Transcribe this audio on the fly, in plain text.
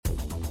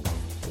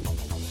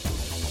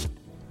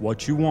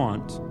what you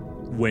want,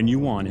 when you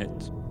want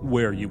it,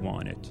 where you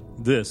want it.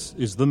 This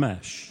is The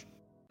Mesh.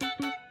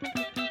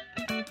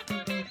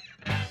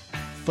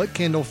 Foot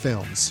Candle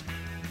Films.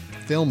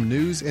 Film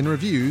news and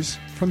reviews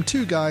from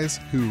two guys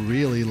who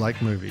really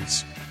like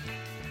movies.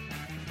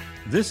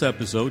 This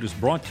episode is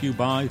brought to you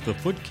by the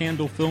Foot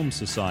Candle Film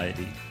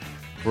Society.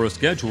 For a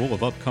schedule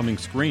of upcoming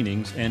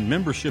screenings and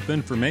membership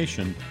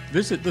information,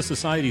 visit the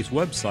Society's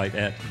website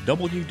at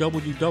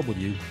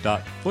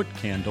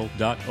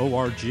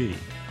www.footcandle.org.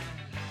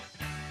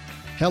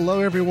 Hello,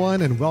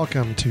 everyone, and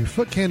welcome to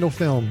Foot Candle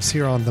Films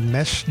here on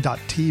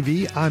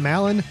themesh.tv. I'm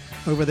Alan.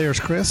 Over there's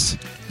Chris.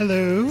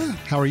 Hello.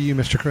 How are you,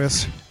 Mr.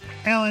 Chris?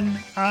 Alan,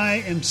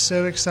 I am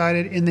so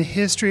excited. In the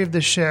history of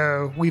the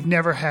show, we've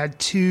never had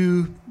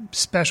two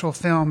special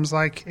films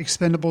like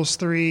Expendables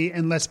 3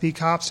 and Let's Be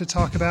Cops to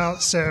talk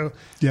about. So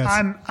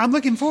yes. I'm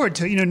looking forward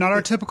to it. You know, not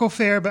our typical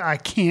fare, but I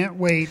can't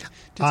wait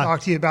to talk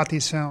to you about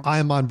these films. I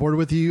am on board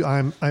with you.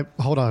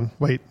 Hold on.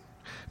 Wait.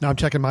 Now I'm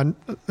checking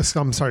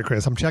I'm sorry,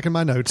 Chris. I'm checking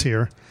my notes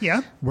here.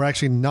 Yeah. We're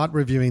actually not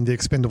reviewing the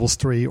Expendables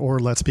 3 or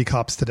Let's Be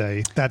Cops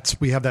today.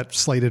 We have that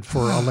slated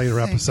for a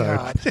later episode.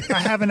 I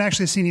haven't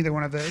actually seen either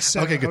one of those.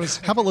 So okay, good.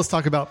 How about let's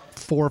talk about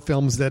four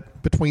films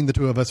that between the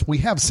two of us we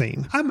have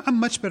seen. I'm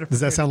much better.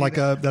 Does that sound like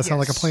a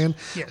plan?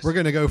 Yes. We're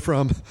going to go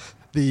from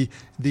the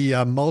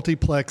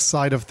multiplex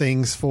side of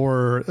things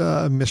for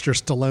Mr.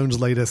 Stallone's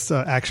latest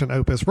action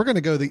opus. We're going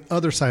to go the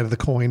other side of the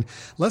coin.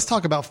 Let's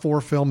talk about four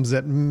films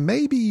that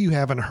maybe you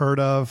haven't heard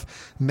of,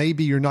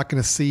 maybe you're not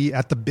going to see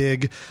at the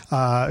big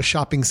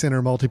shopping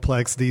center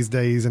multiplex these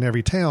days in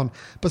every town,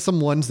 but some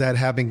ones that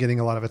have been getting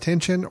a lot of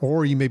attention,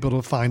 or you may be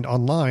able to find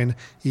online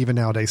even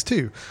nowadays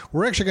too.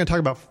 We're actually going to talk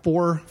about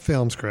four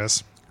films,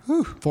 Chris.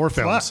 Whew, 4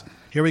 films.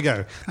 Here we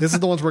go. This is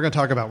the ones we're going to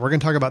talk about. We're going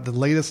to talk about the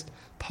latest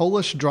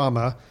Polish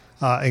drama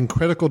and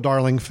critical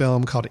darling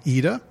film called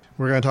Ida.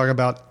 We're going to talk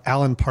about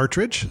Alan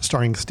Partridge,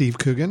 starring Steve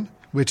Coogan,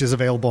 which is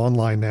available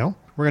online now.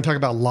 We're going to talk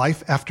about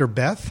Life After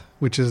Beth,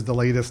 which is the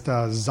latest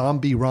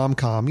zombie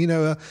rom-com,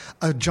 a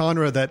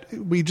genre that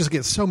we just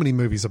get so many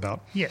movies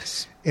about.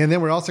 Yes. And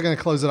then we're also going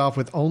to close it off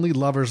with Only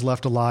Lovers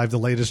Left Alive, the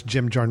latest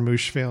Jim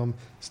Jarmusch film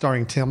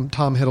starring Tom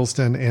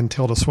Hiddleston and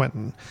Tilda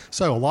Swinton.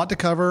 So a lot to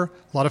cover,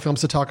 a lot of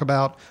films to talk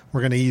about.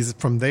 We're going to ease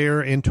from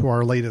there into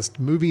our latest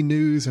movie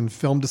news and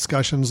film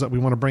discussions that we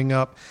want to bring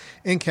up,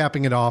 and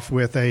capping it off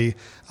with a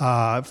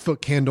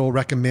Foot Candle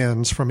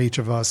recommends from each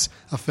of us,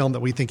 a film that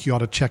we think you ought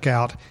to check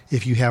out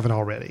if you haven't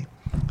already.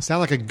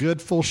 Sound like a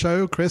good full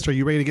show? Chris, are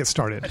you ready to get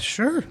started?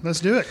 Sure, let's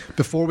do it.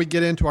 Before we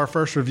get into our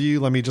first review,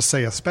 let me just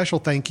say a special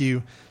thank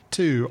you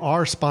to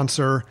our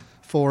sponsor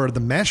for The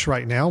Mesh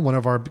right now. One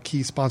of our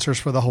key sponsors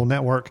for the whole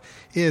network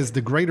is the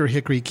Greater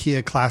Hickory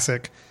Kia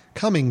Classic,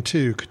 coming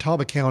to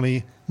Catawba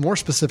County, more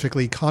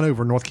specifically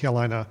Conover, North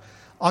Carolina,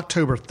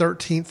 October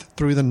 13th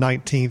through the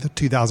 19th,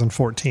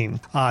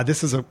 2014.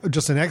 This is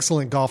just an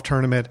excellent golf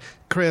tournament.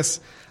 Chris,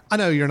 I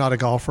know you're not a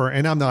golfer,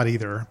 and I'm not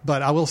either,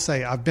 but I will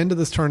say I've been to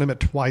this tournament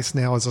twice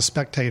now as a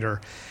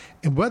spectator,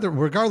 and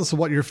regardless of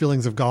what your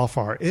feelings of golf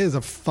are, it is a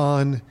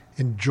fun,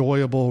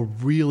 enjoyable,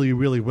 really,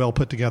 really well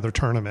put together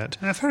tournament.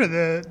 And I've heard of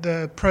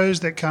the pros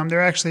that come. They're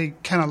actually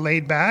kind of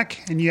laid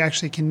back, and you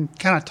actually can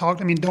kind of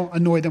talk. I mean, don't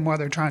annoy them while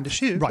they're trying to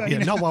shoot. Right,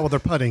 not while they're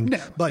putting. No,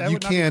 but you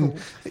can.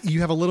 Cool.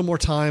 You have a little more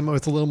time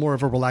with a little more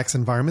of a relaxed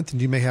environment than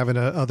you may have in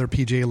other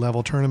PGA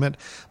level tournament.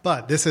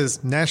 But this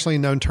is nationally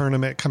known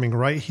tournament coming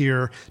right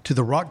here to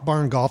the Rock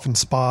Barn Golf and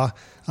Spa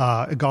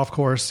golf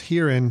course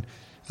here in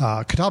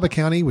Catawba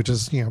County, which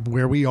is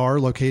where we are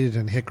located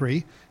in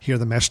Hickory, here at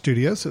the Mesh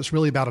Studios. So it's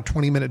really about a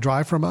 20-minute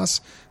drive from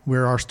us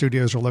where our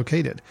studios are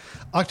located.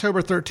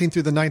 October 13th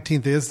through the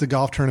 19th is the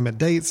golf tournament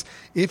dates.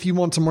 If you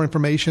want some more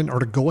information or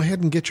to go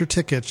ahead and get your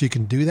tickets, you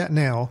can do that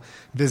now.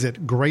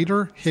 Visit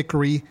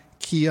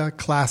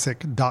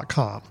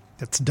GreaterHickoryKiaClassic.com.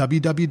 That's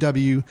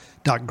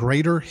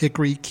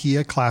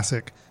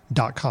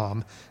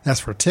www.GreaterHickoryKiaClassic.com. That's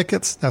for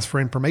tickets. That's for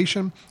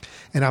information.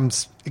 And I'm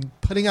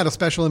putting out a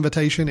special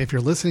invitation. If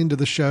you're listening to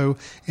the show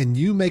and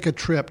you make a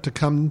trip to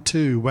come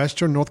to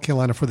Western North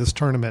Carolina for this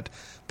tournament,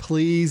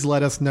 please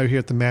let us know here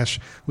at the Mesh.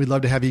 We'd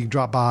love to have you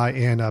drop by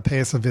and pay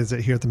us a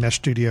visit here at the Mesh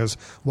Studios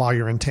while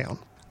you're in town.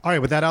 All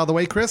right, with that out of the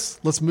way, Chris,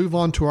 let's move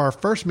on to our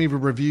first movie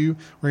review.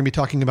 We're going to be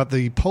talking about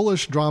the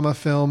Polish drama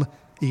film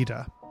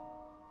Ida.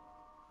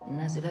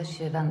 Nazywa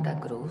się Wanda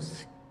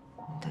Gruz.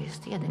 To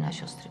jest jedyna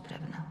siostry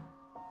krewna.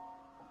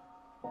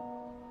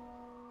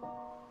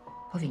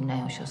 Powinna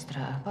ją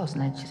siostra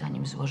poznać,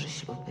 zanim złoży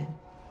śluby.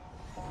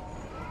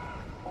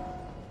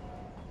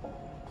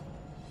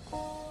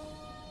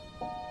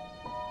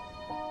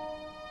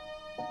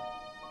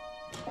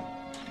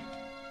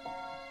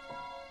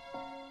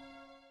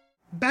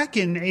 Back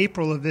in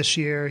April of this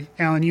year,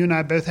 Alan, you and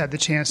I both had the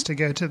chance to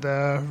go to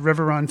the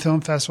River Run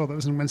Film Festival that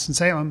was in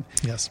Winston-Salem.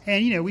 Yes.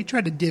 And, we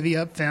tried to divvy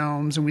up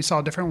films, and we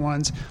saw different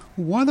ones.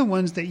 One of the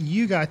ones that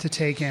you got to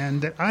take in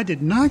that I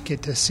did not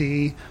get to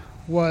see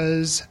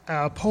was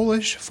a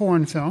Polish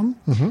foreign film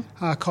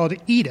called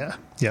Ida.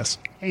 Yes.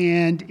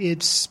 And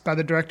it's by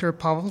the director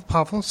Paweł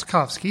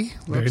Pawlikowski.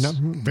 Very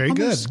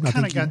good.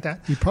 Kind of got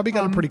that. You probably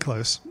got it pretty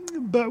close.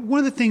 But one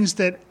of the things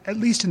that, at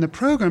least in the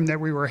program that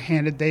we were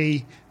handed,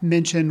 they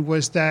mentioned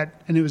was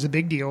that, and it was a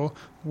big deal,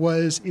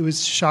 was it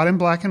was shot in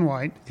black and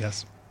white.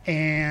 Yes.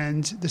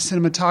 And the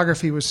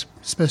cinematography was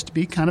supposed to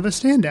be kind of a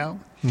standout.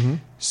 Mm-hmm.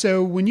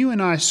 So when you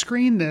and I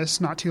screened this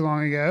not too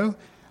long ago,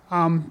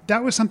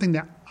 that was something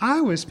that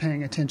I was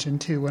paying attention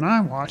to when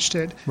I watched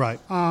it. Right.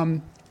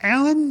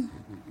 Alan,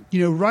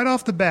 right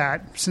off the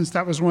bat, since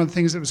that was one of the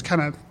things that was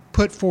kind of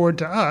put forward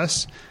to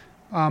us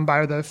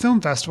by the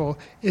film festival,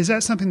 is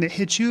that something that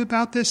hit you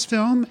about this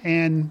film?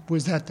 And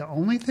was that the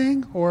only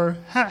thing, or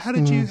how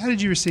did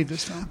you receive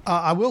this film?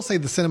 I will say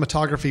the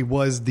cinematography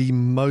was the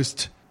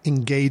most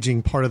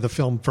engaging part of the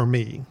film for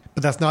me,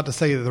 but that's not to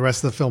say that the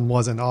rest of the film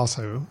wasn't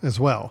also as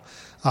well.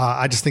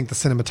 I just think the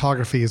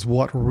cinematography is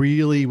what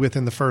really,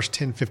 within the first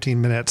 10,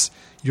 15 minutes,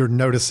 you're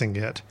noticing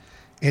it.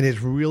 And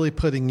it's really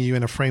putting you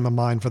in a frame of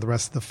mind for the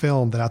rest of the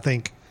film that I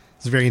think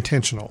is very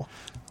intentional.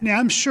 Now,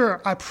 I'm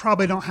sure I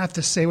probably don't have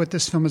to say what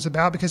this film is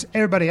about because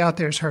everybody out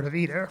there has heard of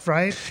Ida,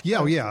 right?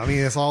 Yeah. I mean,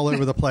 it's all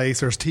over the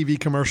place. There's TV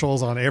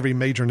commercials on every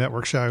major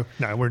network show.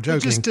 No, we're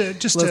joking.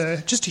 Just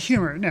to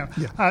humor. No.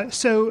 Yeah.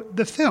 So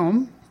the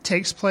film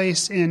takes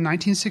place in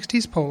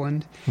 1960s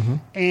Poland,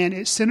 and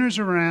it centers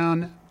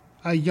around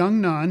a young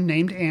nun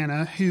named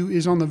Anna who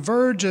is on the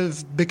verge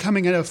of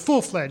becoming a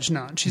full-fledged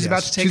nun. She's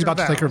about to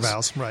take her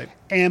vows. Right.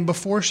 And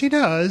before she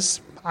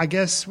does, I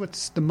guess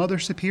what's the Mother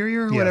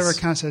Superior or whatever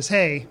kind of says,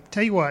 hey,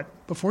 tell you what,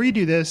 before you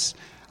do this,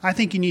 I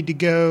think you need to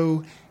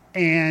go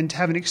and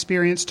have an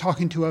experience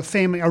talking to a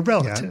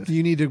relative. Yeah,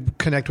 you need to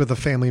connect with a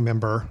family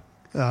member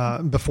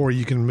before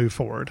you can move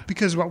forward.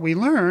 Because what we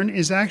learn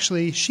is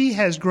actually she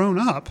has grown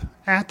up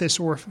at this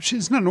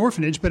she's not an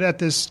orphanage, but at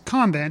this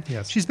convent.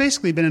 Yes. She's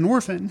basically been an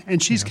orphan,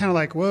 and she's kind of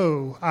like,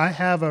 whoa, I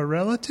have a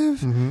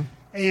relative? Mm-hmm.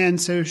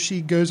 And so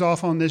she goes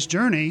off on this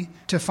journey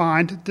to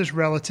find this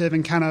relative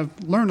and kind of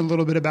learn a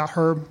little bit about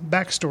her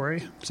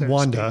backstory. So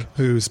Wanda,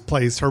 who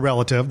plays her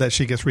relative that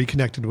she gets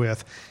reconnected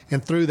with.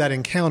 And through that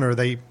encounter,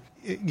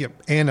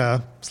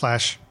 Anna/Ida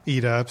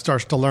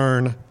starts to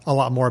learn a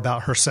lot more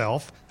about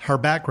herself, her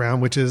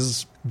background, which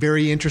is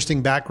very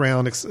interesting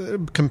background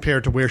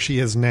compared to where she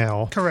is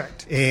now.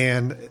 Correct.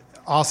 And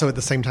also at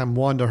the same time,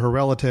 Wanda, her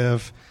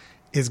relative,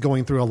 is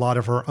going through a lot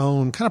of her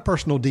own kind of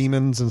personal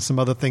demons and some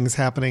other things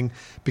happening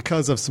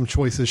because of some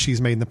choices she's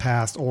made in the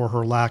past or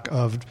her lack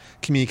of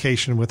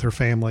communication with her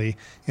family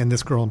and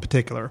this girl in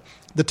particular.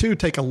 The two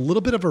take a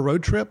little bit of a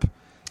road trip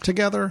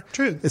together.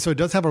 True. So it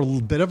does have a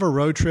little bit of a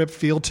road trip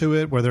feel to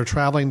it where they're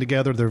traveling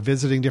together. They're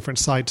visiting different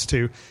sites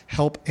to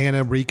help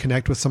Anna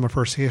reconnect with some of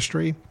her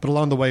history. But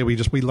along the way, we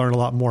learn a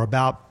lot more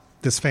about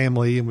this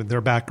family and with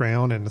their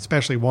background, and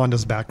especially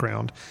Wanda's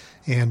background.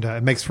 And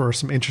it makes for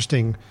some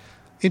interesting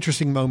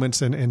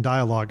moments in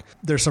dialogue.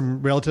 There's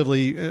some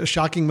relatively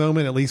shocking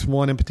moment, at least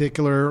one in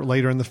particular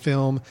later in the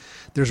film.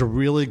 There's a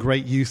really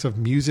great use of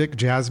music,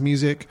 jazz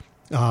music,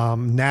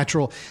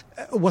 natural.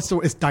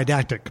 It's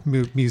didactic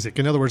music.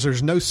 In other words,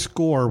 there's no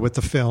score with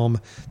the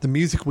film. The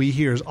music we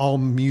hear is all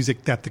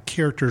music that the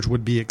characters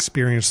would be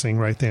experiencing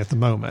right there at the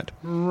moment.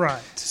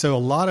 Right. So a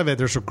lot of it,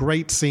 there's a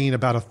great scene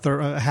about a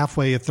third of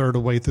the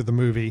way through the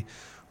movie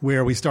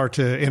where we start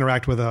to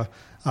interact with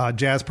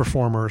jazz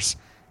performers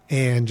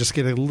and just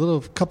get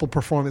a couple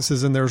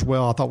performances in there as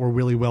well. I thought were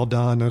really well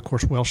done, and of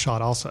course, well shot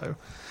also.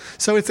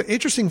 So it's an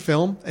interesting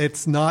film.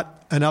 It's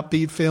not an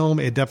upbeat film.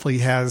 It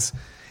definitely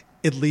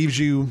it leaves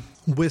you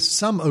with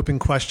some open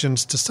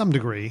questions to some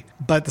degree,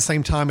 but at the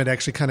same time, it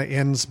actually kind of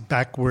ends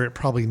back where it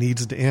probably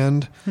needs to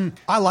end.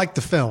 I liked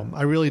the film.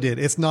 I really did.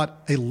 It's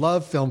not a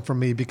love film for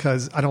me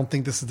because I don't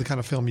think this is the kind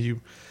of film you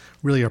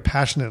really are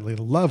passionately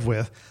in love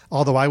with,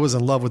 although I was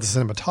in love with the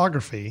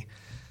cinematography.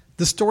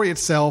 The story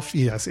itself,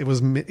 yes, it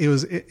was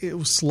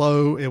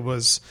slow. It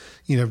was,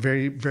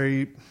 very,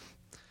 very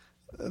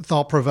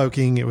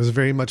thought-provoking. It was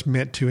very much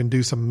meant to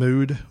induce a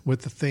mood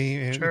with the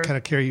theme and kind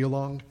of carry you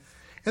along.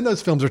 And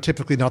those films are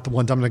typically not the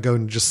ones I'm going to go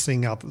and just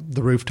sing out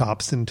the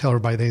rooftops and tell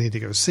everybody they need to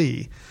go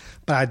see.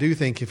 But I do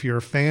think if you're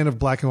a fan of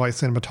black and white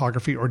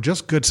cinematography or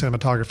just good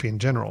cinematography in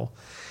general,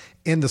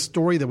 and the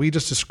story that we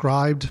just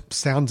described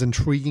sounds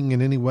intriguing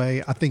in any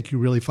way, I think you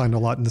really find a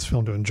lot in this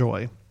film to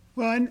enjoy.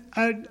 Well,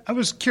 and I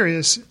was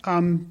curious,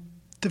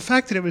 the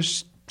fact that it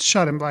was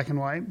shot in black and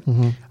white,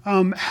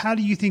 how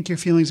do you think your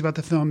feelings about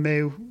the film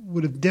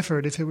would have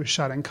differed if it was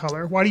shot in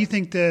color? Why do you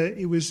think the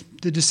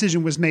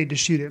decision was made to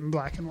shoot it in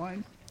black and white?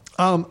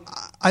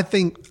 I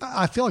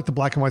feel like the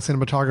black and white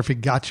cinematography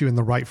got you in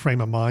the right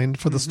frame of mind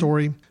for the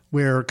story,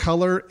 where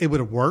color, it would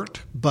have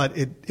worked, but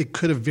it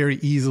could have very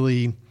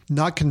easily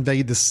not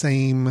conveyed the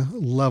same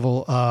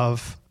level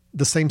of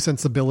the same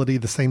sensibility,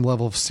 the same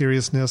level of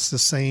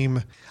seriousness,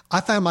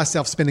 I found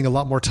myself spending a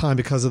lot more time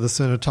because of the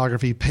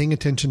cinematography paying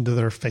attention to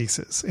their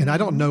faces. And I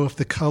don't know if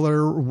the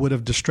color would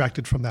have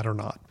distracted from that or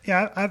not.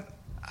 Yeah,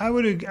 I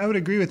would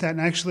agree with that.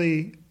 And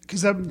actually,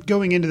 because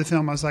going into the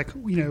film, I was like,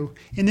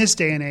 in this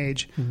day and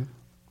age,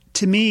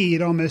 to me,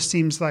 it almost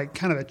seems like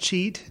kind of a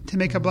cheat to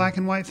make a black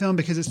and white film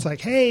because it's like,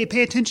 hey,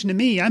 pay attention to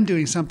me. I'm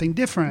doing something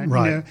different.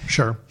 Right,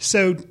 sure.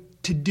 So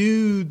to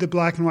do the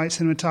black and white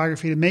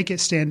cinematography, to make it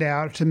stand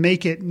out, to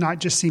make it not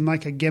just seem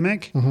like a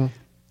gimmick,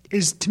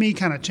 is to me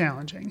kind of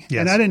challenging.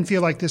 Yes. And I didn't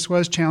feel like this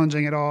was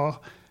challenging at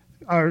all.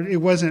 Or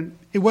it was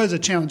a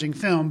challenging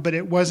film, but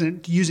it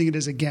wasn't using it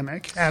as a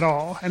gimmick at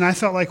all. And I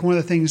felt like one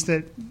of the things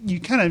that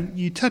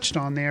you touched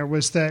on there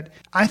was that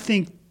I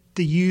think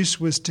the use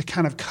was to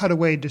kind of cut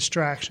away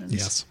distractions.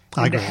 Yes,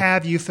 I agree. To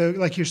have you,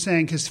 like you're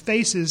saying, because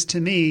faces to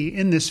me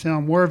in this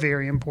film were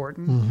very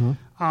important.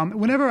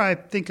 Whenever I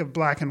think of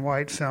black and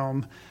white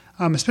film,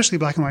 especially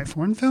black and white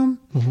foreign film,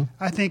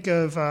 I think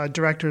of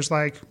directors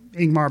like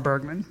Ingmar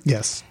Bergman.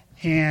 Yes.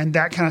 And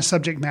that kind of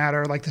subject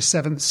matter, like The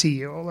Seventh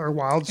Seal or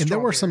Wild Strawberries. And there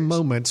were some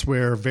moments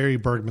where very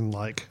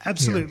Bergman-like.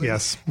 Absolutely.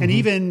 Yes. And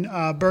even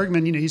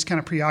Bergman, he's kind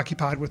of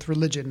preoccupied with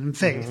religion and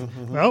faith.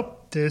 Well,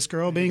 this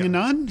girl being a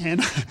nun,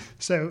 and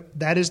so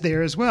that is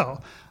there as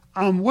well.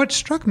 What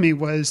struck me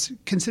was,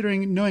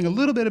 knowing a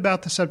little bit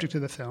about the subject of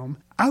the film,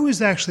 I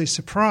was actually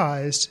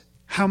surprised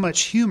how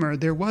much humor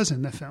there was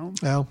in the film.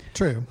 Oh,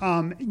 true.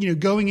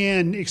 Going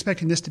in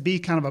expecting this to be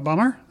kind of a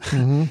bummer,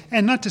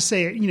 and not to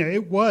say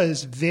it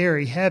was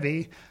very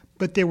heavy,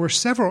 but there were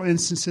several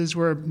instances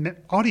where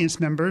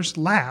audience members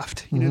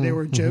laughed. There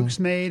were jokes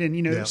made,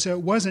 and so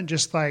it wasn't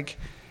just like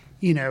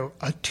a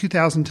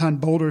 2,000-ton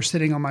boulder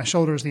sitting on my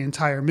shoulders the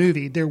entire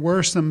movie. There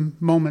were some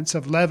moments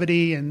of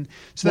levity, and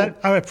so that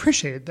I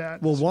appreciated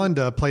that. Well,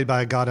 Wanda, played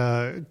by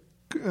Agata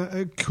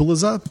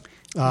Kuliza,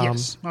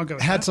 yes, I'll go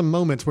with had that. some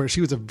moments where she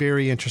was a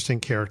very interesting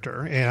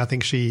character, and I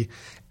think she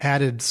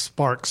added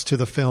sparks to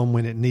the film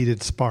when it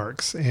needed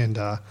sparks, and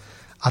I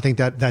think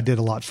that did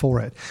a lot for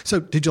it.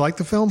 So, did you like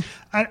the film?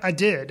 I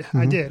did.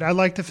 I did. I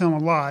liked the film a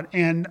lot,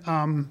 and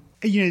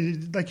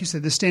like you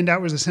said, the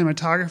standout was the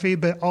cinematography,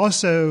 but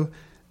also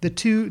the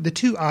two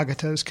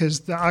Agatas,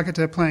 because the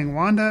Agata playing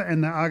Wanda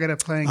and the Agata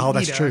playing Ida.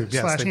 That's true.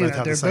 Yes, they both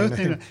have the same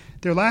name.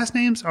 Their last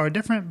names are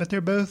different, but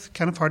they're both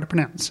kind of hard to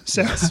pronounce.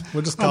 So yes.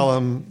 We'll just call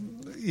them.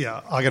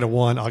 Yeah, Agata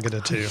 1, Agata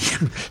 2.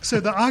 So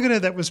the Agata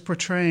that was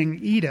portraying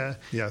Ida,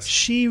 yes,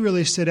 she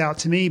really stood out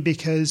to me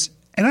because,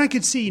 and I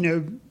could see,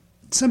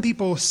 some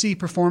people see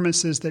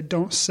performances that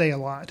don't say a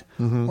lot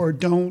or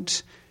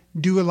don't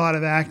do a lot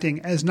of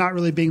acting as not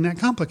really being that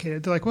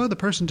complicated. They're like, well, the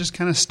person just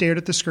kind of stared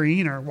at the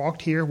screen or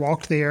walked here,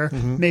 walked there,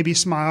 maybe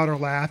smiled or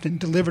laughed and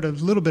delivered a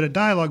little bit of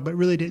dialogue, but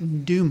really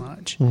didn't do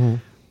much.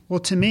 Well,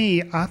 to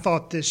me, I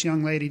thought this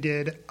young lady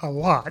did a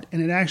lot,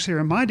 and it actually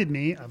reminded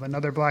me of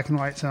another black and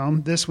white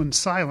film. This one's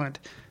silent,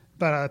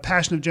 but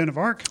Passion of Joan of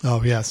Arc.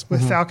 Oh, yes.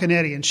 With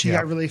Falconetti, and she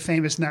got really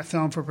famous in that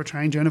film for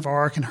portraying Joan of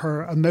Arc and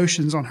her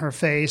emotions on her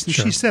face. And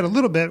she said a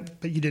little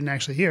bit, but you didn't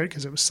actually hear it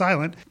because it was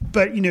silent.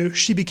 But,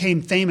 she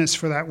became famous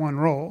for that one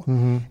role.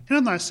 And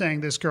I'm not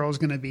saying this girl is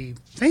going to be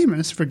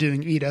famous for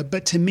doing Ida,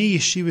 but to me,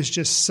 she was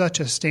just such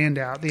a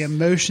standout. The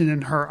emotion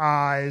in her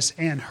eyes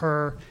and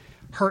her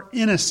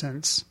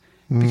innocence,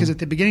 because at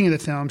the beginning of the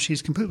film,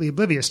 she's completely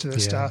oblivious to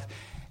this stuff.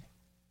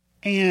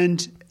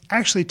 And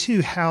actually,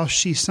 too, how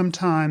she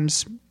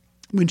sometimes,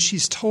 when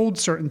she's told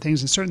certain things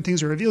and certain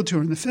things are revealed to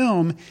her in the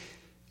film,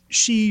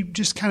 she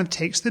just kind of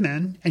takes them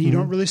in, and you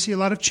don't really see a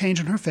lot of change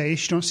on her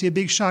face. You don't see a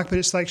big shock, but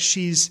it's like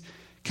she's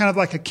kind of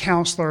like a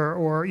counselor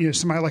or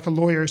somebody like a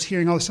lawyer is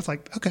hearing all this stuff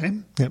like, okay.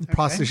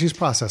 She's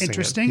processing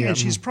interesting, it. And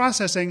she's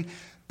processing,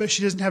 but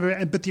she doesn't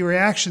have but the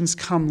reactions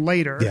come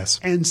later. Yes.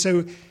 And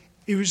so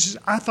it was just,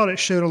 I thought it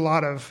showed a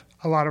lot of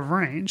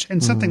range.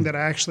 And something that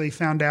I actually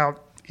found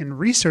out in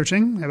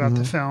researching about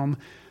the film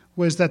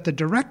was that the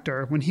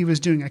director, when he was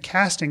doing a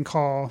casting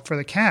call for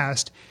the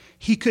cast,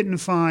 he couldn't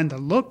find the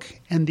look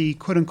and the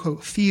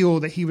quote-unquote feel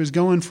that he was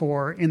going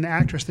for in the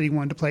actress that he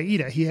wanted to play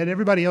Ida. He had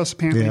everybody else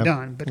apparently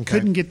done, but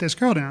couldn't get this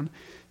girl down.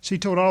 So he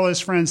told all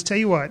his friends, tell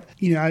you what,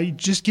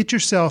 just get your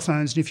cell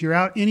phones, and if you're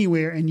out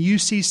anywhere and you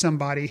see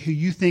somebody who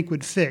you think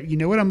would fit, you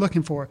know what I'm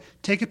looking for,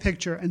 take a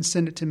picture and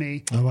send it to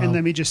me, and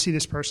let me just see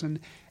this person.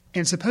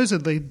 And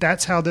supposedly,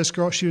 that's how this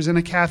girl, she was in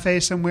a cafe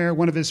somewhere.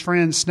 One of his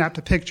friends snapped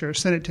a picture,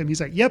 sent it to him.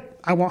 He's like, yep,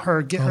 I want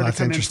her. Get her to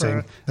come in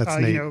for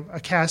a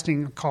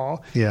casting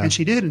call. Yeah. And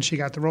she did, and she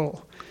got the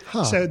role.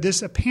 Huh. So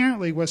this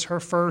apparently was her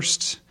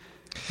first,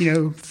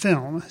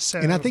 film. So,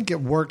 and I think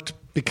it worked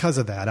because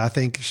of that. I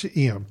think,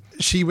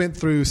 she went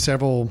through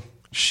several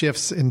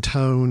shifts in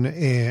tone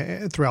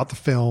throughout the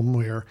film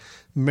where,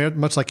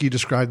 much like you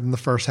described in the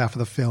first half of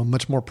the film,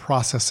 much more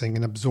processing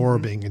and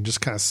absorbing and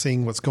just kind of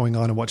seeing what's going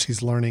on and what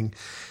she's learning.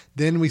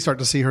 Then we start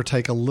to see her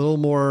take a little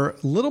more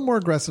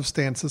aggressive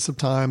stances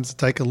sometimes,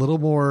 take a little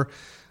more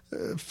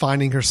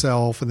finding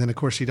herself. And then, of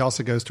course, she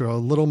also goes through a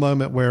little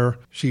moment where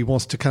she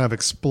wants to kind of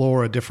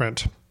explore a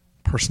different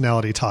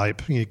personality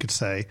type, you could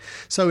say.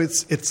 So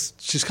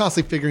she's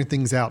constantly figuring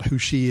things out, who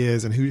she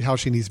is and how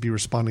she needs to be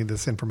responding to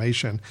this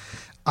information.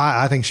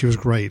 I think she was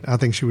great. I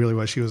think she really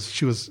was. She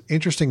was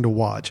interesting to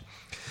watch.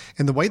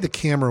 And the way the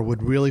camera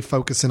would really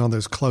focus in on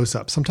those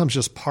close-ups, sometimes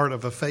just part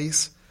of a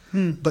face,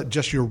 but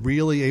just you're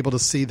really able to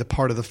see the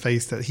part of the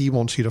face that he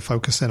wants you to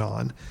focus in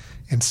on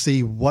and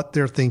see what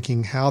they're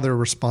thinking, how they're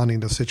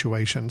responding to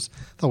situations.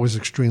 That was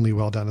extremely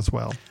well done as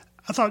well.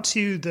 I thought,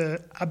 too,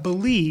 I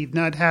believe,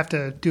 now I'd have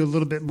to do a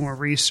little bit more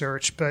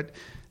research, but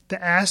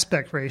the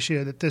aspect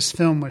ratio that this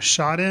film was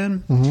shot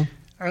in,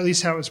 or at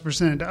least how it was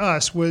presented to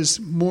us, was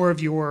more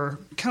of your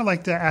kind of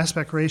like the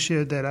aspect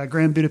ratio that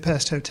Grand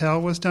Budapest Hotel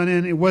was done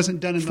in. It wasn't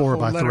done in the whole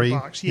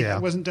letterbox. Yeah,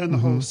 it wasn't done in the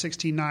whole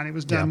 16:9. It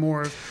was done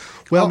more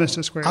of almost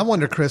a square. I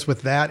wonder, Chris,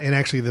 with that and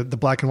actually the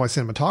black and white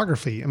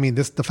cinematography. I mean,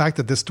 the fact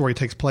that this story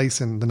takes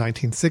place in the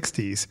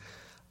 1960s.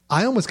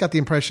 I almost got the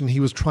impression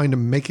he was trying to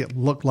make it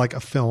look like a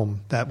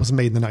film that was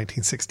made in the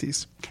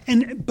 1960s.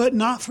 But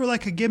not for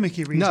like a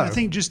gimmicky reason. I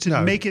think just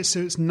to make it so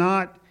it's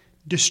not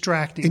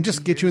distracting. And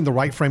just get you in the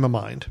right frame of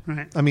mind.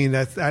 Right. I mean,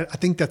 I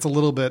think that's a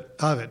little bit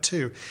of it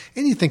too.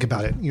 And you think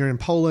about it. You're in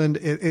Poland.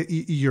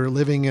 You're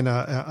living in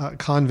a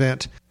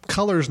convent.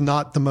 Color's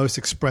not the most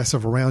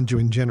expressive around you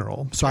in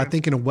general. So I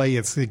think in a way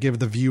it's to give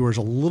the viewers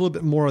a little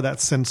bit more of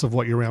that sense of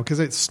what you're around. Because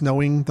it's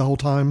snowing the whole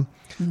time.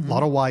 A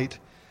lot of white.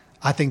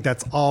 I think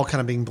that's all kind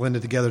of being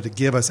blended together to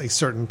give us a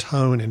certain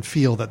tone and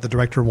feel that the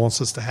director wants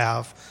us to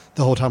have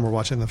the whole time we're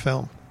watching the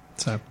film.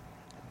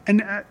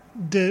 And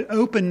the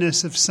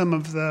openness of some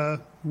of the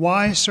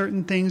why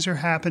certain things are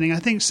happening, I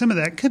think some of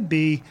that could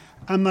be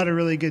I'm not a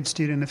really good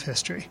student of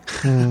history.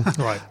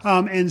 Right.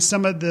 And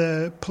some of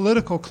the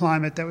political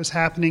climate that was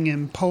happening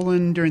in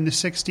Poland during the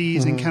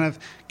 60s and kind of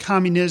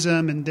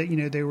communism and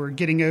that, they were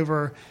getting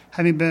over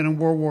having been in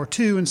World War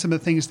II and some of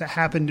the things that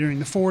happened during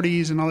the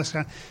 40s and all this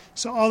kind of.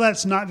 So all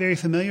that's not very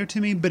familiar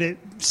to me, but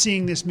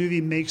seeing this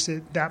movie makes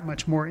it that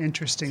much more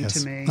interesting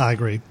to me. I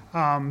agree.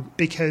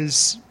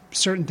 Because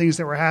certain things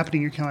that were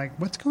happening, you're kind of like,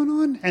 what's going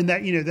on? And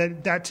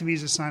that, that to me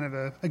is a sign of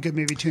a good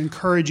movie to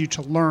encourage you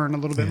to learn a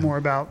little bit more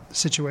about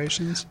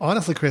situations.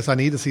 Honestly, Chris, I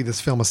need to see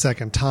this film a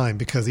second time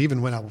because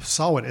even when I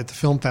saw it at the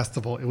film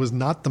festival, it was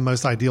not the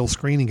most ideal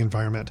screening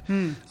environment.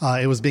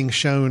 It was being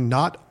shown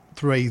not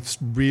through a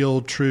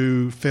real,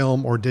 true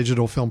film or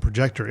digital film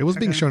projector. It was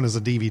being shown as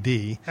a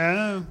DVD,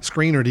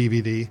 screen or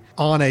DVD,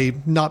 on a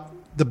not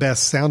the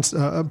best sound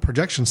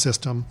projection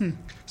system.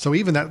 So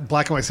even that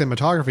black and white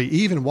cinematography,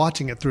 even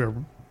watching it through a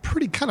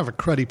pretty kind of a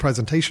cruddy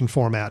presentation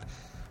format,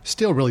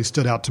 still really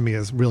stood out to me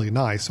as really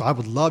nice. So I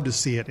would love to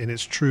see it in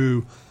its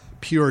true,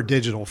 pure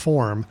digital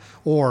form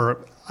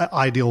or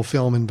ideal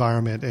film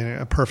environment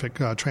and a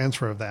perfect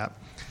transfer of that.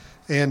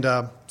 And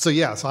so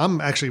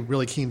I'm actually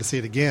really keen to see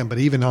it again. But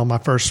even on my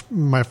first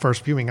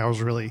viewing, I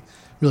was really,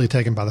 really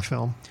taken by the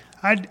film.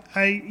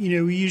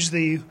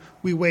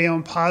 We weigh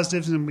on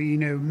positives and we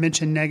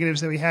mention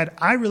negatives that we had.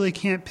 I really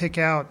can't pick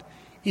out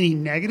any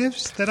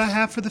negatives that I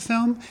have for the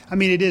film. I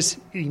mean, it is,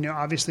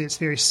 obviously it's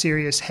very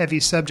serious, heavy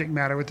subject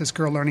matter with this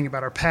girl learning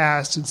about her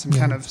past and some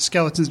kind of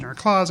skeletons in her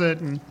closet.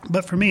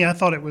 But for me, I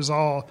thought it was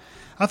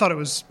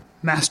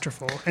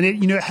masterful. And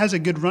it has a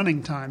good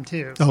running time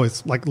too. Oh,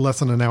 it's like less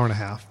than an hour and a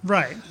half.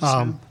 Right.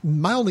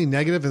 My only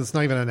negative, and it's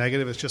not even a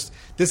negative, it's just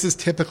this is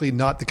typically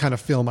not the kind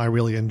of film I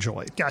really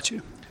enjoy. Got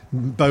you.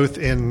 Both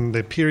in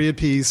the period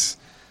piece,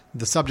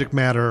 the subject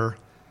matter,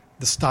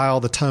 the style,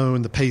 the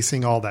tone, the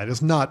pacing, all that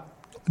is not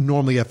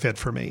normally a fit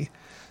for me.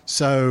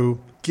 So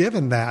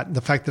given that, the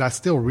fact that I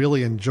still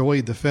really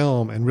enjoyed the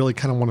film and really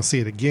kind of want to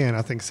see it again,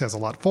 I think says a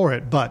lot for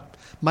it. But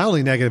my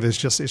only negative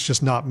is it's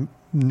just not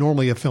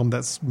normally a film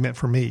that's meant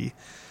for me.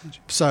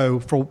 So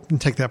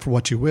take that for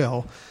what you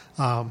will.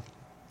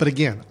 But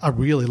again, I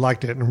really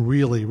liked it and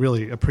really,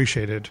 really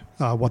appreciated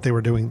what they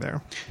were doing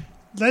there.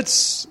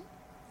 Let's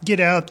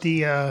get out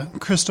the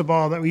crystal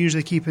ball that we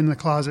usually keep in the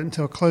closet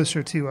until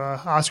closer to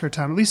Oscar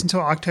time, at least until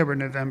October,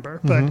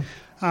 November. But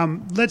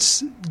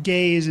let's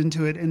gaze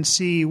into it and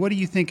see, what do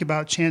you think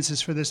about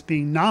chances for this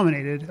being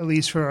nominated, at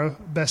least for a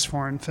Best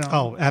Foreign Film?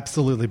 Oh,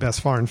 absolutely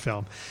Best Foreign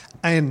Film.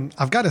 And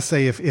I've got to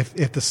say,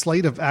 if the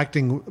slate of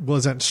acting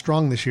wasn't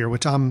strong this year,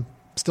 which I'm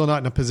still not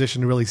in a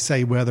position to really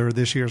say whether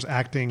this year's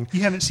acting...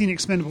 You haven't seen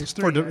Expendables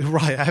 3.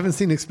 Right. I haven't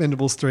seen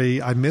Expendables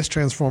 3. I missed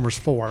Transformers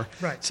 4.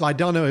 Right. So I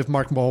don't know if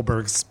Mark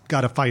Wahlberg's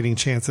got a fighting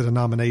chance at a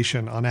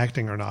nomination on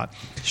acting or not.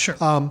 Sure.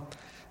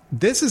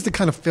 This is the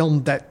kind of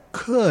film that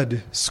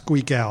could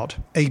squeak out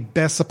a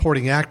Best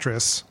Supporting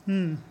Actress,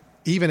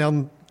 even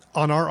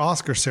on our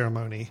Oscar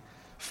ceremony,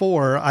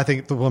 for, I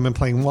think, the woman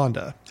playing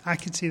Wanda. I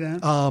could see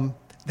that.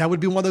 That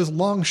would be one of those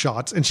long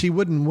shots, and she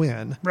wouldn't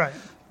win. Right.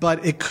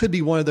 But it could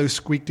be one of those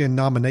squeaked-in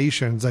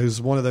nominations,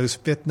 one of those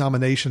fifth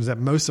nominations that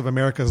most of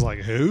America is like,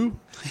 who?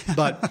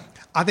 But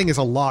I think it's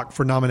a lock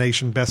for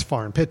nomination Best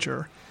Foreign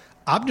Picture.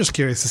 I'm just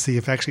curious to see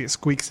if actually it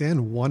squeaks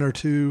in one or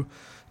two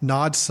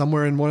nods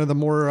somewhere in one of the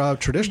more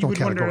traditional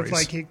categories. You would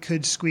wonder if it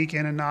could squeak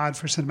in a nod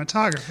for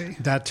cinematography.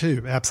 That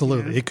too,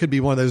 absolutely. Yeah. It could be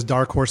one of those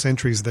dark horse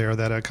entries there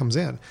that comes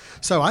in.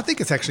 So I think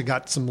it's actually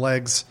got some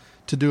legs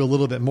to do a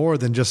little bit more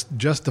than just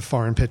the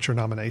foreign picture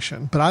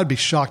nomination. But I'd be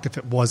shocked if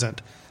it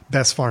wasn't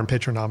Best Foreign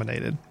Picture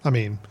nominated. I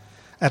mean,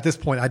 at this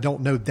point, I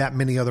don't know that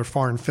many other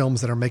foreign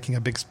films that are making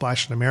a big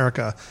splash in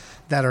America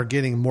that are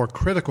getting more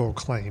critical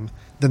acclaim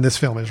than this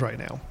film is right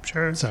now.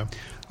 Sure. So,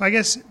 well, I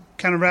guess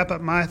kind of wrap up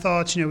my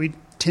thoughts. We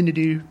tend to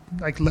do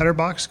like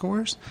letterbox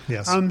scores.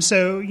 Yes.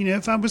 So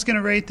if I was going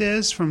to rate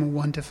this from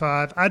 1 to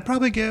 5, I'd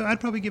probably give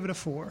it a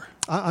 4.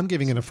 I'm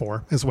giving it a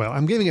 4 as well.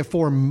 I'm giving it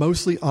 4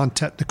 mostly on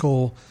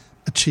technical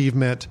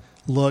achievement,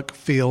 look,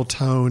 feel,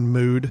 tone,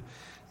 mood.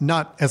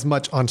 not as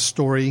much on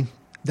story.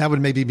 That would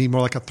maybe be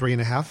more like a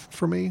 3.5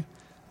 for me.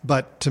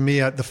 But to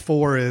me, the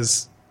 4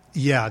 is,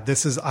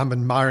 I'm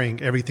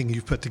admiring everything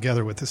you've put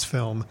together with this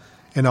film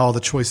and all the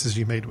choices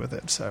you made with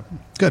it. So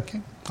good.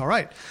 Okay. All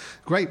right.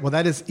 Great. Well,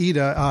 that is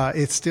Ida.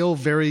 It's still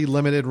very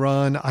limited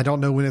run. I don't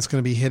know when it's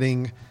going to be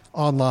hitting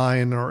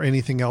online or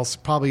anything else,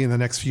 probably in the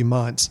next few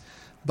months.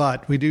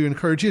 But we do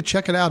encourage you to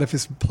check it out if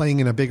it's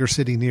playing in a bigger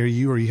city near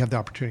you or you have the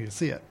opportunity to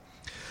see it.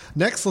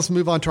 Next, let's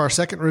move on to our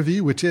second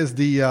review, which is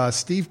the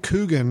Steve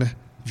Coogan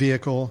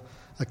vehicle,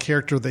 a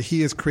character that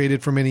he has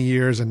created for many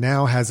years and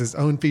now has his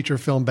own feature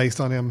film based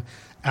on him,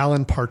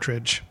 Alan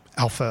Partridge.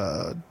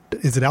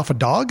 Is it Alpha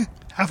Dog?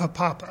 Alpha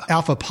Papa.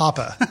 Alpha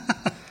Papa.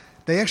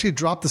 They actually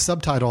dropped the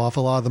subtitle off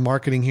a lot of the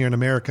marketing here in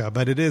America,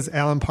 but it is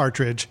Alan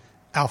Partridge,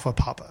 Alpha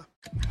Papa.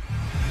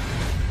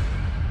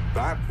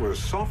 That was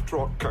soft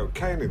rock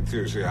cocaine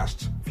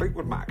enthusiast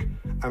Fleetwood Mac.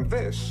 And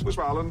this was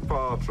Alan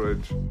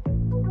Partridge.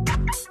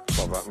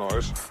 Love that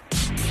noise.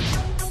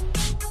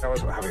 I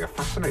was having a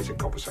fascinating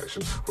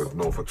conversation with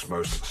Norfolk's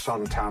most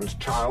sun-tanned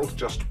child,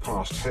 just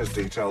passed his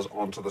details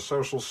on to the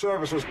social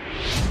services.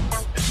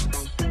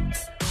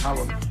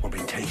 Alan, we're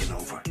being taken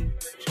over.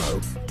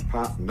 So,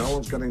 Pat, no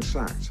one's getting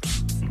sacked.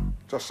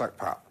 Just sack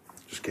Pat.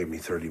 Just gave me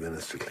 30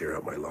 minutes to clear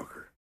out my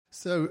locker.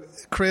 So,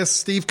 Chris,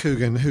 Steve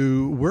Coogan,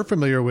 who we're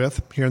familiar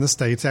with here in the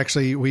States,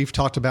 actually, we've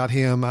talked about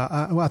him.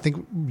 I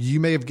think you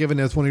may have given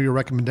us one of your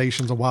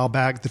recommendations a while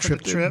back, The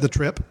Trip.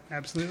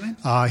 Absolutely.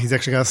 He's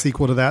actually got a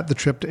sequel to that, The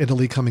Trip to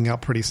Italy, coming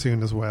out pretty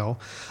soon as well.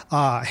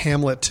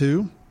 Hamlet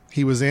 2,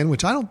 he was in,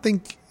 which I don't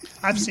think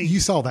I've seen. You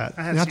saw that.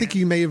 I think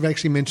you may have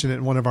actually mentioned it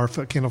in one of our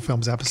Kindle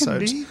Films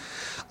episodes.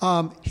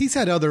 He's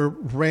had other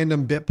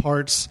random bit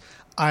parts.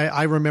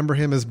 I remember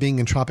him as being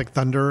in Tropic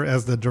Thunder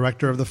as the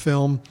director of the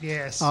film.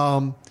 Yes.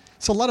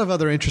 So a lot of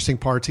other interesting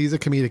parts. He's a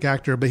comedic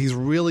actor, but he's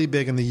really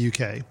big in the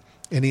UK.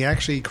 And he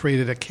actually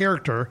created a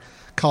character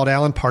called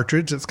Alan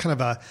Partridge. It's kind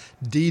of a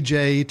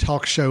DJ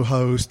talk show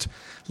host,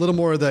 a little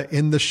more of the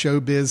in the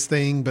showbiz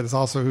thing, but it's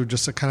also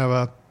just a kind of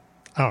a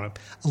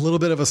little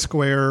bit of a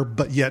square,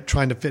 but yet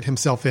trying to fit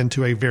himself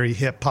into a very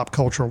hip pop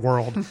culture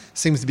world.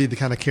 Seems to be the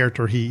kind of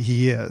character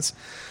he is.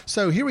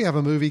 So here we have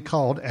a movie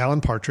called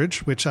Alan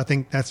Partridge, which I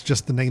think that's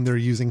just the name they're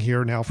using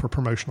here now for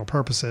promotional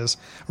purposes.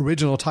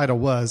 Original title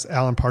was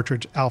Alan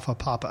Partridge, Alpha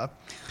Papa.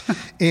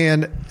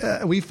 And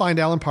we find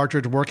Alan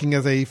Partridge working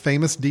as a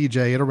famous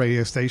DJ at a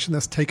radio station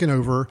that's taken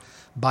over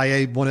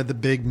by one of the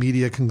big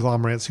media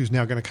conglomerates who's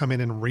now going to come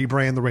in and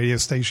rebrand the radio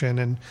station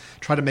and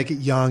try to make it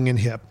young and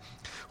hip.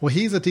 Well,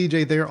 he's a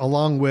DJ there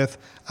along with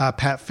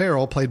Pat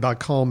Farrell, played by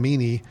Colm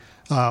Meaney,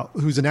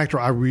 who's an actor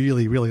I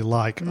really, really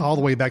like. All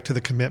the way back to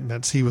The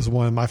Commitments. He was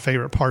one of my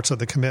favorite parts of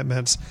The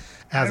Commitments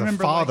as a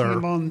father. I remember liking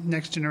him on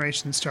Next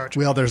Generation Star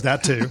Trek. Well, there's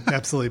that too.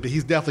 Absolutely. But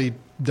he's definitely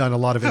done a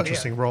lot of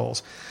interesting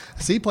roles.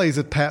 So he plays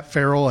with Pat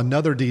Farrell,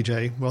 another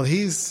DJ. Well,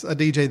 he's a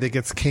DJ that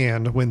gets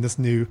canned when this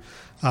new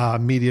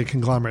media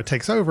conglomerate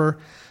takes over.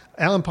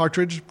 Alan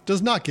Partridge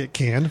does not get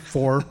canned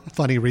for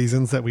funny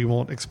reasons that we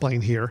won't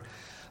explain here.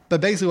 But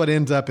basically what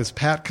ends up is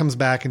Pat comes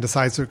back and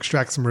decides to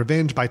extract some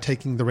revenge by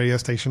taking the radio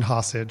station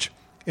hostage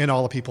and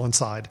all the people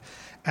inside.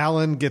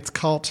 Alan gets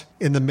caught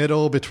in the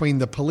middle between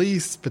the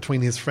police, between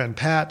his friend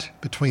Pat,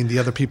 between the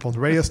other people in the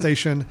radio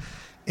station,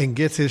 and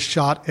gets his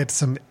shot at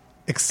some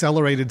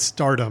accelerated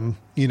stardom,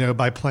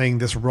 by playing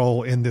this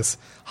role in this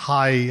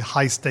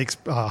high stakes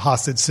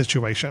hostage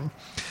situation.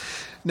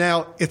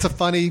 Now, it's a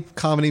funny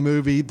comedy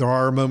movie. There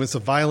are moments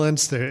of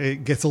violence.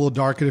 It gets a little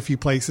dark at a few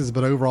places,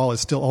 but overall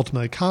it's still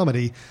ultimately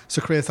comedy.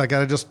 So, Chris, I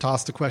got to just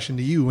toss the question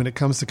to you when it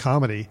comes to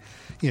comedy.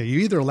 You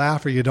either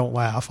laugh or you don't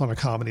laugh on a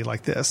comedy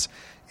like this.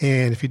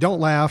 And if you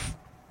don't laugh,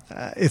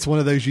 it's one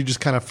of those you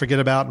just kind of forget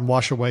about and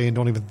wash away and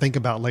don't even think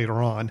about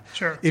later on.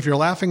 Sure. If you're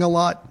laughing a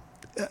lot,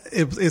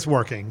 it's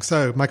working.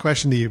 So my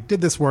question to you,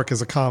 did this work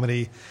as a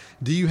comedy?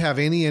 Do you have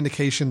any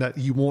indication that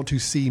you want to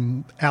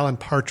see Alan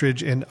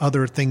Partridge in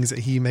other things that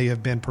he may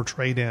have been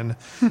portrayed in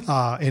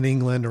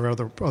England or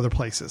other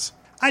places?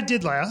 I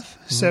did laugh.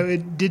 So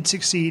it did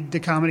succeed. The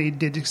comedy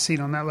did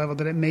succeed on that level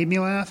that it made me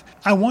laugh.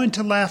 I wanted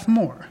to laugh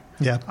more.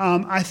 Yeah.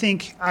 I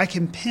think I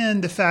can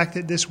pin the fact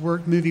that this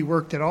movie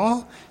worked at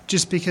all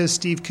just because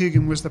Steve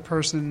Coogan was the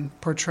person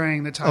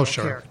portraying the title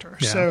character.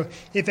 Yeah. So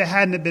if it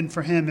hadn't have been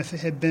for him, if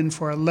it had been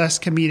for a less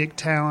comedic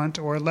talent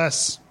or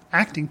less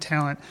acting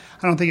talent,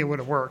 I don't think it would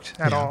have worked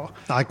at all.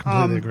 I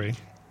completely agree.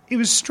 It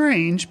was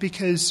strange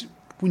because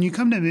when you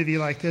come to a movie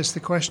like this, the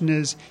question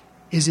is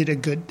it a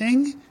good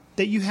thing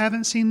that you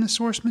haven't seen the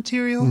source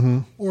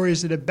material, or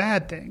is it a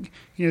bad thing?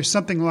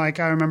 Something like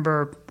I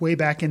remember way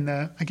back in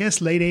the,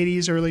 late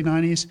 80s, early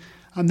 90s,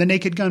 the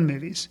Naked Gun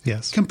movies.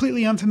 Yes.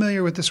 Completely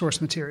unfamiliar with the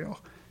source material.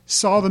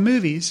 Saw the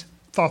movies,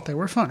 thought they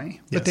were funny,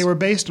 but they were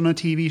based on a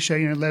TV show.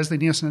 Leslie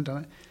Nielsen had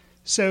done it.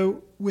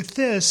 So with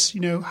this,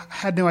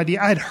 had no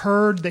idea. I had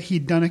heard that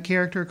he'd done a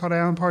character called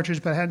Alan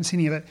Partridge, but I hadn't seen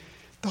any of it.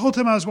 The whole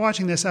time I was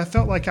watching this, I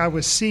felt like I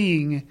was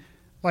seeing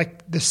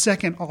like the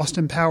second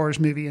Austin Powers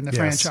movie in the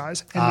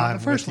franchise, and not the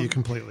first one. I'm with you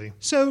completely.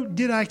 So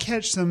did I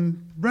catch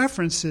some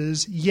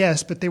references?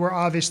 Yes, but they were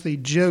obviously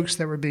jokes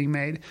that were being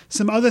made.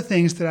 Some other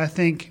things that I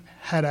think,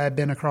 had I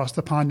been across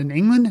the pond in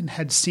England and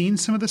had seen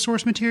some of the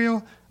source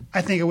material,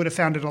 I think I would have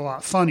found it a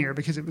lot funnier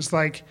because it was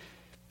like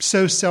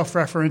so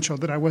self-referential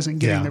that I wasn't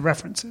getting the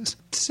references.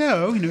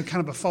 So, kind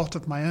of a fault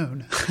of my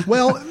own.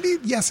 Well,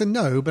 yes and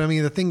no, but I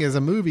mean, the thing is,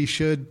 a movie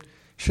should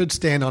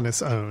stand on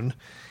its own.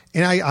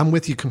 And I'm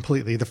with you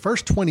completely. The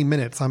first 20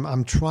 minutes,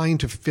 I'm trying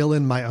to fill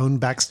in my own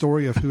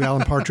backstory of who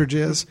Alan Partridge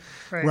is,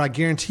 right. Where I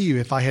guarantee you,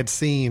 if I had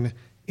seen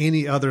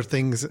any other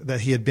things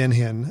that he had been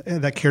in,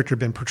 that character had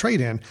been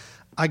portrayed in,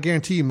 I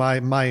guarantee you my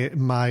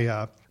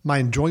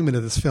enjoyment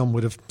of this film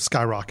would have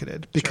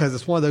skyrocketed, because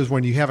it's one of those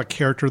when you have a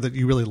character that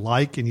you really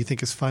like and you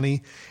think is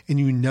funny, and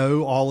you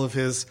know all of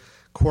his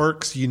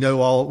quirks,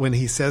 all when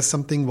he says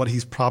something, what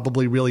he's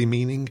probably really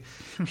meaning.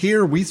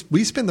 Here, we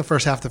spend the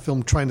first half of the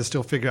film trying to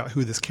still figure out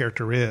who this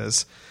character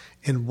is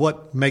and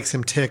what makes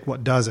him tick,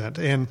 what doesn't.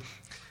 And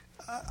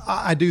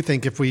I do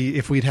think if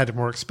we'd had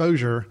more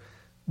exposure,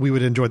 we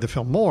would enjoy the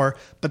film more.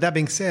 But that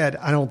being said,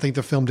 I don't think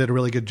the film did a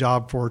really good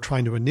job for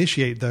trying to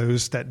initiate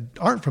those that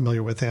aren't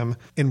familiar with him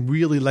and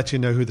really let you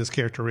know who this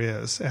character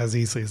is as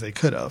easily as they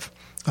could have.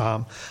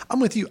 I'm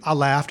with you. I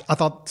laughed. I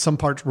thought some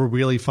parts were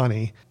really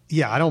funny.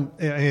 Yeah,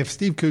 if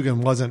Steve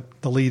Coogan wasn't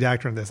the lead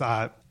actor in this,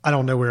 I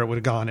don't know where it would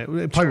have gone.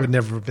 It probably would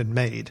never have been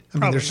made. I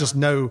mean, there's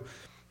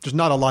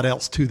not a lot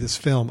else to this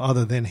film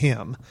other than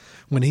him.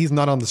 When he's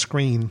not on the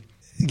screen,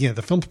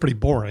 the film's pretty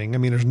boring. I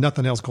mean, there's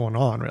nothing else going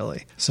on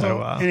really.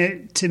 So,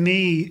 to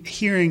me,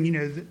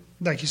 hearing,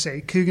 like you say,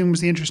 Coogan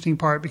was the interesting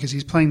part because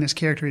he's playing this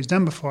character he's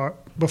done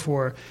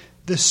before.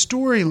 The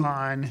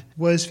storyline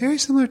was very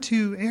similar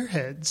to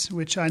Airheads,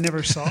 which I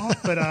never saw,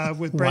 but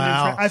with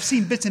Brendan, I've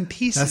seen bits and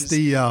pieces. That's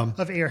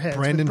of Airheads.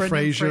 Brendan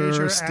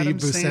Fraser, Steve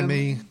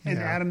Buscemi, and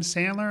Adam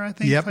Sandler, I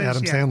think. Yep,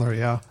 Adam Sandler,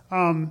 yeah.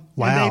 And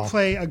they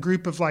play a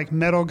group of like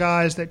metal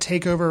guys that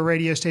take over a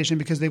radio station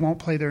because they won't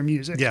play their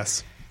music.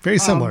 Yes, very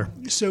similar.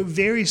 So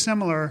very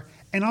similar,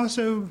 and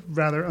also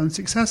rather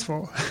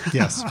unsuccessful.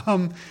 Yes.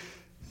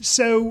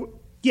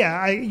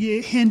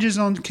 It hinges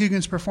on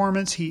Coogan's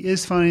performance. He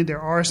is funny. There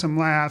are some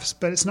laughs,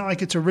 but it's not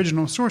like it's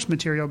original source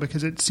material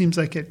because it seems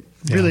like it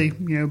really,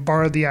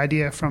 borrowed the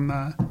idea from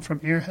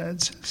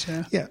Airheads.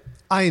 So yeah,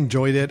 I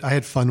enjoyed it. I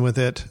had fun with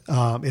it.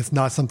 It's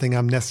not something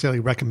I'm necessarily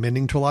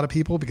recommending to a lot of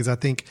people because I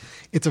think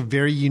it's a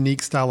very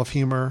unique style of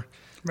humor.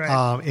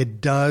 Right.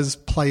 It does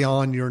play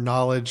on your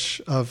knowledge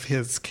of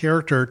his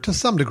character to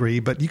some degree,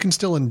 but you can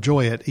still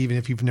enjoy it even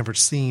if you've never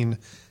seen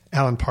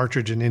Alan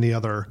Partridge in any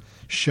other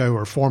show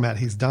or format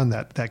he's done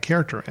that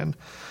character in.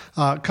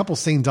 A couple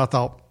scenes I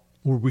thought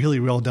were really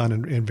well done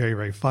and very,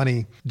 very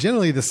funny.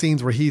 Generally, the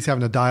scenes where he's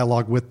having a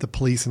dialogue with the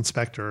police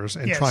inspectors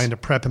and trying to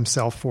prep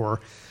himself for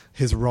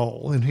his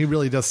role. And he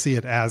really does see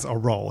it as a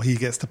role. He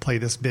gets to play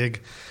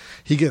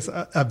he gets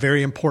a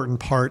very important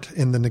part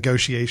in the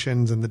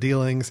negotiations and the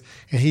dealings,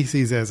 and he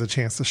sees it as a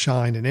chance to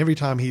shine. And every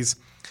time he's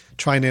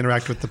trying to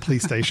interact with the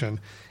police station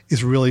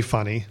is really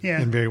funny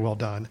and very well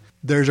done.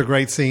 There's a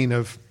great scene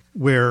of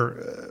where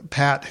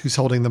Pat, who's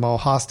holding them all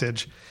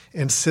hostage,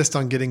 insists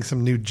on getting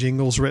some new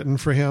jingles written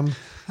for him.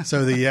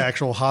 So the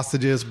actual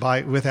hostages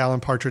with Alan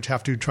Partridge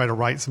have to try to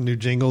write some new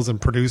jingles and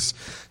produce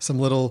some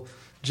little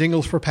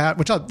jingles for Pat,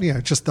 which,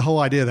 just the whole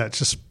idea of that's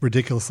just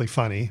ridiculously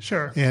funny.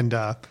 Sure. And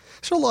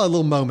there's a lot of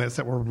little moments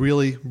that were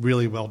really,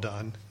 really well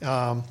done.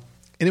 And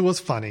it was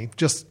funny,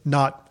 just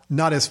not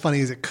as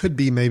funny as it could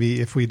be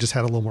maybe if we just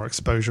had a little more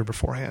exposure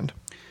beforehand.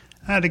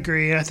 I'd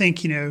agree. I think,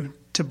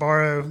 to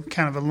borrow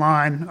kind of a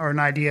line or an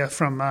idea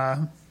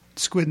from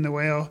Squid and the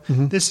Whale,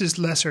 this is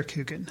lesser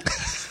Coogan.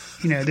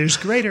 There's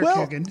greater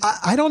Coogan.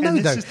 I don't know,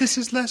 though. This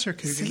is lesser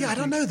Coogan. See, I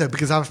don't know, though,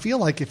 because I feel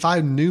like if I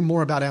knew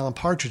more about Alan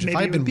Partridge, if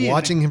I had been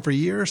watching him for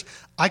years,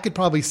 I could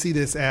probably see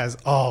this as,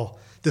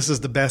 this is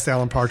the best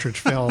Alan Partridge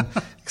film.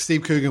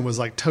 Steve Coogan was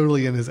like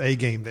totally in his A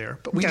game there.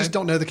 But we just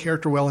don't know the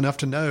character well enough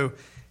to know,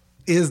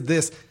 is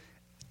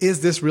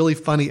this really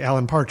funny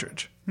Alan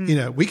Partridge?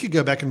 We could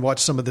go back and watch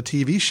some of the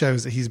TV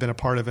shows that he's been a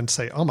part of and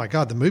say, oh my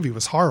God, the movie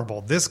was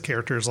horrible. This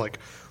character is like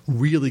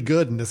really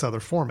good in this other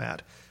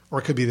format. Or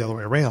it could be the other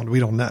way around. We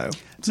don't know.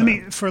 So.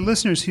 For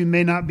listeners who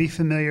may not be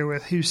familiar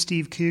with who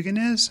Steve Coogan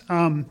is,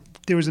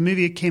 there was a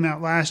movie that came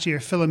out last year,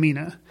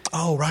 Philomena.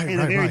 Oh, right,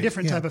 and a very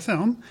different type of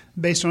film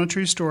based on a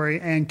true story.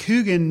 And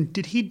Coogan,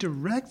 did he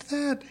direct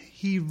that?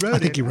 He wrote it. I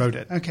think he wrote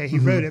it. Okay, he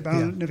wrote it. But I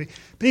don't know if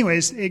but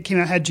anyways, it came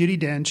out, had Judi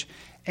Dench.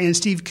 And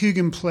Steve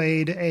Coogan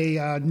played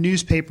a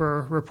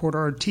newspaper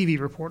reporter or TV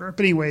reporter.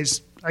 But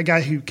anyways, a guy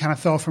who kind of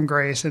fell from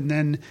grace and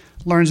then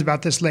learns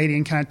about this lady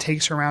and kind of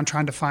takes her around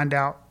trying to find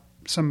out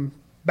some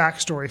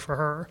backstory for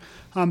her.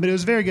 But it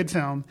was a very good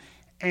film.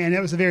 And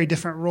it was a very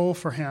different role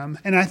for him.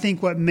 And I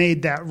think what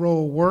made that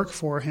role work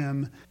for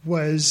him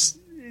was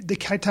the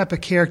type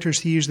of characters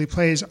he usually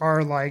plays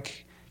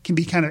can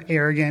be kind of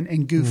arrogant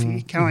and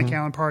goofy, kind of like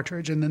Alan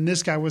Partridge. And then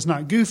this guy was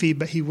not goofy,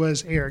 but he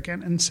was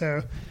arrogant. And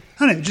so,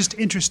 I don't know, just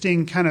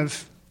interesting kind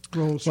of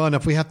roles. Well, and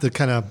if we have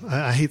to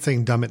I hate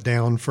saying dumb it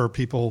down for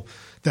people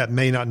that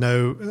may not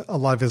know a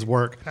lot of his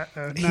work.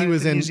 He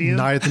was in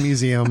Night at the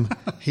Museum.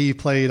 He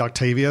played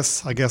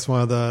Octavius, I guess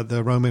one of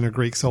the Roman or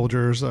Greek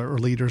soldiers or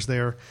leaders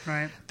there.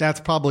 Right. That's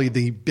probably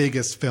the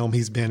biggest film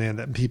he's been in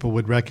that people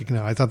would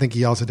recognize. I think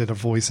he also did a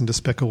voice in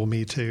Despicable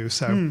Me too.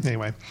 So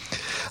anyway,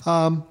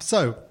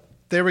 so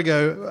there we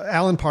go.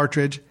 Alan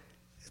Partridge.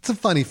 It's a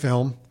funny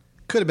film.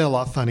 Could have been a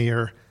lot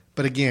funnier.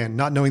 But again,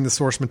 not knowing the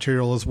source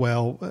material as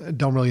well,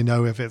 don't really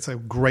know if it's a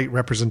great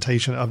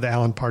representation of the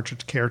Alan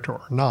Partridge character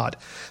or not.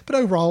 But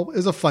overall, it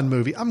was a fun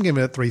movie. I'm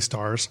giving it 3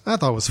 stars. I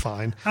thought it was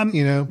fine.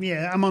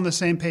 Yeah, I'm on the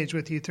same page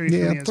with you. 3 for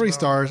me as 3 well.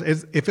 stars.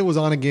 If it was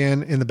on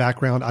again in the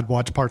background, I'd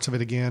watch parts of it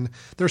again.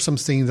 There's some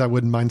scenes I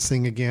wouldn't mind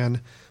seeing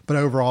again. But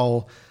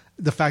overall,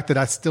 the fact that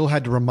I still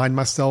had to remind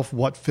myself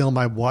what film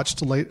I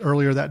watched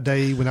earlier that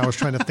day when I was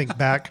trying to think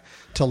back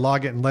to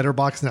log it in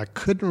Letterboxd and I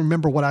couldn't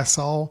remember what I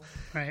saw,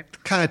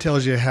 kind of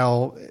tells you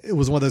how it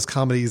was one of those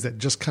comedies that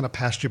just kind of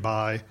passed you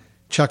by,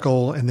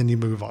 chuckle, and then you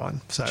move on.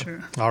 So,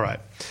 All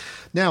right.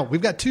 Now,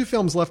 we've got 2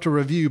 films left to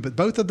review, but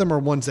both of them are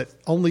ones that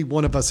only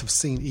one of us have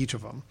seen each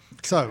of them.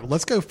 So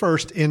let's go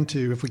first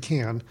into, if we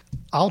can,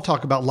 I'll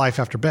talk about Life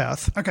After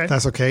Beth. Okay.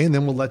 That's okay. And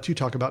then we'll let you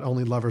talk about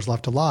Only Lovers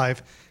Left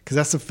Alive, because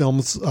that's the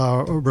films,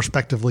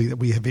 respectively, that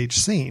we have each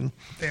seen.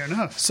 Fair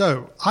enough.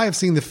 So I have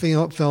seen the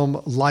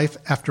film Life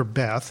After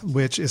Beth,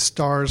 which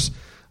stars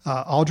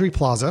Audrey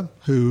Plaza,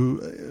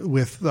 who,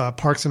 with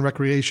Parks and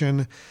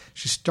Recreation,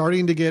 she's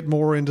starting to get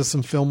more into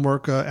some film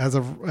work as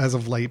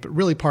of late. But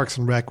really, Parks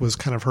and Rec was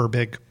kind of her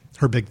big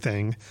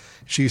thing.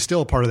 She's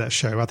still a part of that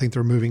show. I think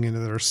they're moving into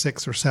their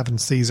 6th or 7th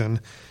season,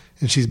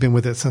 and she's been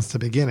with it since the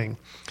beginning.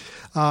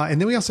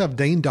 And then we also have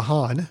Dane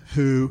DeHaan,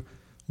 who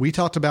we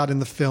talked about in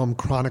the film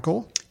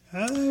Chronicle.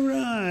 Oh,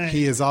 right.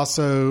 He has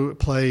also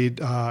played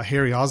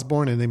Harry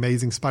Osborn in The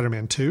Amazing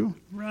Spider-Man 2.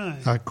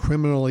 Right.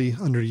 Criminally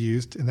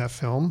underused in that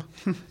film.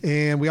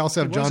 And we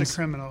also have John. He was a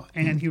criminal,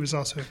 and he was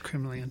also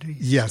criminally underused.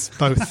 Yes,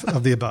 both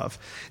of the above.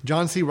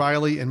 John C.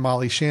 Reilly and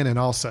Molly Shannon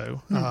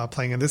also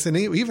playing in this. And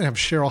we even have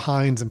Cheryl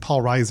Hines and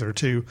Paul Reiser,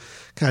 2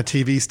 kind of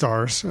TV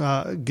stars,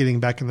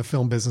 getting back in the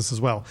film business as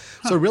well.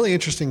 So really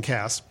interesting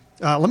cast.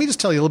 Let me just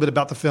tell you a little bit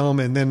about the film,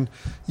 and then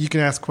you can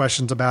ask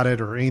questions about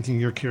it or anything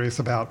you're curious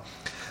about.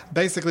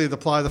 Basically, the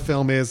plot of the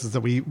film is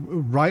that we,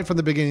 right from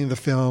the beginning of the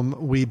film,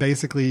 we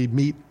basically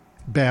meet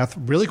Beth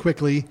really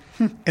quickly,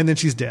 and then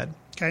she's dead.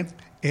 Okay.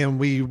 And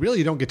we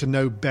really don't get to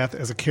know Beth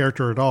as a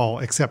character at all,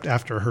 except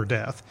after her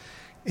death.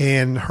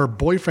 And her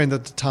boyfriend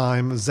at the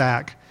time,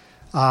 Zach,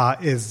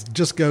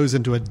 just goes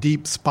into a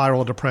deep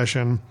spiral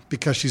depression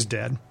because she's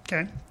dead.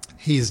 Okay.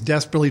 He's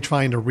desperately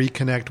trying to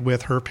reconnect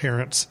with her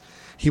parents.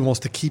 He wants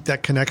to keep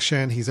that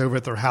connection. He's over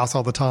at their house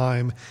all the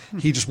time.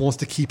 He just wants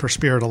to keep her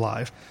spirit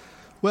alive.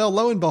 Well,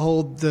 lo and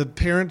behold, the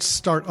parents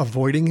start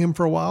avoiding him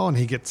for a while, and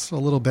he gets a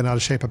little bit out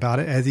of shape about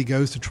it. As he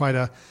goes to try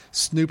to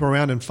snoop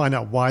around and find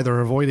out why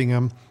they're avoiding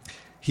him,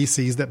 he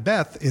sees that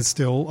Beth is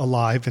still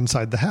alive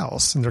inside the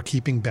house, and they're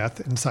keeping Beth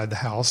inside the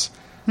house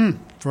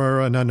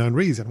for an unknown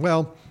reason.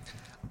 Well,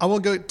 I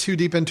won't go too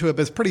deep into it,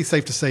 but it's pretty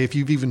safe to say if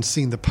you've even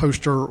seen the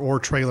poster or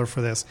trailer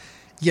for this,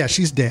 yeah,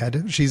 she's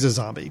dead. She's a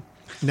zombie.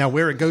 Now,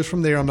 where it goes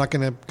from there, I'm not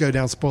going to go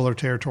down spoiler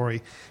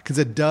territory, because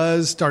it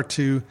does start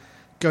to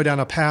go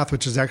down a path,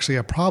 which is actually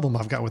a problem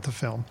I've got with the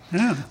film.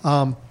 Yeah.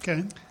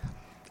 Okay.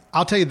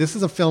 I'll tell you, this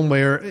is a film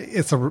where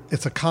it's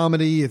a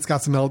comedy. It's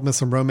got some elements,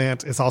 some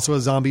romance. It's also a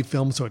zombie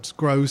film, so it's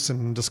gross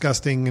and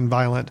disgusting and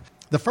violent.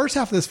 The first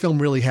half of this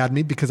film really had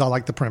me because I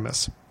like the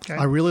premise. Okay.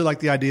 I really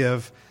like the idea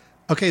of,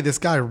 okay, this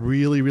guy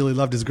really, really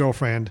loved his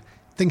girlfriend,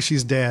 thinks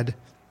she's dead.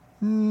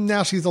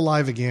 Now she's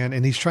alive again,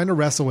 and he's trying to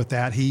wrestle with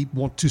that. He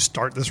wants to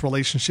start this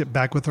relationship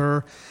back with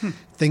her,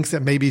 thinks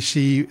that maybe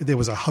there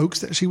was a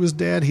hoax that she was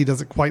dead. He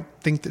doesn't quite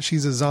think that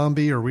she's a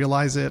zombie or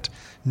realize it.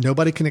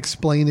 Nobody can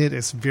explain it.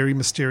 It's very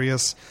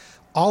mysterious.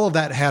 All of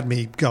that had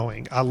me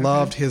going. I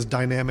loved his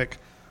dynamic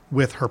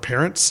with her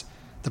parents.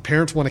 The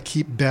parents want to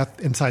keep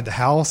Beth inside the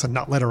house and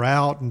not let her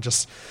out and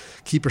just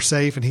keep her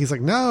safe. And he's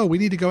like, no, we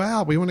need to go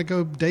out. We want to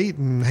go date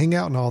and hang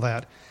out and all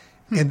that.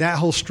 And that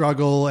whole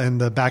struggle and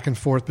the back and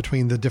forth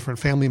between the different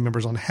family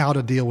members on how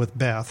to deal with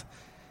Beth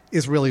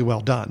is really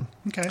well done.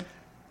 Okay.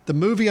 The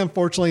movie,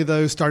 unfortunately,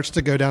 though, starts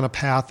to go down a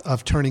path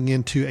of turning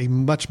into a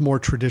much more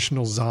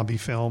traditional zombie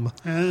film,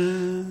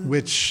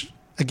 which,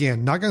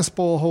 again, not going to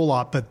spoil a whole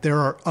lot, but there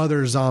are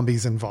other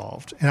zombies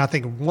involved. And I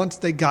think once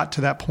they got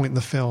to that point in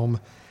the film,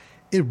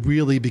 it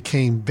really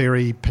became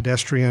very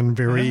pedestrian,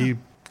 very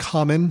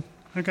common.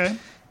 Okay.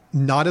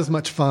 Not as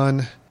much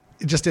fun.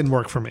 It just didn't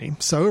work for me.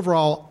 So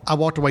overall, I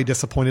walked away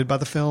disappointed by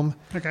the film.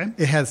 Okay.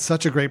 It had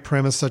such a great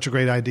premise, such a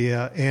great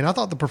idea, and I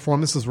thought the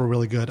performances were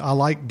really good. I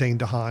like Dane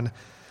DeHaan.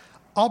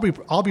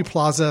 Aubrey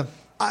Plaza,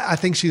 I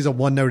think she's a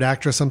one-note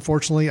actress,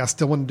 unfortunately. I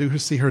still want to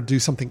see her do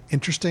something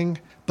interesting.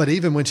 But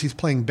even when she's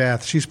playing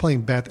Beth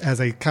as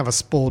a kind of a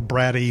spoiled,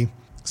 bratty,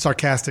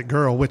 sarcastic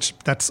girl, which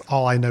that's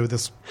all I know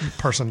this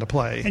person to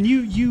play. And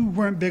you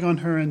weren't big on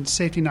her in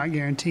Safety Not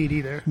Guaranteed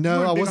either.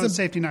 No, I wasn't.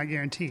 Safety Not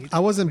Guaranteed.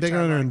 I wasn't big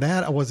on her in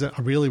that.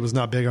 I really was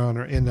not big on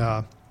her in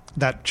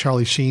that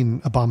Charlie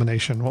Sheen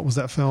abomination. What was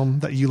that film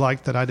that you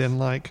liked that I didn't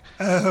like?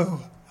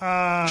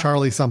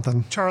 Charlie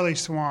something. Charlie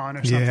Swan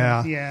or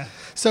something. Yeah.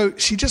 So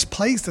she just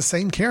plays the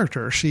same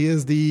character. She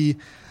is the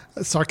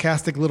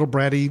sarcastic little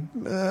bratty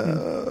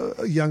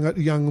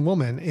young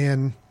woman,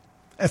 and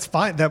it's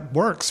fine. That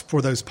works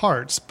for those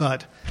parts.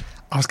 But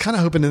I was kind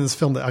of hoping in this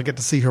film that I get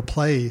to see her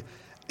play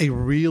a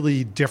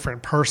really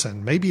different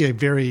person, maybe a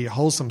very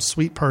wholesome,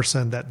 sweet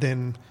person that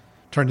then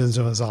turned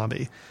into a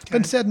zombie. Okay. But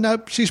instead,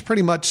 nope, she's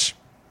pretty much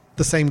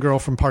the same girl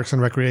from Parks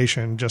and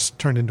Recreation, just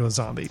turned into a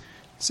zombie.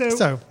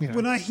 So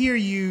when I hear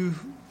you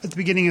at the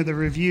beginning of the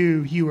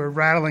review, you were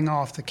rattling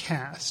off the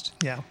cast.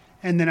 Yeah.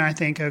 And then I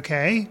think,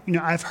 okay,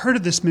 I've heard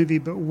of this movie,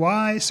 but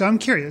why? So I'm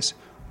curious.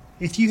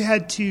 If you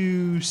had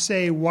to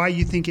say why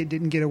you think it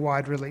didn't get a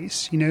wide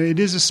release, it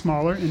is a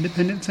smaller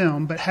independent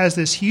film, but has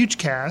this huge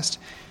cast.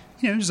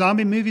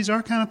 Zombie movies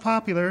are kind of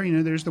popular.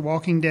 There's The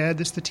Walking Dead,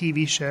 there's the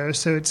TV show.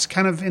 So it's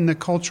kind of in the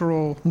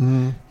cultural,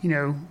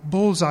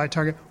 bullseye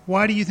target.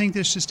 Why do you think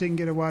this just didn't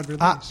get a wide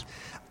release?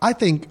 I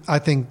think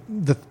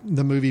the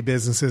movie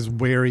business is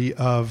wary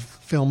of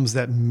films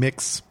that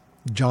mix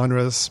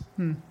genres,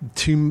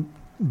 two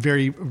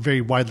very, very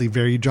widely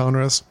varied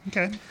genres.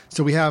 Okay.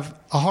 So we have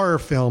a horror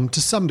film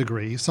to some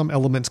degree. Some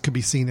elements could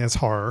be seen as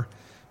horror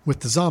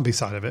with the zombie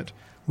side of it,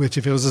 which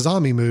if it was a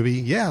zombie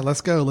movie,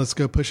 let's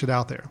go push it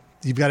out there.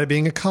 You've got it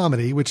being a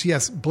comedy, which,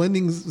 yes,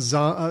 blending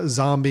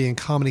zombie and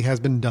comedy has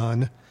been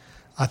done.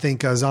 I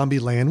think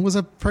Zombieland was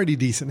a pretty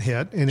decent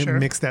hit, and it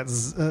mixed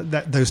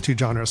those two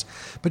genres.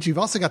 But you've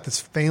also got this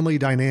family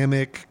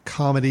dynamic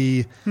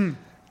comedy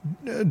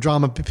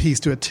drama piece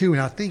to it too,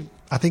 and I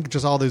think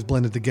just all those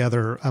blended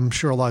together. I'm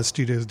sure a lot of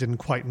studios didn't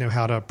quite know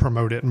how to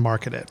promote it and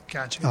market it.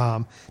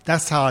 Gotcha.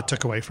 That's how I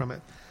took away from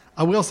it.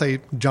 I will say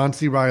John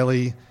C.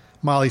 Reilly,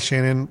 Molly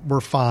Shannon were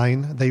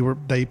fine.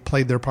 They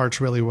played their parts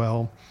really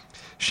well.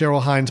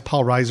 Cheryl Hines,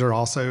 Paul Reiser,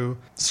 also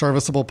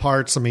serviceable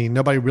parts. I mean,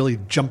 nobody really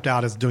jumped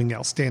out as doing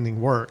outstanding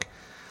work.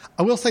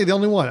 I will say the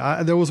only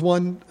one. There was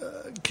one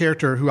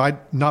character who I'm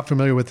not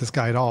familiar with this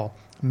guy at all.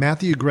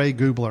 Matthew Gray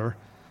Gubler,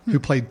 who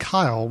played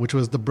Kyle, which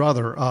was the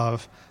brother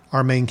of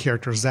our main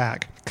character,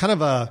 Zach. Kind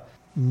of a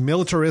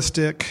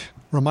militaristic,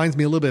 reminds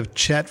me a little bit of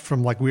Chet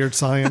from like Weird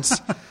Science.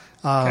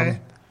 Okay.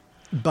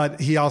 But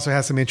he also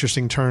has some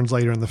interesting turns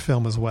later in the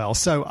film as well.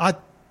 So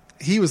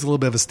he was a little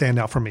bit of a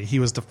standout for me. He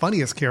was the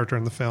funniest character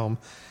in the film,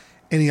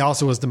 and he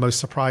also was the most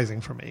surprising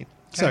for me.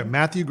 Okay. So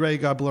Matthew Gray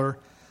Gubler,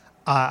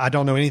 I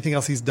don't know anything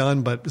else he's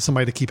done, but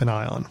somebody to keep an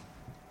eye on.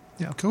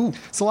 Yeah, cool.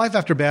 So Life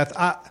After Beth,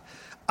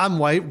 I'm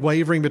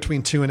wavering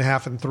between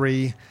 2.5 and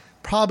 3,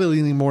 probably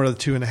leaning more to the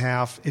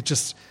 2.5. It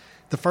just,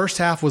 the first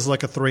half was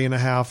like a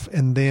 3.5,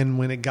 and then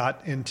when it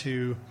got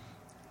into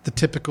the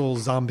typical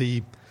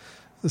zombie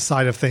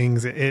side of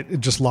things, it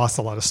just lost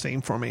a lot of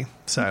steam for me.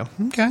 So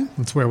okay,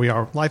 that's where we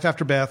are. Life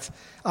After Beth,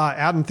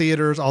 out in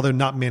theaters, although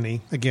not many.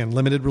 Again,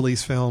 limited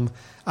release film.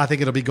 I think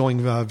it'll be going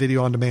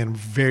video on demand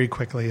very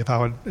quickly, if I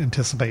would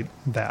anticipate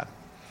that.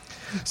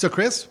 So,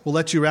 Chris, we'll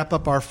let you wrap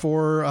up our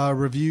 4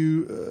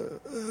 review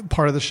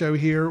part of the show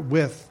here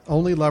with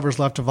Only Lovers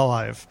Left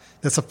Alive.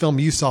 That's a film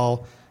you saw.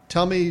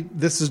 Tell me,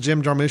 this is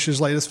Jim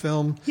Jarmusch's latest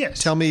film. Yes.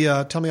 Tell me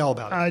all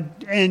about it.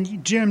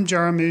 And Jim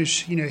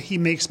Jarmusch, he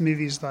makes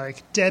movies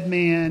like Dead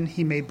Man.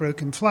 He made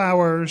Broken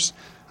Flowers.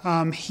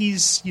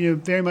 He's,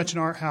 very much an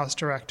art house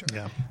director.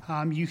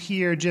 Yeah. You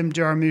hear Jim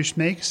Jarmusch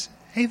makes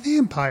a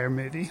vampire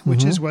movie,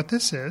 which is what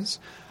this is.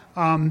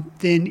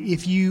 Then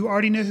if you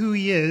already know who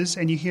he is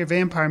and you hear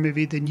vampire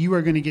movie, then you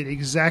are going to get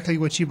exactly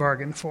what you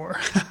bargained for.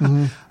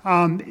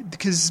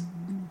 Because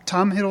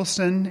Tom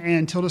Hiddleston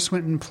and Tilda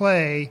Swinton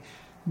play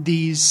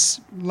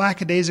these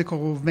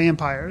lackadaisical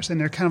vampires,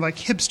 and they're kind of like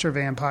hipster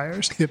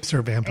vampires.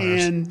 Hipster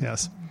vampires, and,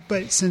 yes.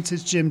 But since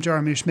it's Jim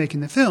Jarmusch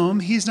making the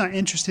film, he's not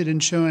interested in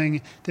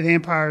showing the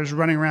vampires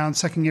running around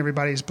sucking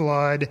everybody's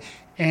blood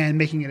and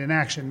making it an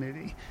action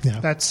movie. Yeah.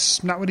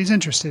 That's not what he's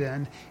interested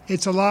in.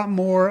 It's a lot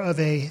more of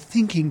a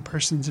thinking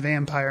person's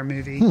vampire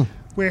movie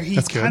where he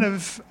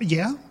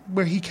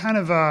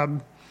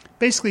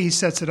basically he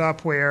sets it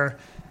up where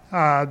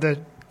the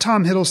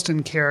Tom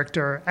Hiddleston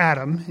character,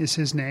 Adam is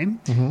his name,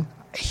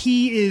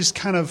 he is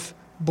kind of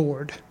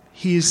bored.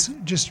 He's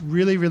just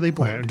really, really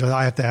bored. Wait,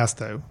 I have to ask,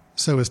 though.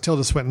 So is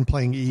Tilda Swinton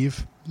playing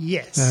Eve?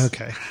 Yes.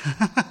 Okay.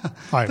 All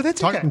right. But that's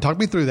Talk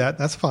me through that.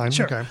 That's fine.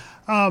 Sure. Okay.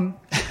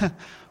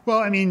 Well,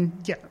 I mean,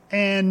 yeah.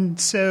 And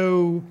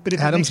so... but if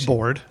Adam's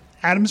bored.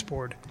 Adam's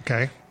bored.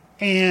 Okay.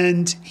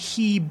 And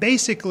he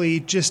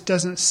basically just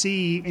doesn't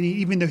see, and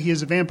even though he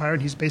is a vampire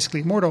and he's basically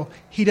immortal,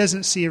 he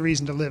doesn't see a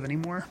reason to live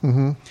anymore.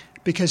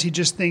 Because he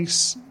just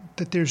thinks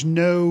that there's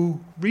no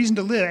reason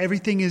to live.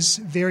 Everything is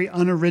very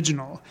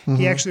unoriginal.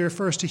 He actually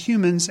refers to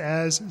humans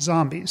as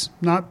zombies,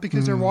 not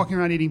because they're walking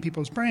around eating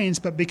people's brains,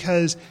 but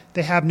because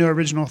they have no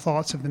original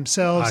thoughts of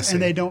themselves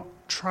and they don't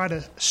try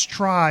to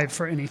strive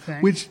for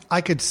anything. Which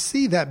I could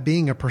see that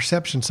being a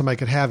perception somebody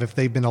could have if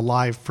they've been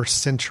alive for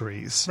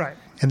centuries. Right.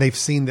 And they've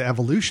seen the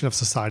evolution of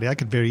society. I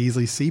could very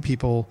easily see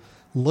people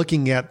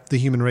looking at the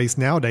human race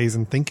nowadays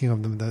and thinking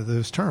of them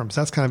those terms.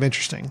 That's kind of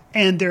interesting.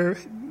 And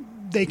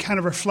they kind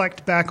of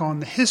reflect back on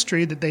the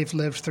history that they've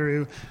lived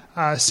through,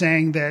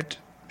 saying that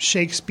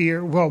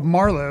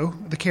Marlowe,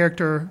 the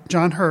character,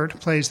 John Hurt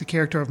plays the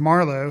character of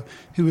Marlowe,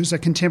 who was a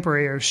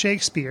contemporary of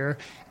Shakespeare,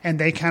 and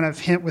they kind of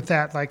hint with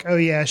that, like, oh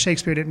yeah,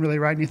 Shakespeare didn't really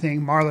write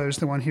anything, Marlowe's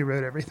the one who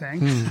wrote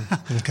everything,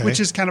 okay. which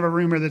is kind of a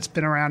rumor that's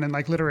been around in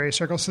like literary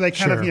circles, so they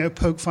kind of,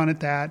 poke fun at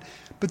that.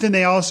 But then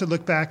they also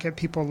look back at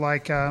people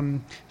like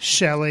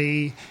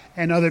Shelley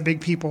and other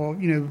big people,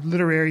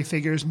 literary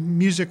figures,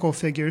 musical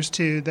figures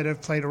too, that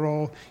have played a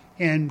role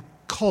in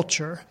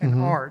culture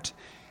and art,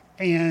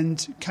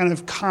 and kind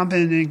of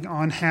commenting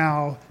on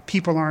how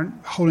people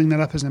aren't holding that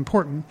up as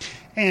important.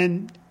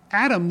 And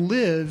Adam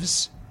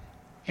lives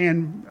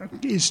and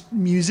is a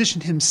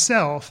musician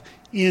himself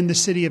in the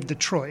city of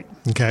Detroit,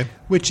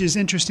 which is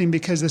interesting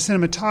because the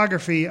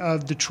cinematography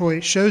of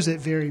Detroit shows it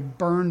very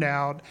burned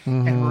out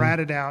and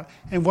ratted out.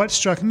 And what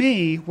struck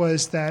me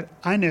was that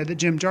I know that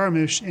Jim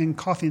Jarmusch in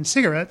Coffee and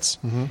Cigarettes,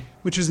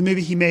 which was a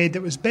movie he made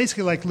that was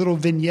basically like little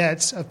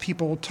vignettes of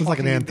people talking. It was like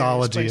an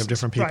anthology of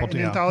different people. Right,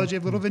 an anthology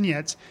of little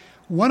vignettes.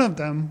 One of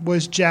them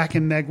was Jack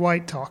and Meg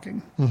White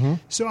talking.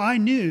 So I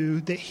knew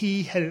that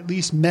he had at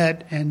least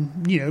met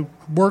and,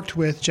 worked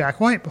with Jack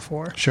White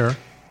before. Sure.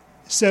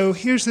 So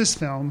here's this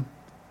film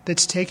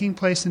that's taking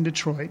place in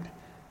Detroit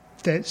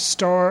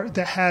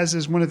that has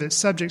as one of its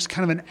subjects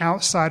kind of an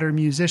outsider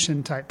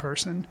musician type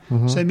person.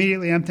 So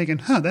immediately I'm thinking,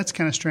 that's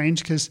kind of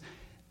strange, because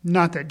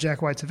not that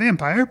Jack White's a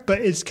vampire, but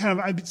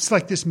it's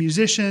like this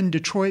musician,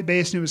 Detroit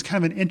based, and it was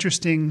kind of an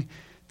interesting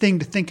thing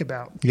to think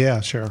about.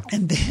 Yeah, sure.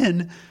 And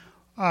then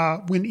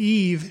when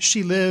Eve,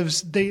 she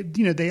lives,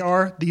 they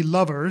are the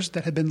lovers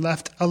that have been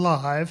left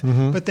alive,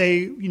 but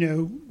they,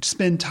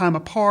 spend time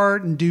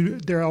apart and do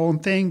their own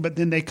thing, but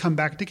then they come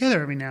back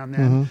together every now and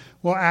then.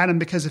 Well, Adam,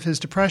 because of his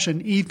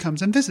depression, Eve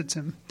comes and visits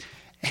him.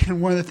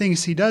 And one of the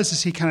things he does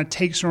is he kind of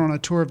takes her on a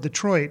tour of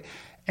Detroit,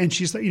 and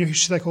she's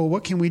like, well,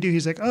 what can we do?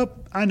 He's like, oh,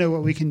 I know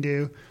what we can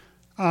do.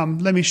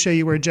 Let me show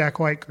you where Jack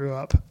White grew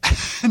up.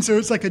 And so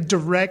it's like a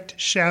direct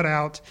shout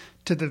out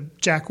to the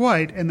Jack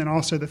White, and then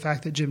also the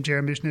fact that Jim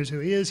Jarmusch knows who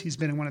he is. He's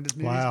been in one of his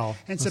movies. Wow.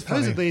 And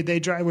supposedly they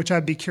drive, which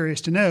I'd be curious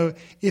to know,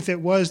 if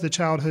it was the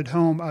childhood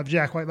home of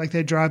Jack White, like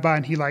they drive by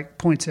and he like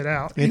points it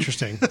out.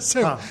 Interesting.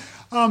 So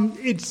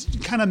it's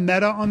kind of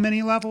meta on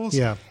many levels.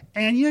 Yeah.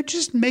 And,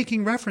 just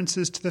making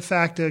references to the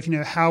fact of,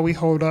 how we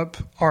hold up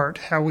art,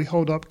 how we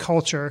hold up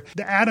culture.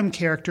 The Adam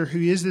character, who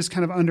is this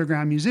kind of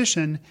underground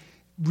musician,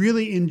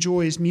 really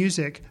enjoys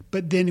music,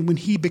 but then when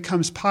he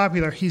becomes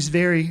popular, he's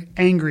very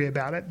angry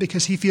about it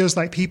because he feels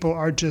like people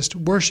are just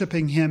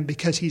worshiping him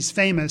because he's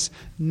famous,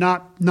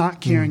 not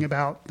caring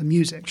about the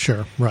music.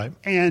 Sure, right.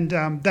 And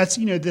that's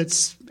an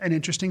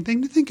interesting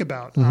thing to think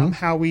about,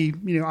 how we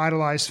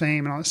idolize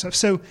fame and all that stuff.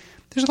 So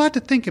there's a lot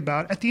to think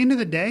about. At the end of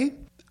the day,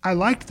 I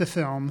liked the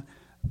film,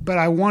 but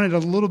I wanted a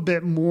little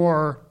bit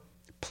more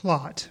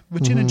plot,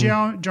 which in a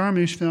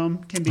Jarmusch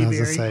film can be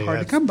very hard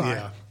to come by.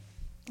 Yeah.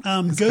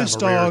 Ghost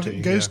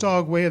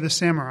Dog, Way of the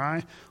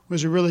Samurai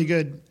was a really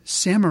good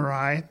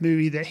samurai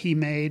movie that he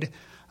made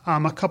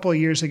a couple of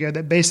years ago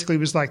that basically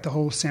was like the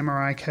whole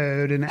samurai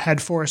code, and it had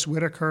Forrest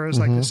Whitaker as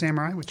like the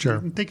samurai, which you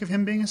didn't think of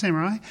him being a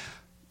samurai.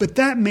 But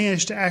that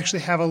managed to actually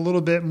have a little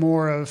bit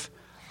more of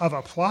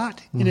a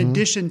plot in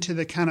addition to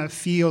the kind of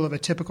feel of a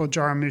typical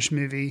Jarmusch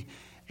movie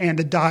and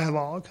the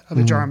dialogue of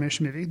a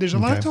Jarmusch movie. There's a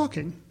lot of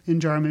talking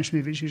in Jarmusch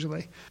movies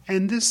usually.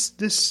 And this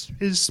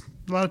is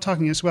a lot of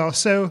talking as well.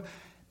 So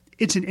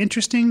it's an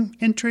interesting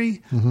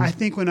entry. I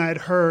think when I had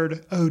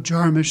heard,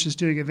 Jarmusch is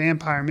doing a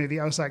vampire movie,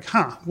 I was like,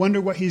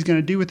 wonder what he's going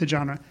to do with the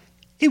genre.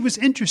 It was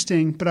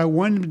interesting, but I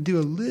wanted him to do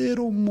a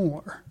little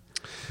more.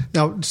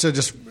 Now, so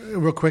just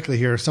real quickly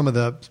here, some of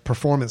the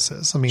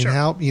performances. I mean,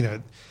 how,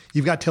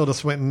 you've got Tilda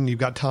Swinton, you've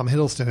got Tom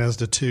Hiddleston as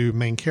the two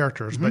main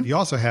characters, but you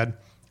also had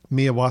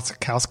Mia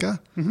Wasikowska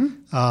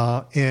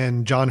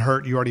and John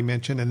Hurt, you already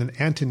mentioned, and then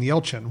Anton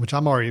Yelchin, which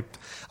I'm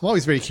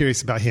always very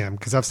curious about him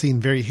because I've seen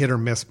very hit or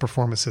miss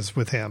performances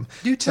with him.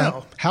 Do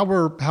tell. How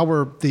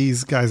were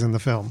these guys in the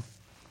film?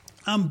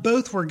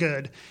 Both were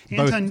good.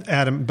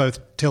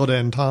 Both Tilda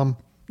and Tom.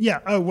 Yeah.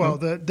 Oh well,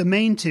 the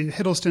main two,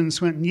 Hiddleston and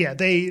Swinton. Yeah,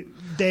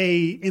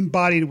 they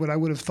embodied what I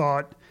would have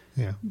thought.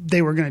 Yeah.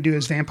 They were going to do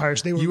as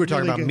vampires. They were. You were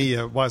talking really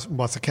about Mia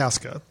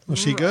Wasikowska. Was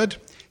she good?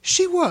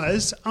 She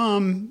was.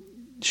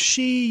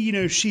 She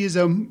is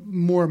a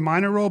more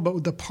minor role,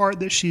 but the part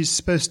that she's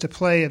supposed to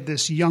play of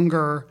this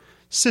younger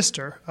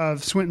sister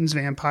of Swinton's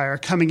vampire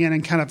coming in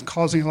and kind of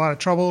causing a lot of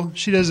trouble,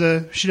 she does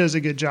a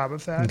good job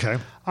of that. Okay.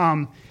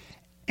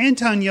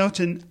 Anton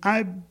Yelchin,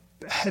 I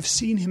have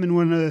seen him in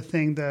one other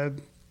thing.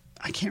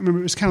 I can't remember.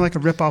 It was kind of like a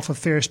ripoff of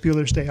Ferris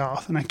Bueller's Day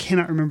Off, and I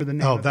cannot remember the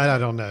name. Oh, that I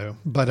don't know,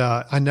 but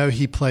I know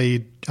he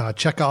played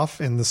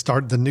Chekhov in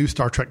the new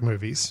Star Trek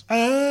movies.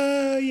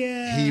 Oh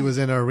yeah, he was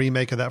in a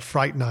remake of that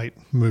Fright Night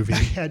movie.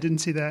 I didn't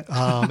see that.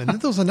 And then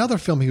there was another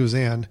film he was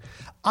in.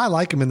 I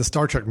like him in the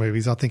Star Trek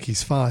movies. I think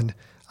he's fun.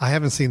 I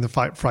haven't seen the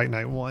Fright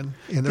Night one,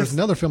 and there's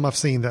another film I've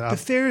seen that the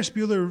Ferris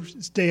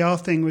Bueller's Day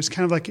Off thing was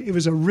kind of like it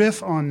was a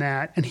riff on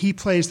that, and he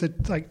plays the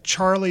like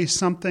Charlie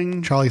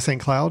something. Charlie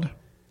St. Cloud.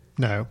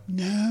 No.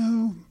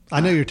 I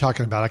know you're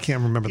talking about. I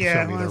can't remember the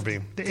film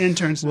either. The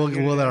interns. We'll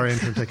let our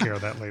intern take care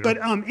of that later. But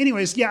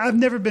anyways, I've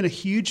never been a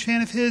huge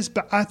fan of his,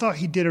 but I thought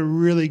he did a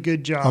really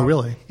good job. Oh,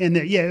 really? And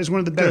it was one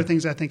of the better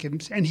things I think.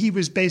 And he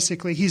was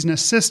he's an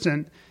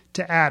assistant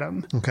to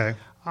Adam. Okay.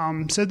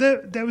 So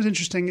that was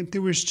interesting.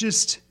 There was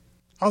just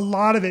a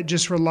lot of it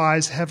just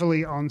relies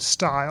heavily on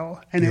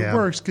style, and it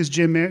works because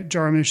Jim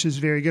Jarmusch is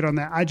very good on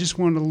that. I just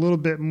wanted a little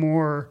bit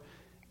more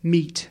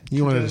meat.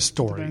 You wanted a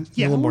story. A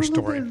little more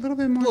story. A little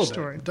bit more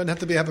story. Doesn't have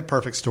to have a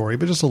perfect story,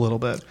 but just a little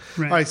bit.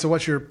 Right. All right, so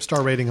what's your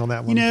star rating on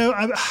that one?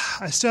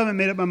 I still haven't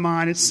made up my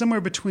mind. It's somewhere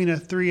between a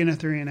 3 and a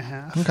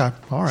 3.5. Okay,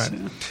 all right.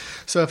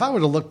 So if I were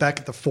to look back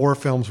at the 4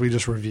 films we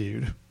just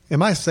reviewed,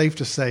 am I safe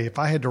to say if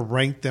I had to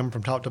rank them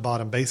from top to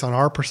bottom based on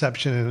our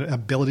perception and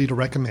ability to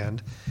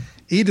recommend,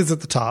 Ida's at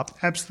the top.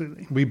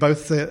 Absolutely. We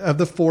both, of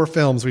the 4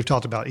 films we've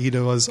talked about,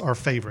 Ida was our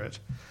favorite.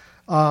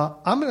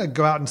 I'm going to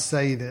go out and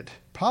say that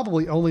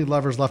probably Only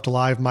Lovers Left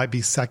Alive might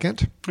be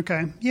second.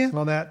 Okay, yeah.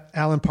 On that,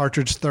 Alan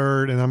Partridge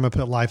third, and I'm going to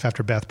put Life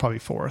After Beth probably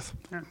fourth.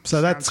 Yeah,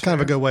 so that's kind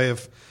of a good way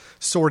of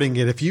sorting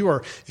it. If you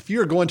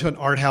are going to an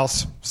art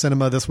house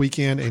cinema this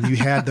weekend and you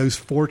had those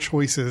 4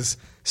 choices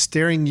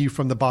staring you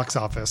from the box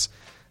office,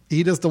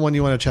 Ida's the one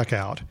you want to check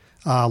out.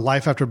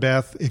 Life After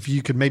Beth, if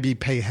you could maybe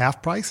pay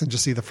half price and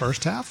just see the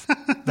first half,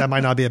 that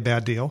might not be a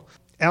bad deal.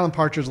 Alan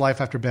Partridge, Life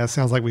After Beth,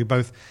 sounds like we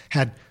both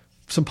had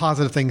some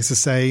positive things to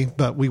say,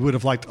 but we would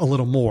have liked a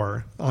little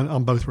more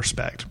on both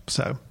respect.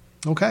 So,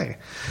 okay,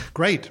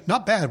 great.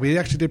 Not bad. We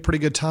actually did pretty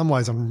good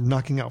time-wise on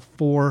knocking out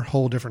 4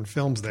 whole different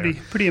films there.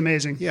 Pretty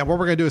amazing. Yeah, what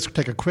we're going to do is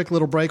take a quick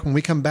little break. When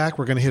we come back,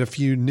 we're going to hit a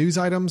few news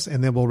items,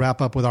 and then we'll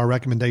wrap up with our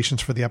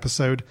recommendations for the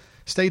episode.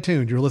 Stay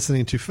tuned. You're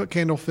listening to Foot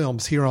Candle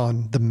Films here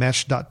on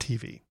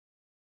themesh.tv.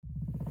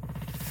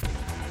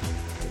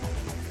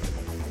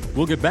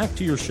 We'll get back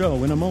to your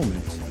show in a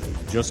moment.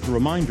 Just a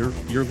reminder,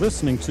 you're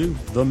listening to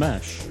The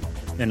Mesh,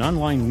 an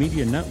online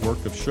media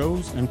network of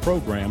shows and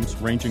programs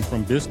ranging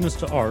from business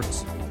to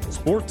arts,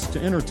 sports to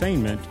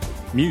entertainment,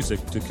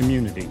 music to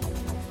community.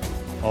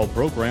 All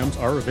programs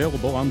are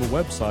available on the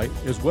website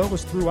as well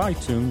as through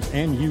iTunes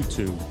and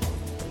YouTube.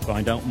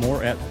 Find out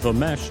more at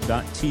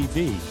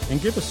themesh.tv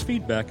and give us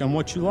feedback on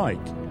what you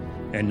like.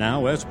 And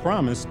now, as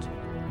promised,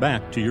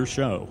 back to your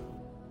show.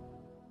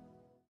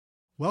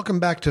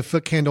 Welcome back to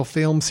Foot Candle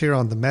Films here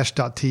on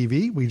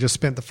themesh.tv. We just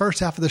spent the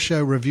first half of the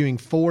show reviewing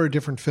 4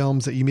 different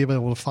films that you may be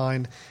able to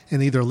find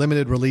in either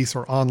limited release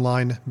or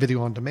online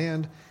video on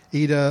demand.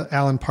 Ida,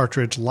 Alan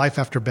Partridge, Life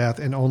After Beth,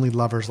 and Only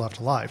Lovers Left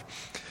Alive.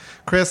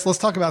 Chris, let's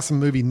talk about some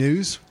movie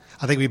news.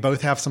 I think we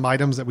both have some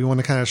items that we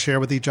want to kind of share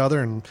with each other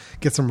and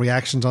get some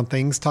reactions on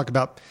things. Talk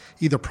about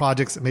either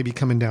projects that may be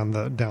coming down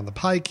the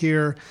pike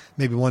here,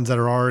 maybe ones that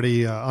are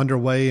already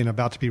underway and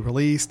about to be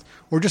released,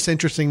 or just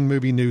interesting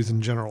movie news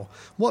in general.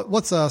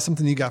 What's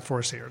something you got for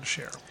us here to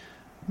share?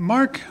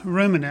 Mark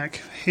Romanek,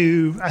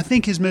 who I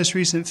think his most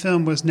recent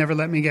film was Never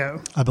Let Me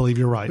Go. I believe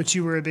you're right. Which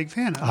you were a big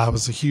fan of. I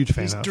was a huge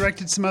fan of. He's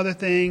directed some other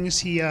things.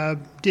 He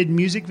did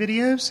music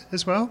videos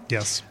as well.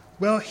 Yes.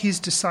 Well,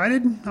 he's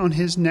decided on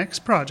his next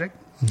project.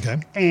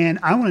 Okay. And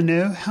I want to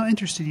know how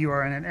interested you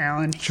are in it,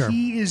 Alan. Sure.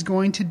 He is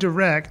going to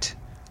direct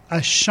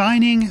a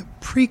Shining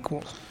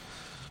prequel.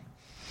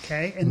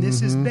 Okay. And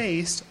this is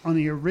based on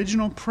the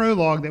original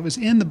prologue that was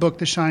in the book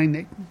The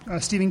Shining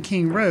that Stephen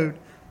King wrote,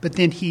 but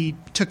then he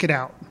took it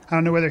out. I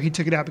don't know whether he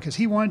took it out because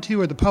he wanted to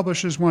or the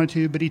publishers wanted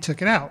to, but he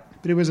took it out.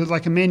 But it was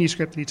like a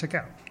manuscript that he took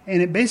out.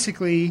 And it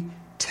basically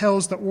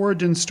tells the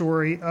origin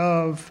story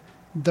of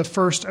the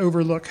first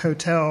Overlook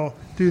Hotel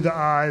through the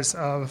eyes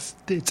of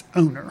its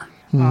owner.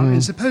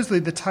 And supposedly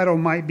the title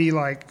might be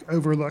like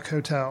Overlook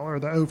Hotel or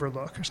The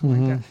Overlook or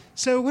something like that.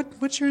 So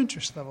what's your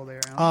interest level there,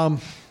 Alan?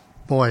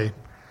 Boy,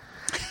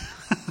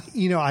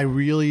 I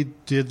really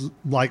did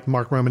like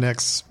Mark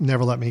Romanek's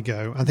Never Let Me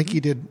Go. I think he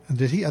did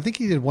he? I think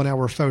he did 1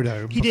 Hour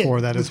Photo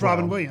before that as well. With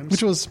Robin Williams.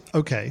 Which was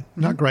okay.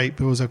 Not great,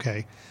 but it was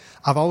okay.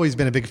 I've always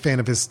been a big fan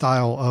of his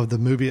style of the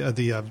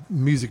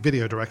music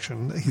video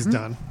direction that he's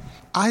done.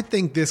 I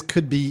think this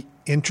could be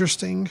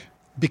interesting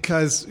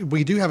because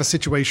we do have a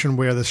situation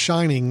where The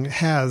Shining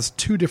has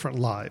 2 different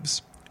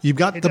lives. You've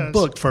got the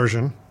booked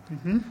version,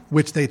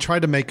 which they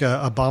tried to make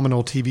a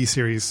abominable TV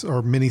series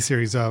or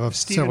miniseries of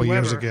several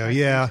years ago.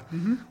 Yeah,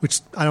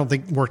 which I don't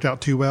think worked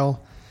out too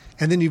well.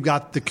 And then you've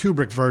got the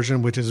Kubrick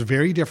version, which is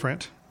very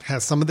different,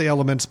 has some of the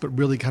elements, but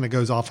really kind of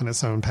goes off in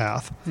its own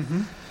path.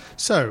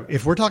 So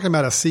if we're talking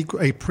about a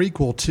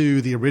prequel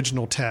to the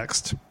original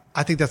text,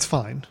 I think that's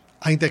fine.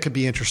 I think that could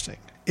be interesting.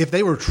 If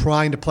they were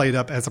trying to play it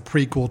up as a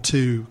prequel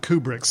to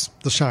Kubrick's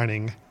The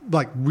Shining,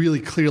 like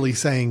really clearly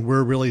saying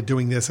we're really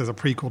doing this as a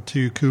prequel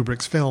to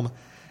Kubrick's film,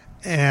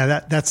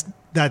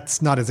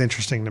 that's not as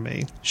interesting to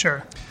me.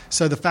 Sure.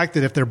 So the fact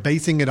that if they're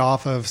basing it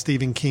off of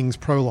Stephen King's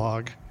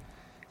prologue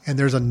and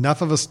there's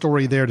enough of a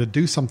story there to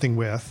do something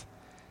with,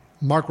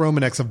 Mark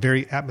Romanek's a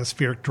very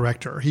atmospheric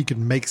director. He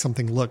can make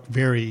something look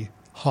very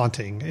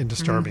haunting and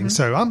disturbing.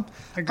 So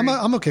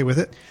I'm okay with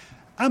it.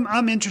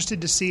 I'm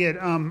interested to see it.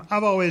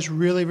 I've always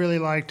really, really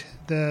liked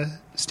the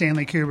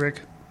Stanley Kubrick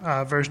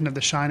version of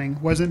The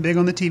Shining. Wasn't big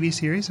on the TV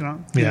series. I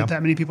don't know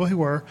that many people who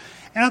were.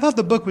 And I thought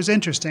the book was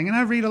interesting. And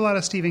I read a lot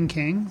of Stephen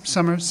King.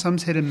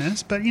 Some's hit and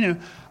miss. But,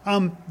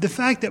 the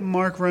fact that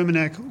Mark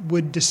Romanek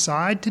would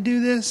decide to do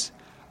this,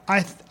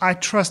 I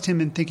trust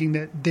him in thinking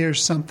that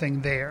there's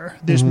something there.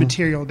 There's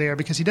material there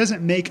because he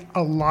doesn't make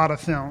a lot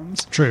of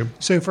films. True.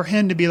 So for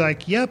him to be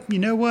like, yep, you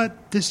know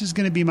what? This is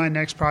going to be my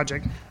next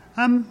project.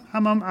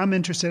 I'm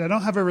interested. I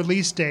don't have a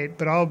release date,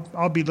 but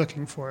I'll be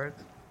looking for it.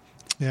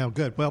 Yeah,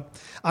 good. Well,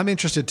 I'm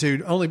interested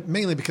too,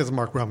 mainly because of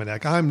Mark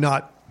Romanek. I'm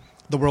not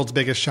the world's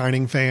biggest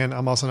Shining fan.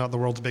 I'm also not the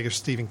world's biggest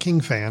Stephen King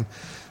fan.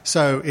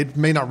 So it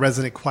may not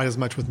resonate quite as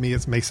much with me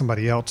as may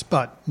somebody else.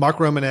 But Mark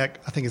Romanek,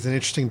 I think, is an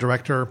interesting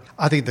director.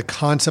 I think the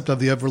concept of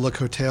the Overlook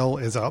Hotel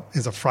is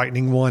a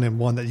frightening one and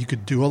one that you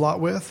could do a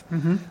lot with.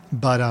 Mm-hmm.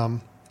 But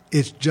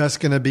it's just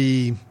going to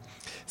be...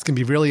 It's going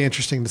to be really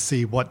interesting to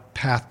see what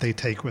path they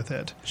take with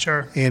it.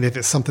 Sure. And if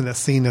it's something that's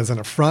seen as an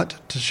affront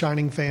to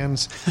Shining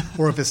fans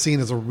or if it's seen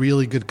as a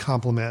really good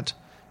compliment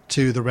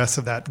to the rest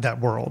of that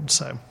world.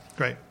 So,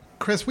 great.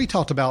 Chris, we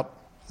talked about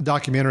the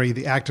documentary,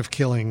 The Act of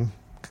Killing,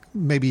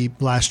 maybe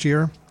last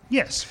year.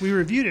 Yes, we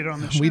reviewed it on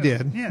the show. We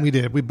did. Yeah. We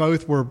did. We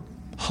both were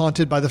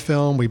haunted by the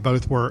film. We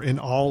both were in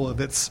awe of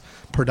its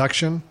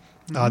production.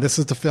 Mm-hmm. This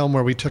is the film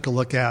where we took a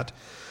look at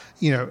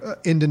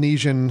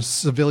Indonesian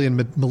civilian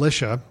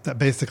militia that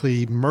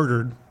basically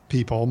murdered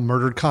people,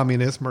 murdered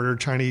communists, murdered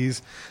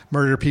Chinese,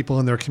 murdered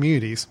people in their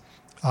communities,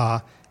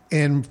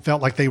 and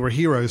felt like they were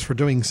heroes for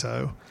doing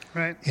so.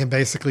 Right. And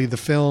basically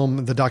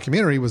the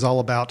documentary was all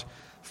about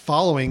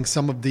following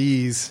some of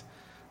these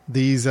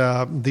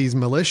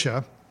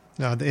militia,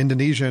 the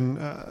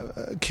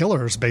Indonesian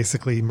killers,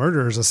 basically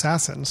murderers,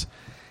 assassins,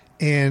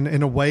 and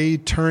in a way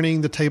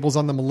turning the tables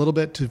on them a little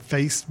bit to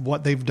face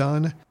what they've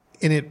done.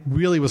 And it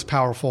really was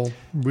powerful,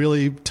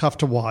 really tough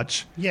to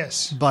watch.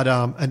 Yes. But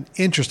an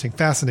interesting,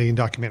 fascinating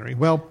documentary.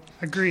 Well,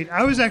 agreed.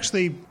 I was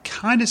actually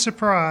kind of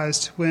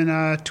surprised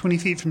when 20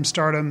 Feet from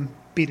Stardom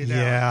beat it out.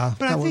 Yeah.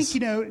 But I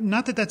think,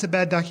 not that that's a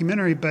bad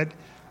documentary, but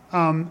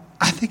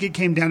I think it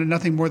came down to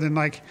nothing more than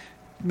like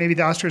maybe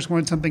the Oscars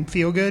wanted something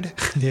feel-good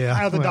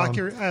out of the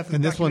documentary.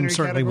 And this one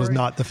certainly was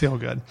not the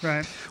feel-good.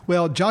 Right.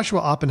 Well, Joshua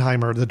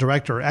Oppenheimer, the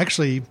director,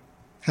 actually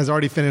has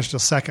already finished a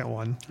second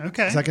one.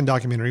 Okay. Second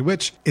documentary,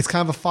 which is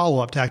kind of a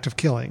follow-up to Act of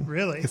Killing.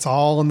 Really? It's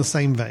all in the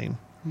same vein.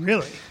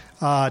 Really?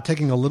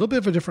 Taking a little bit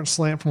of a different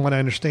slant from what I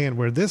understand,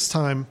 where this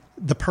time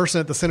the person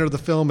at the center of the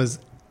film is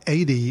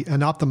A.D., an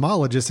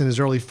ophthalmologist in his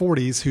early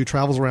 40s who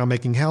travels around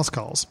making house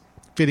calls,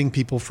 fitting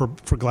people for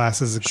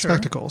glasses and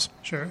spectacles.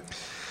 Sure.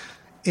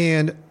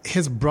 And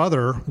his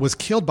brother was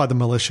killed by the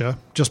militia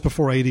just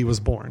before A.D.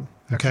 was born.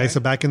 Okay. So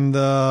back in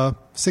the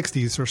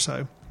 60s or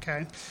so.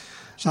 Okay.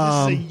 So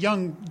this is a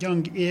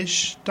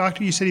young-ish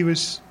doctor. You said he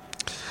was...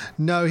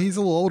 No, he's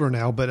a little older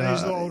now. But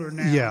he's a little older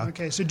now. Yeah.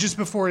 Okay, so just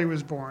before he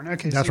was born.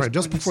 Okay, that's right.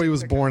 Just before he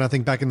was born, I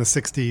think back in the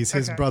 60s,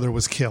 his brother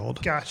was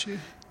killed. Got you.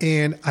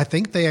 And I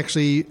think they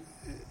actually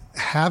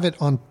have it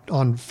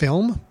on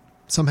film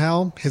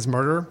somehow, his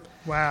murder.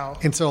 Wow.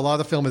 And so a lot of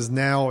the film is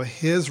now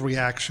his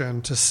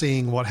reaction to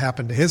seeing what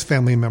happened to his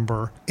family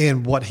member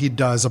and what he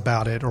does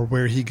about it or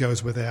where he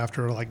goes with it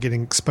after like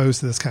getting exposed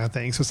to this kind of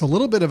thing. So it's a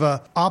little bit of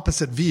a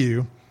opposite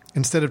view.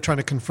 Instead of trying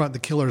to confront the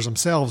killers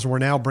themselves, we're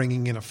now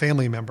bringing in a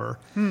family member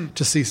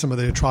to see some of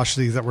the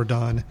atrocities that were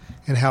done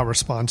and how it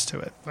responds to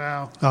it.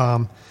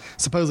 Wow.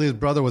 Supposedly his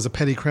brother was a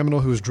petty criminal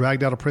who was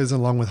dragged out of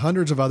prison along with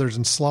hundreds of others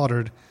and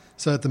slaughtered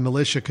so that the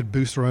militia could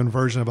boost their own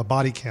version of a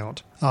body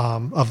count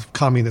of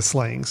communist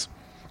slayings.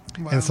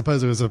 Wow. And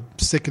supposedly it was a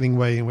sickening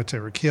way in which they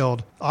were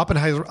killed.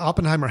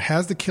 Oppenheimer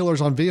has the killers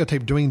on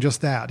videotape doing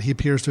just that. He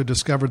appears to have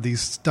discovered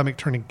these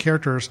stomach-turning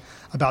characters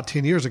about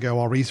 10 years ago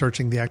while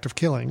researching The Act of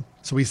Killing.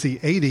 So we see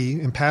A.D.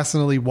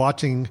 impassively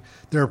watching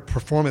their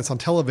performance on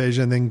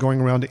television, then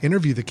going around to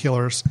interview the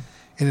killers,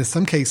 and in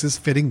some cases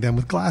fitting them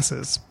with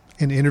glasses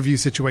in interview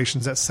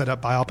situations that's set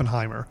up by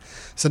Oppenheimer.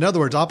 So in other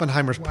words,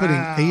 Oppenheimer's putting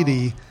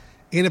A.D.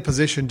 in a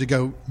position to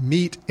go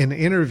meet and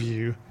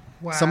interview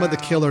some of the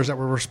killers that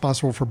were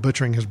responsible for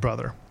butchering his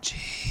brother.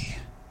 Gee.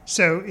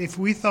 So if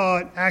we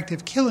thought Act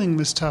of Killing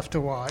was tough to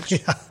watch,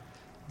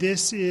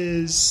 this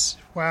is,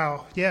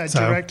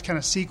 direct kind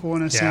of sequel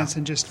in a sense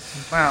and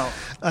just, wow.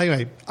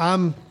 Anyway,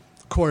 I'm,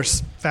 of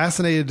course,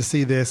 fascinated to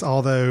see this,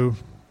 although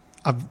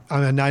I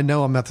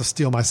know I'm going to have to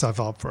steel myself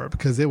up for it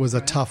because it was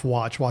a tough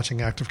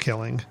watching Act of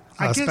Killing,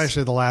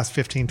 especially the last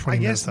 15, 20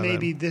 minutes of it. I guess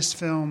maybe this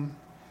film,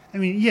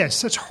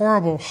 such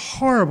horrible,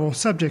 horrible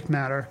subject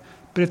matter.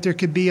 But if there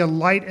could be a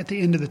light at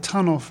the end of the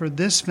tunnel for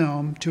this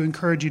film to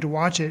encourage you to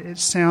watch it, it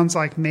sounds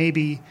like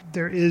maybe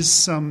there is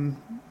some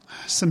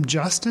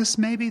justice,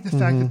 maybe. The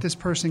fact that this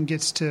person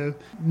gets to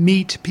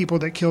meet people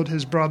that killed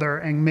his brother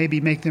and maybe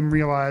make them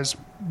realize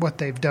what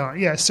they've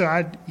done.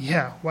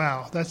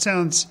 Wow. That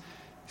sounds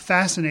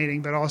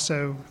fascinating, but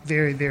also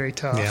very, very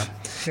tough.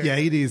 Yeah,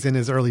 A.D. is in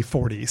his early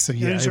 40s. So,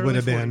 it would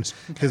have been.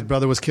 His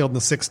brother was killed in the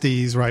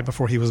 60s right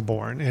before he was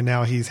born. And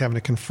now he's having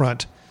to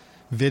confront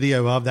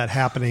video of that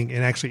happening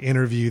and actually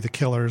interview the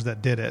killers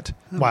that did it.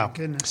 Oh, wow. My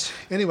goodness.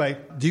 Anyway,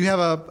 do you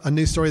have a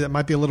news story that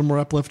might be a little more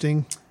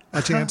uplifting?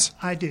 a chance?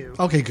 I do.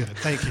 Okay, good.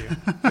 Thank you.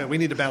 Good. We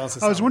need to balance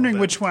this out. I was wondering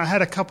which one. I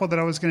had a couple that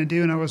I was going to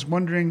do, and I was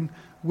wondering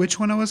which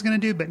one I was going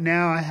to do, but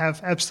now I have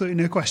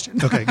absolutely no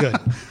question. Okay, good.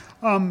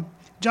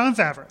 Jon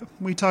Favreau.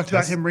 We talked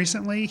about him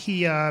recently.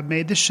 He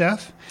made The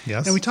Chef.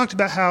 Yes. And we talked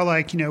about how,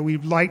 we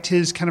liked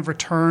his kind of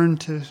return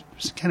to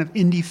kind of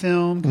indie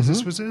film, because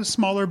this was a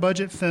smaller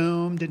budget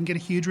film, didn't get a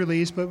huge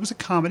release, but it was a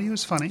comedy. It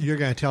was funny. You're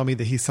going to tell me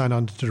that he signed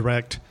on to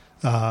direct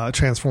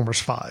Transformers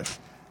 5.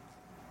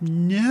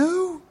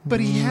 No,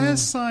 but he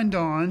has signed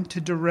on to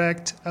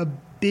direct a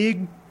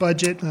big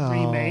budget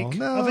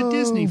remake of a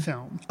Disney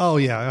film. Oh,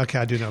 yeah. Okay,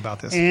 I do know about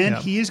this. And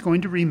he is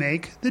going to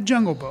remake The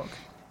Jungle Book.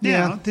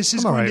 Now, this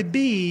is going to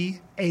be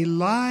a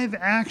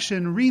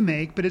live-action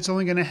remake, but it's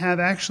only going to have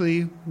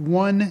actually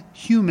one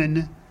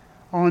human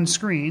on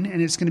screen,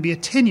 and it's going to be a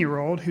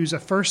 10-year-old who's a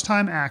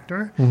first-time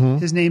actor.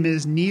 His name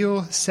is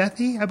Neel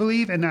Sethi, I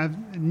believe, and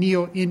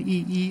Neel,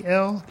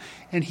 Neel,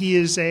 and he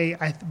is,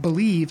 I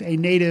believe, a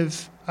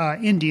native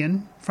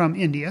Indian from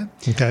India.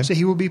 Okay. So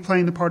he will be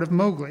playing the part of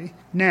Mowgli.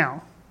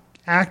 Now,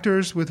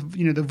 actors with,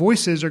 the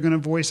voices are going to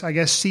voice, I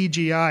guess,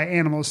 CGI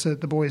animals so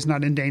that the boy is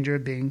not in danger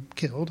of being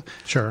killed.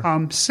 Sure.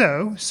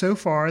 So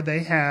far they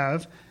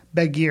have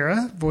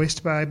Bagheera,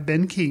 voiced by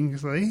Ben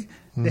Kingsley.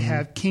 They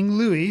have King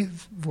Louie,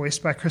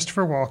 voiced by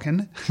Christopher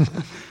Walken.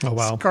 Oh,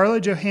 wow.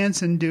 Scarlett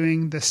Johansson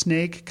doing the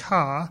snake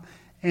Kaa,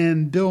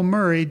 and Bill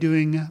Murray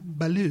doing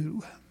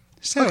Baloo.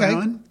 So,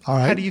 Alan, all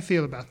right. How do you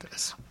feel about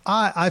this?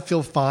 I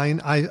feel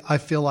fine. I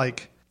feel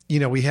like,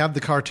 we have the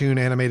cartoon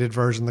animated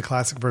version, the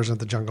classic version of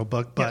the Jungle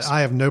Book, but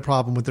I have no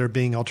problem with there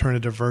being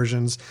alternative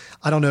versions.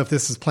 I don't know if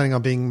this is planning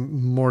on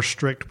being more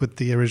strict with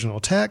the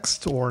original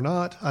text or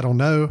not. I don't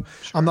know.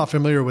 Sure. I'm not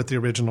familiar with the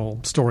original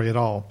story at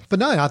all. But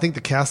no, I think the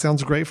cast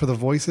sounds great for the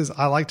voices.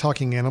 I like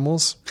talking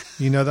animals.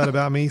 You know that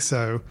about me,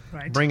 so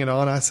Bring it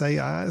on, I say.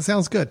 It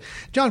sounds good.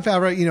 Jon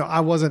Favreau, I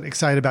wasn't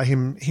excited about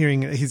him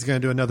hearing he's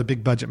going to do another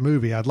big budget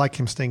movie. I'd like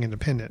him staying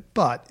independent.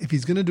 But if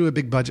he's going to do a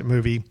big budget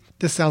movie,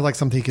 this sounds like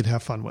something he could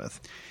have fun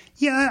with.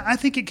 Yeah, I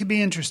think it could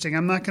be interesting.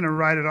 I'm not going to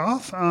write it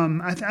off.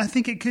 I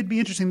think it could be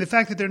interesting. The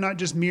fact that they're not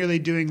just merely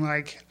doing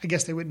I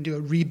guess they wouldn't do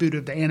a reboot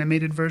of the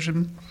animated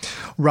version.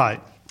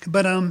 Right.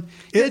 But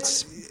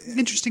it's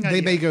interesting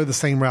idea. They may go the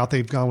same route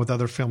they've gone with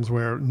other films,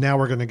 where now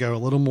we're going to go a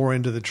little more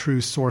into the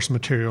true source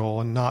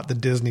material and not the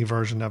Disney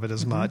version of it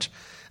as much,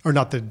 or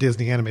not the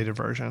Disney animated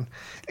version.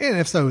 And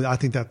if so, I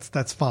think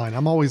that's fine.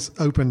 I'm always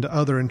open to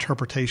other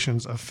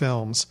interpretations of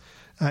films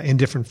in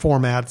different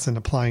formats and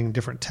applying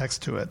different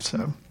text to it.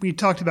 So we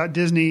talked about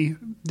Disney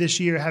this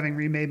year having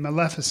remade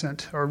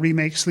Maleficent, or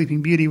remake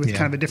Sleeping Beauty with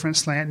kind of a different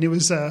slant. And it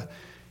was,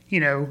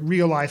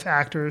 real life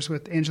actors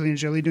with Angelina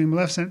Jolie doing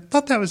Maleficent.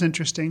 Thought that was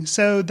interesting.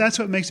 So that's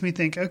what makes me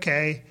think,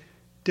 okay,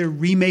 they're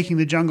remaking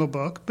The Jungle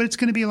Book, but it's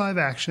going to be live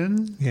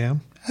action. Yeah.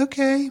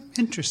 Okay.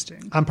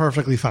 Interesting. I'm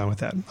perfectly fine with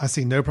that. I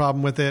see no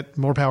problem with it.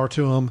 More power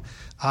to them.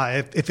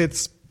 If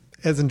it's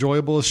as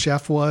enjoyable as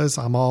Chef was,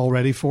 I'm all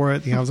ready for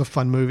it. It was a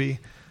fun movie.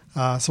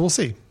 So we'll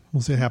see.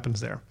 We'll see what happens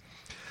there.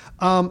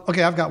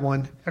 Okay, I've got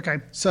one. Okay.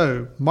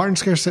 So Martin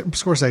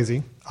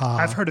Scorsese.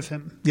 I've heard of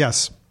him.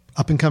 Yes.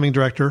 Up-and-coming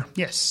director.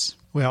 Yes.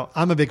 Well,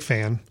 I'm a big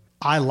fan.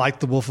 I like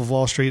The Wolf of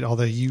Wall Street,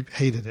 although you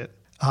hated it.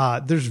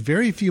 There's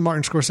very few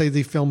Martin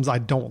Scorsese films I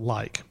don't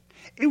like.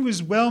 It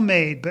was well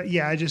made, but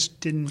I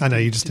just didn't. I know,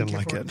 you just didn't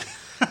like it.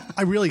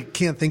 I really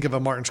can't think of a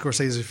Martin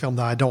Scorsese film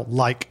that I don't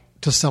like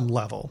to some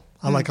level.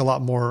 I like a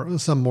lot more,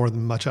 some more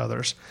than much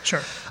others.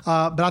 Sure.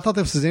 But I thought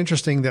this was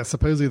interesting that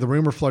supposedly the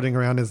rumor floating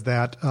around is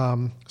that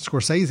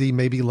Scorsese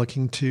may be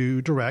looking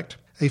to direct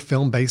a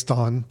film based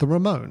on the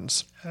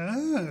Ramones.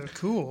 Oh,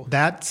 cool.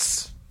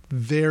 That's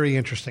very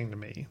interesting to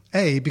me.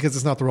 A, because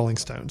it's not the Rolling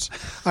Stones.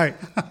 All right.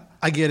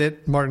 I get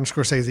it. Martin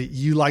Scorsese,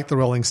 you like the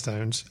Rolling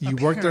Stones. You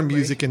work their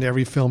music in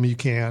every film you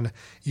can.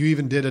 You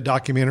even did a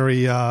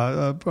documentary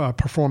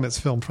performance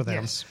film for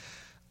them. Yes.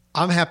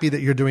 I'm happy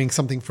that you're doing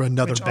something for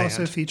another band. Which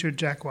also featured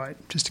Jack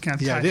White, just to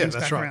kind of tie things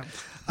back around.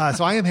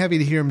 So I am happy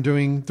to hear him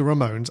doing the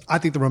Ramones. I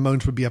think the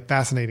Ramones would be a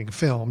fascinating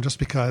film just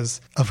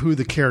because of who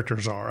the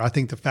characters are. I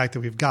think the fact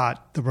that we've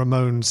got the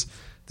Ramones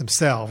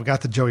themselves, we've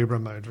got the Joey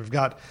Ramones, we've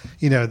got,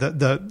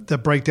 the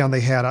breakdown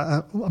they had.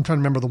 I'm trying to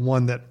remember the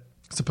one that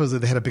supposedly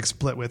they had a big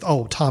split with.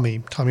 Oh,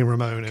 Tommy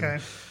Ramone. Okay.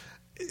 And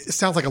it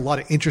sounds like a lot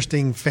of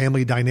interesting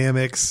family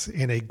dynamics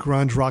in a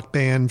grunge rock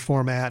band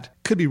format.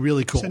 Could be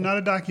really cool. So not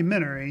a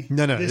documentary.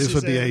 No. This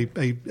would be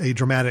a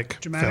dramatic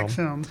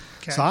film.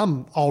 Okay. So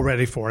I'm all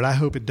ready for it. I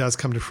hope it does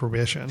come to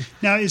fruition.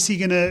 Now, is he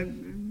going to,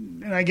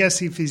 and I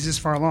guess if he's this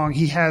far along,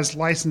 he has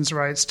license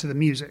rights to the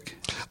music.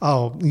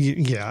 Oh,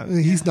 yeah.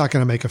 He's not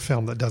going to make a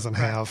film that doesn't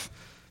have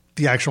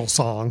the actual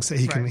songs that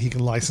he can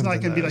license. It's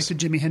not going to be like the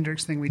Jimi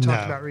Hendrix thing we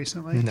talked about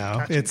recently.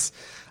 No, gotcha.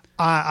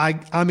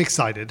 I'm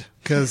excited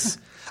because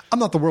I'm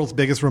not the world's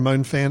biggest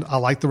Ramone fan. I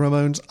like the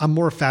Ramones. I'm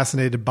more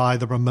fascinated by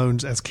the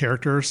Ramones as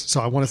characters.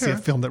 So I want to see a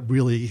film that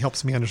really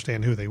helps me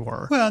understand who they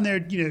were. Well, and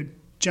they're,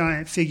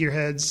 giant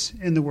figureheads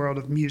in the world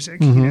of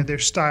music, their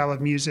style of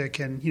music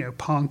and,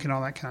 punk and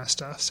all that kind of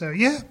stuff. So,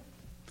 yeah.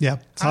 Yeah.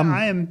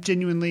 I am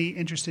genuinely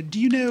interested. Do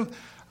you know,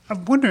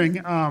 I'm wondering,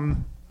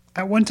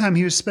 At one time,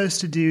 he was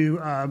supposed to do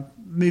a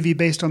movie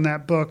based on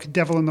that book,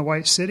 Devil in the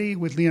White City,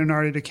 with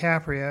Leonardo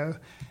DiCaprio.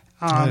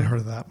 I hadn't heard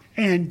of that.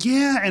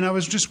 And I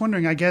was just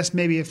wondering, I guess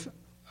maybe if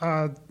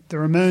the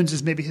Ramones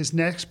is maybe his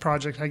next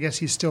project, I guess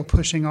he's still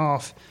pushing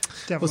off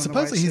Devil in the White City.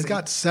 Supposedly he's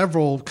got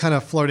several kind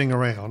of floating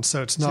around,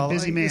 so it's not a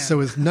busy man.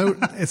 So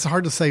it's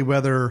hard to say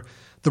whether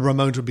the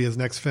Ramones would be his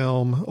next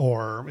film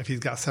or if he's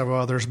got several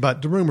others.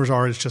 But the rumors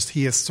are it's just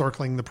he is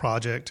circling the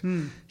project.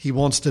 He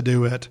wants to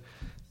do it.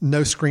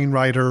 No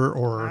screenwriter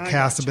or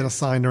cast have been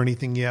assigned or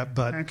anything yet.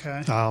 But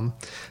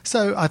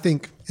so I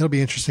think it'll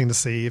be interesting to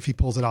see if he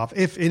pulls it off.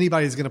 If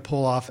anybody's going to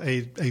pull off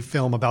a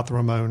film about the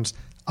Ramones,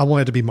 I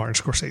want it to be Martin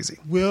Scorsese.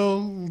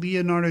 Will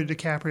Leonardo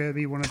DiCaprio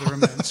be one of the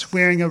Ramones,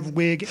 wearing a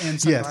wig and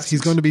sunglasses? Yes,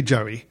 he's going to be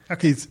Joey.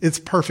 Okay. It's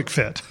perfect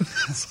fit.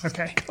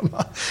 Okay. Come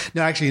on.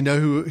 Now, actually,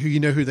 you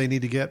know who they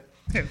need to get?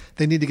 Who?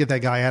 They need to get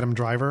that guy Adam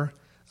Driver,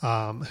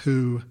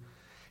 you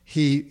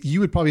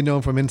would probably know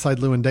him from Inside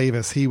Llewyn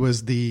Davis. He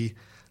was the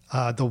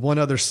one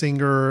other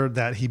singer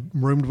that he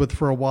roomed with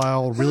for a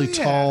while, really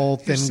tall,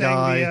 thin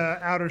guy. The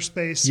Outer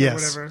Space or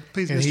whatever.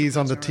 Please, and he's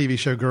on the TV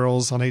show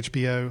Girls on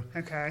HBO.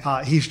 Okay.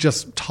 He's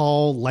just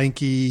tall,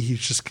 lanky. He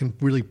just can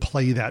really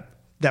play that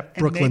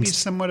Brooklyn. And maybe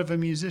somewhat of a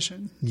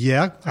musician.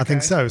 Yeah, okay. I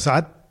think so.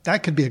 So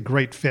that could be a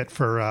great fit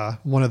for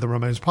one of the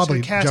Ramones.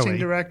 Probably so casting Joey.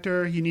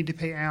 Director, you need to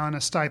pay Alan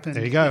a stipend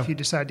there you go. if you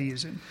decide to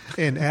use it.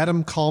 And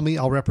Adam, call me.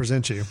 I'll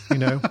represent you.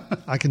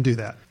 I can do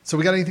that. So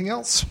we got anything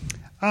else?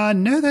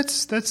 No,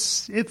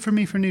 that's it for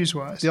me for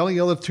news-wise. The only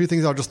other two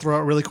things I'll just throw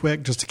out really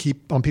quick just to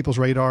keep on people's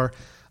radar.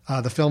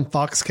 The film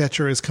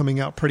Foxcatcher is coming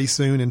out pretty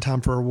soon in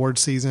time for award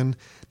season.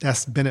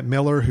 That's Bennett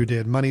Miller, who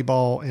did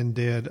Moneyball and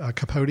did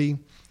Capote.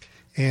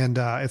 And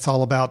it's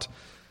all about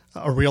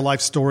a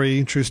real-life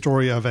story, true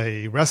story of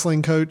a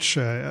wrestling coach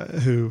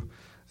who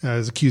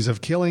is accused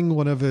of killing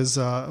one of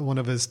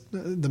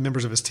the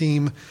members of his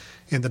team,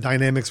 and the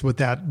dynamics with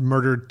that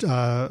murdered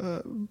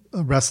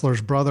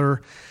wrestler's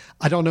brother.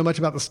 I don't know much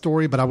about the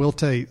story, but I will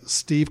tell you,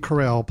 Steve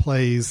Carell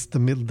plays the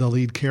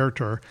lead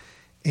character,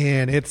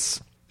 and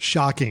it's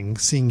shocking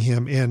seeing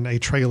him in a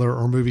trailer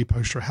or movie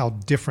poster, how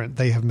different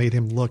they have made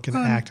him look and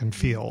act and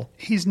feel.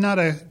 He's not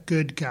a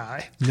good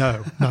guy.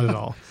 No, not at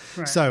all.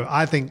 Right. So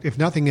I think, if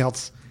nothing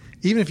else,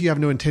 even if you have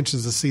no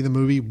intentions to see the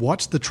movie,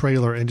 watch the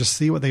trailer and just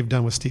see what they've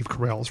done with Steve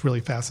Carell. It's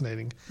really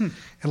fascinating.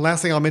 And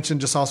last thing I'll mention,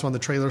 just also on the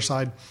trailer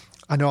side,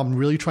 I know I'm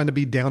really trying to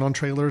be down on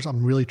trailers.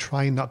 I'm really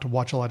trying not to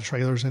watch a lot of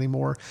trailers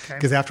anymore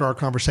because after our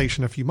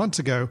conversation a few months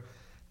ago,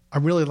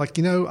 I'm really like,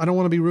 I don't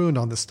want to be ruined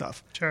on this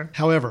stuff. Sure.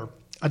 However,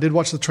 I did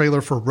watch the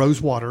trailer for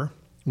Rosewater,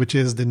 which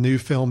is the new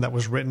film that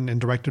was written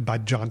and directed by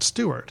Jon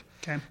Stewart.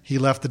 Okay. He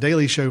left The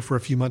Daily Show for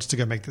a few months to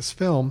go make this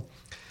film.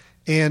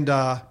 And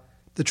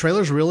the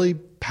trailer's really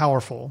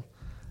powerful.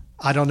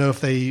 I don't know if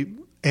they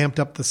amped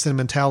up the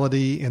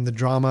sentimentality and the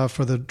drama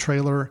for the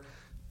trailer,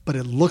 but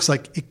it looks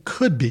like it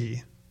could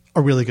be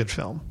a really good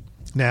film.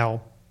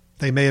 Now,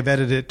 they may have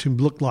edited it to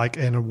look like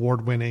an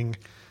award-winning,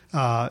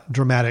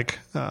 dramatic,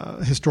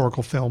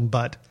 historical film,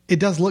 but it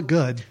does look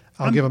good.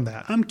 I'll give them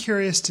that. I'm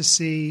curious to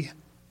see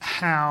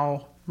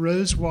how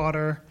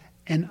Rosewater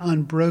and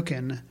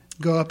Unbroken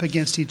go up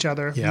against each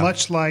other,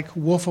 much like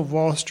Wolf of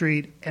Wall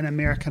Street and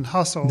American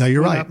Hustle went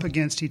up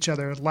against each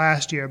other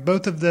last year.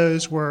 Both of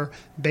those were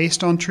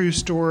based on true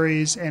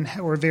stories and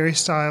were very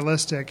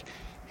stylistic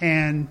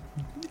and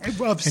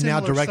now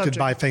directed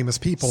by famous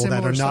people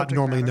that are not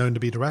normally known to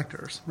be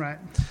directors. Right.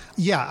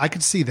 Yeah, I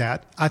could see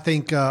that. I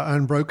think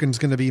Unbroken is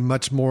going to be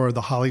much more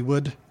the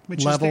Hollywood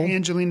which level. Is the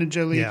Angelina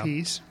Jolie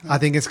piece. I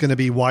think it's going to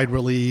be wide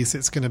release.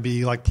 It's going to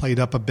be like played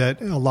up a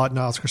lot in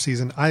Oscar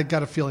season. I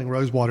got a feeling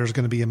Rosewater is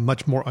going to be a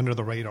much more under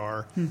the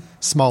radar,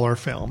 smaller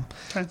film.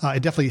 Okay.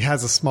 It definitely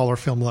has a smaller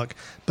film look,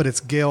 but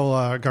it's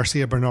Gael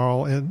Garcia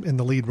Bernal in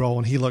the lead role,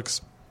 and he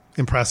looks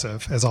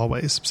impressive as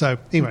always. So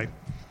anyway,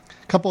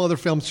 a couple other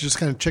films to just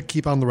kind of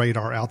keep on the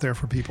radar out there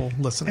for people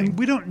listening. And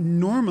we don't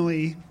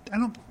normally,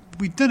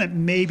 we've done it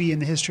maybe in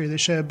the history of the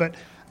show, but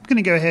I'm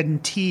going to go ahead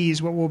and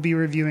tease what we'll be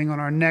reviewing on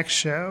our next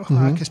show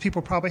because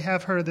people probably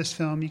have heard of this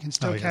film. You can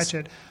still catch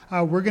it.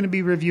 We're going to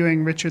be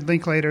reviewing Richard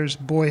Linklater's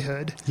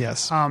Boyhood.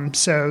 Yes.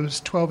 So it's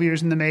 12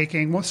 years in the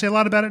making. Won't say a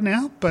lot about it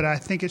now, but I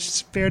think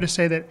it's fair to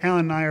say that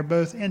Alan and I are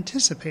both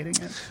anticipating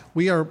it.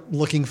 We are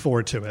looking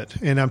forward to it.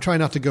 And I'm trying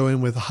not to go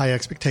in with high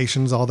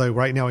expectations, although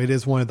right now it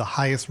is one of the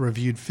highest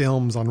reviewed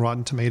films on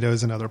Rotten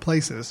Tomatoes and other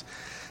places.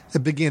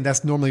 Again,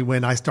 that's normally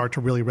when I start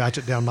to really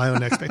ratchet down my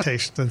own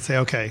expectations and say,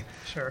 okay,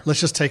 let's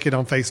just take it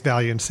on face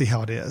value and see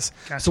how it is.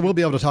 Gotcha. So we'll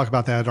be able to talk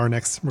about that at our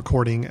next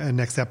recording and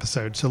next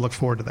episode. So look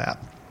forward to that.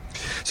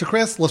 So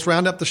Chris, let's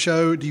round up the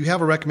show. Do you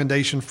have a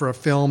recommendation for a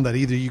film that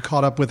either you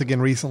caught up with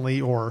again recently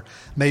or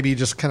maybe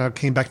just kind of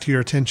came back to your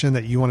attention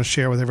that you want to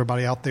share with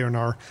everybody out there in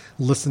our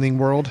listening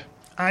world?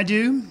 I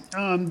do.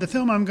 The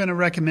film I'm going to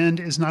recommend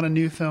is not a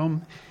new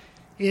film.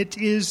 It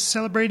is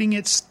celebrating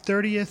its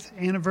 30th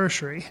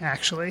anniversary,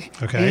 actually.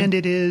 Okay. And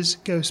it is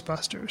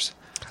Ghostbusters.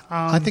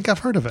 I think I've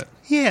heard of it.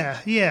 Yeah.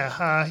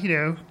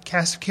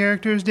 Cast of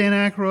characters, Dan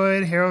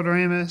Aykroyd, Harold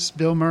Ramis,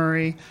 Bill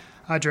Murray,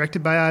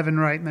 directed by Ivan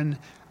Reitman.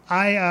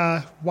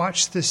 I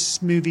watched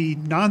this movie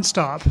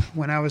nonstop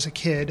when I was a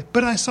kid,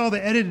 but I saw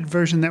the edited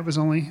version that was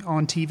only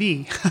on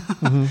TV.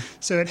 Mm-hmm.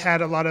 So it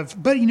had a lot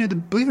of, but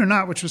believe it or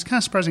not, which was kind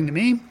of surprising to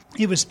me,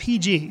 it was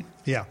PG.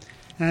 Yeah.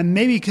 And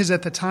maybe because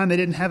at the time they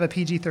didn't have a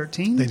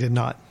PG-13. They did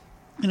not.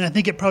 And I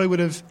think it probably would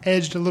have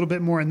edged a little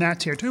bit more in that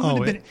territory.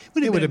 It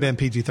would have been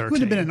PG-13. It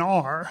would have been an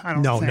R, I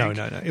don't think.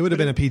 No. It would have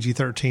been a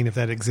PG-13 if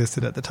that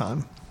existed at the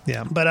time.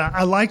 Yeah. But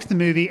I liked the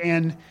movie,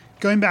 and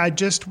going back, I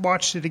just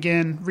watched it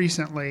again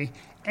recently.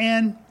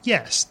 And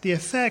yes, the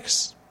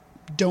effects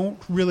don't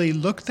really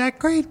look that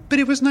great, but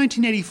it was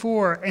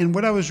 1984. And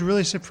what I was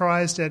really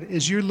surprised at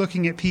is you're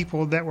looking at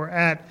people that were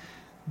at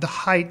the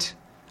height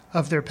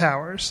of their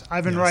powers.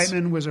 Ivan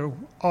Reitman was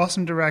an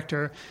awesome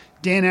director.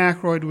 Dan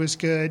Aykroyd was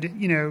good.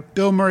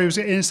 Bill Murray was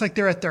good. And it's like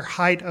they're at their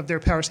height of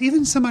their powers.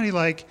 Even somebody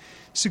like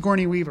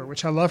Sigourney Weaver,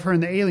 which I love her in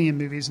the Alien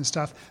movies and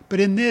stuff. But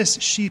in this,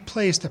 she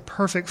plays the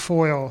perfect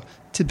foil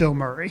to Bill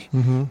Murray.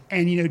 Mm-hmm.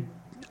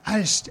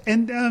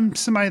 And,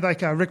 somebody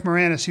like Rick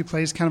Moranis, who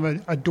plays kind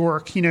of a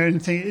dork,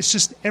 and it's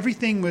just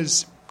everything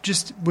was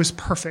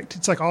perfect.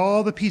 It's like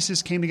all the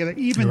pieces came together.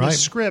 Even the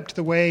script,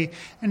 the way,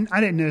 and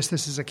I didn't notice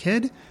this as a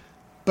kid,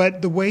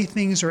 but the way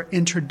things are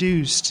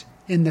introduced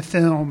in the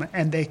film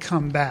and they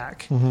come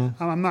back.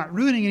 Mm-hmm. I'm not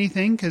ruining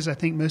anything because I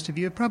think most of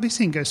you have probably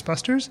seen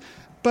Ghostbusters,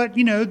 but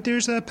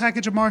there's a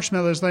package of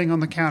marshmallows laying on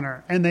the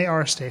counter and they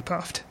are Stay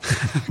Puft.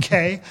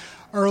 Okay.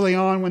 Early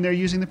on when they're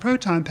using the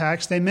proton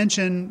packs, they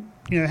mention,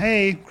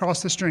 hey,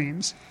 cross the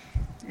streams.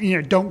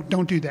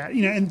 Don't do that.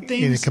 And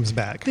things. And it comes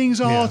back. Things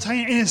all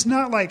tiny, and it's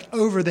not like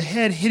over the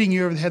head, hitting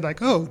you over the head,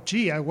 like, oh,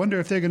 gee, I wonder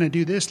if they're going to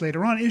do this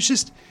later on. It's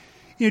just,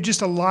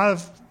 just a lot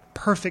of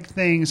perfect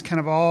things kind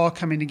of all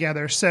coming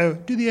together. So,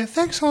 do the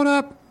effects hold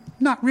up?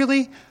 Not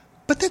really,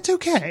 but that's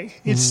okay.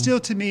 It's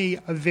still, to me,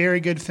 a very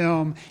good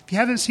film. If you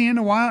haven't seen it in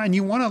a while and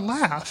you want to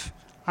laugh,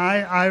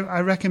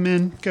 I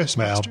recommend Ghostbusters.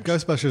 Well,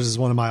 Ghostbusters is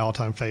one of my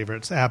all-time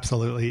favorites,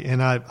 absolutely.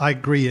 And I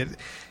agree.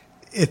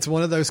 It's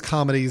one of those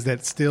comedies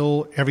that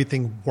still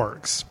everything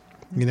works.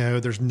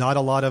 There's not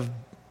a lot of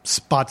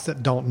spots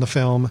that don't in the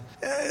film.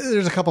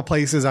 There's a couple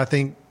places I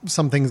think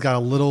some things got a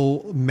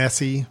little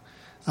messy.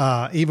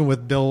 Even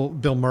with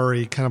Bill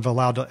Murray kind of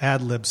allowed to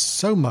ad-lib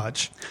so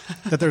much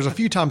that there's a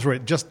few times where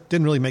it just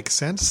didn't really make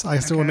sense. I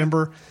still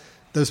remember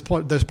those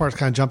parts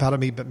kind of jump out at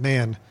me. But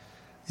man,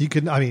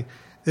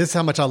 this is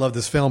how much I love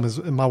this film. Is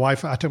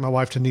I took my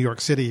wife to New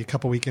York City a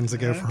couple weekends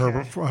ago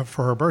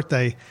for her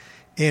birthday.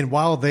 And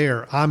while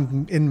there,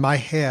 I'm in my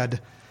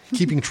head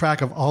keeping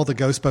track of all the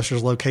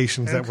Ghostbusters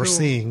locations that we're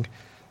seeing,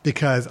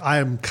 because I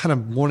am kind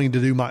of wanting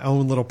to do my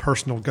own little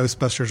personal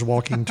Ghostbusters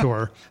walking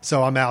tour.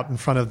 So I'm out in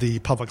front of the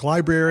public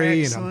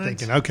library. Excellent. And I'm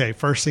thinking, okay,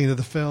 first scene of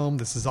the film.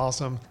 This is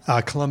awesome.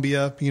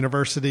 Columbia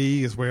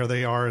University is where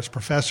they are as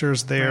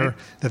professors there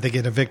that they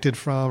get evicted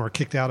from or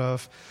kicked out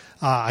of.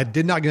 I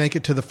did not make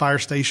it to the fire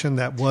station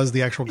that was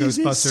the actual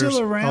Ghostbusters. Is it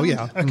still around? Oh,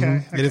 yeah. Okay.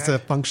 Mm-hmm. It is a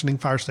functioning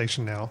fire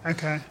station now.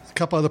 Okay. A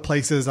couple other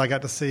places I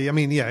got to see.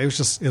 It was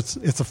just,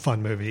 it's a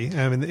fun movie.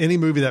 Any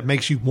movie that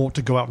makes you want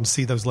to go out and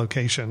see those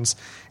locations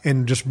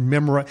and just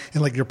memorize,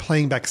 and like you're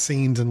playing back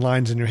scenes and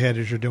lines in your head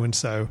as you're doing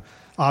so,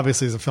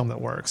 obviously is a film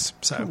that works.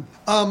 So,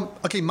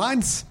 okay,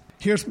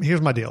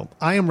 here's my deal.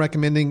 I am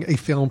recommending a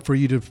film for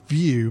you to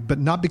view, but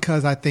not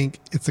because I think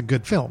it's a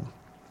good film.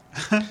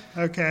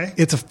 Okay.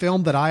 It's a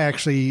film that I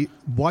actually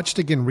watched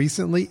again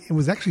recently and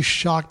was actually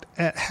shocked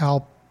at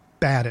how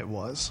bad it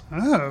was.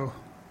 Oh,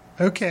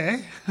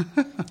 okay.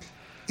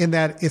 In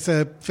that it's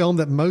a film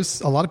that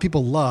a lot of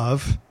people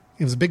love.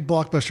 It was a big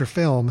blockbuster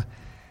film.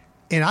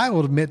 And I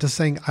will admit to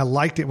saying I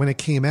liked it when it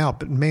came out,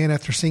 but man,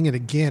 after seeing it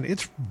again,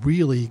 it's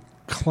really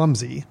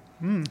clumsy.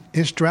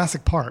 It's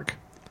Jurassic Park.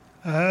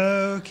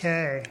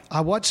 Okay.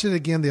 I watched it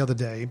again the other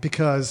day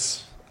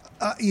because...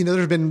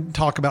 there's been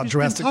talk about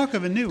There's been talk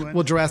of a new one.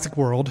 Well, Jurassic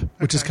World,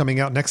 which is coming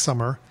out next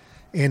summer,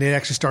 and it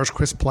actually stars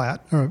Chris Pratt.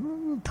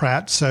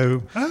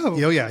 So,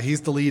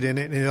 he's the lead in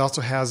it, and it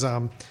also has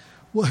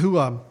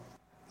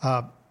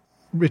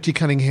Richie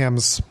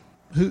Cunningham's.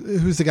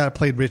 Who's the guy that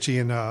played Richie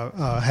in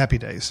Happy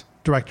Days?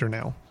 Director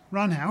now.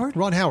 Ron Howard.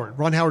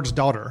 Ron Howard's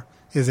daughter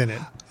is in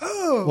it.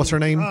 Oh, what's her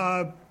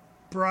name?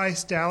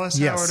 Bryce Dallas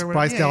Howard. Yes,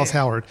 Bryce Dallas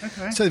Howard.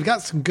 Okay. So they've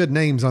got some good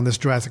names on this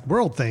Jurassic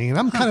World thing, and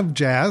I'm kind of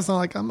jazzed.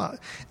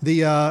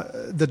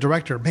 The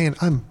director, man,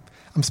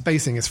 I'm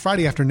spacing. It's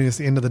Friday afternoon. It's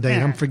the end of the day,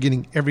 and I'm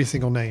forgetting every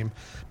single name.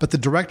 But the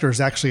director is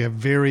actually a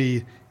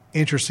very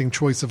interesting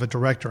choice of a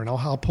director, and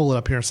I'll pull it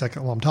up here in a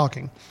second while I'm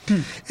talking.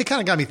 It kind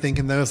of got me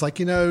thinking, though. It's like,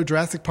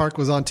 Jurassic Park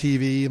was on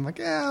TV. I'm like,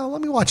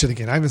 let me watch it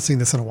again. I haven't seen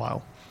this in a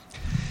while.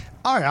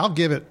 All right, I'll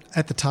give it,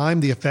 at the time,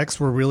 the effects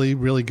were really,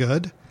 really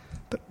good.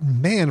 But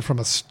man, from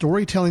a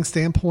storytelling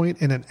standpoint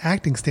and an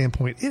acting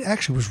standpoint, it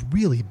actually was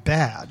really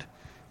bad.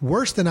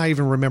 Worse than I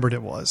even remembered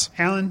it was.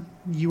 Alan,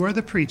 you are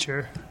the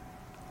preacher.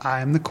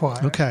 I am the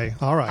choir. Okay,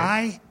 all right.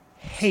 I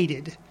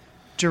hated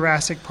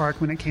Jurassic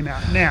Park when it came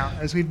out. Now,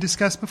 as we've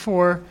discussed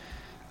before,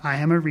 I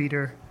am a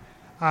reader.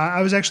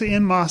 I was actually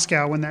in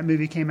Moscow when that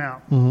movie came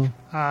out.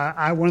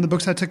 Mm-hmm. One of the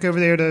books I took over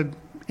there to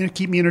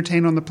keep me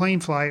entertained on the plane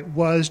flight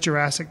was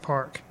Jurassic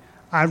Park.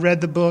 I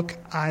read the book.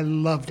 I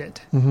loved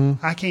it.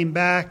 I came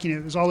back.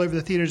 It was all over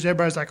the theaters.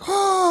 Everybody's like,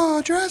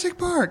 oh, Jurassic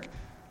Park.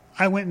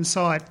 I went and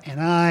saw it,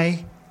 and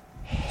I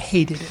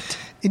hated it.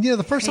 And,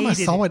 the first time I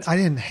saw it, I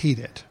didn't hate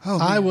it.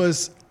 Oh,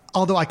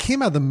 although I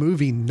came out of the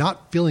movie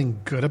not feeling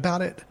good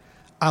about it,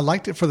 I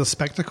liked it for the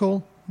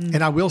spectacle.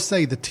 And I will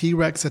say the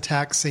T-Rex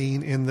attack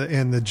scene in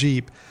the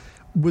Jeep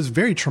was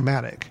very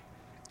traumatic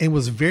and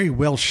was very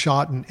well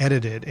shot and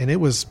edited, and it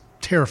was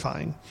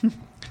terrifying.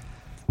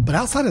 But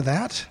outside of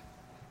that,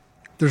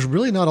 there's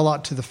really not a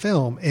lot to the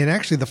film. And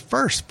actually, the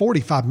first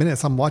 45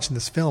 minutes I'm watching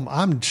this film,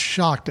 I'm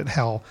shocked at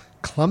how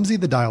clumsy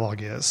the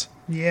dialogue is.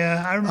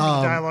 Yeah, I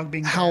remember the dialogue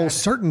being how bad.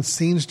 Certain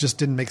scenes just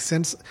didn't make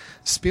sense.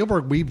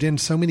 Spielberg weaved in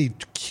so many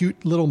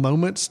cute little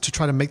moments to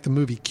try to make the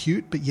movie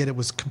cute, but yet it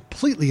was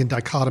completely in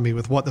dichotomy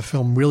with what the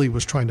film really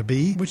was trying to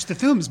be. Which the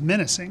film's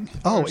menacing.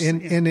 Oh,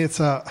 and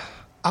it's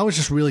I was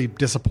just really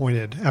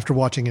disappointed after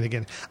watching it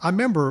again. I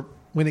remember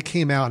when it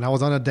came out, and I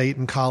was on a date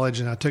in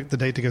college, and I took the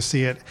date to go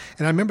see it.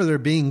 And I remember there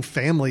being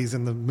families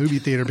in the movie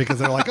theater because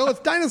they're like, oh, it's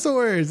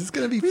dinosaurs. It's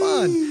going to be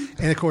fun.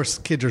 And, of course,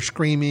 kids are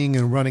screaming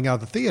and running out of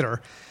the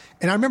theater.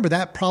 And I remember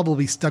that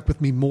probably stuck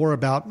with me more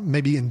about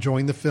maybe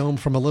enjoying the film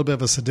from a little bit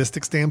of a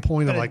sadistic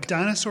standpoint. But of like, a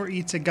dinosaur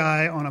eats a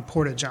guy on a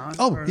porta-john.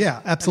 Oh,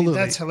 yeah, absolutely.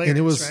 That's hilarious, and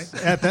it was,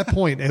 right? At that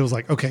point, it was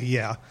like, okay,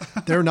 yeah,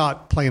 they're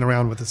not playing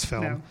around with this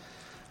film. No.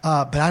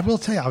 But I will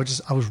tell you,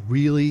 I was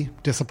really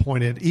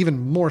disappointed, even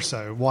more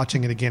so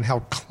watching it again, how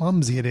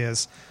clumsy it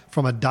is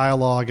from a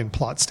dialogue and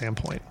plot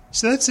standpoint.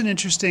 So that's an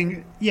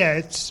interesting,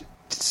 it's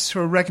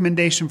sort of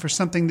recommendation for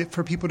something that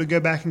for people to go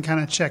back and kind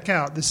of check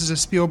out. This is a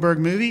Spielberg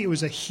movie. It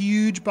was a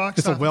huge box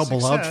office It's a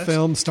well-beloved success.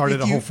 film, started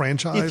a whole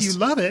franchise. If you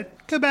love it,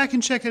 go back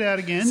and check it out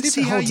again.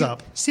 See if it holds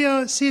up. See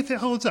if it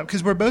holds up.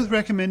 Because we're both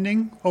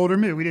recommending older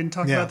movies. We didn't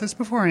talk about this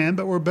beforehand,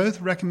 but we're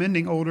both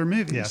recommending older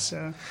movies. Yes.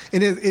 So.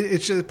 And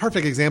it's a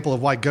perfect example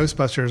of why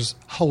Ghostbusters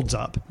holds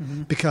up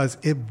because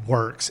it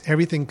works.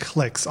 Everything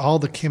clicks. All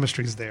the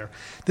chemistry's there.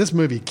 This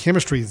movie,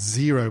 chemistry is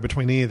zero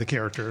between any of the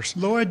characters.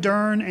 Laura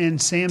Dern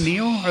and Sam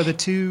Neill are the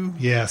two.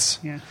 Yes.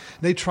 Yeah.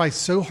 They try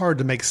so hard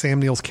to make Sam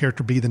Neill's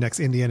character be the next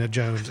Indiana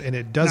Jones, and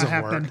it doesn't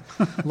work.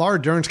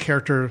 Laura Dern's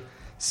character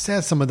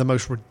says some of the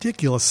most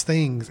ridiculous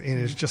things, and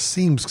it just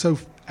seems so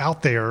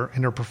out there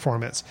in her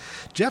performance.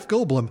 Jeff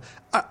Goldblum,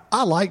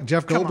 I like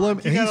Jeff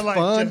Goldblum, and he's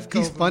fun.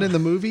 He's fun in the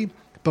movie,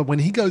 but when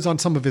he goes on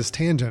some of his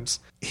tangents,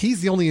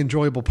 he's the only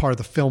enjoyable part of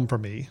the film for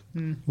me.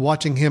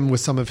 Watching him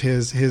with some of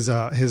his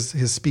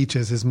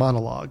speeches, his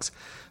monologues,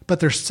 but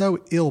they're so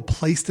ill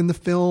placed in the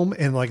film,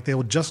 and like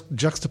they'll just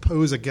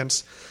juxtapose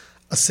against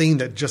a scene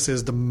that just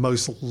is the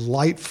most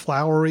light,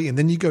 flowery, and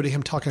then you go to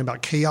him talking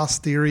about chaos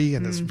theory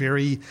and this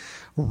very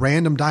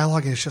random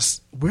dialogue, and it's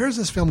just, where is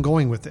this film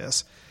going with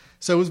this?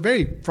 So it was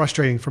very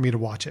frustrating for me to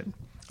watch it.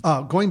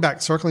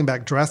 Circling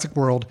back, Jurassic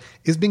World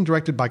is being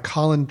directed by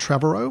Colin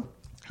Trevorrow,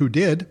 who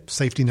did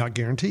Safety Not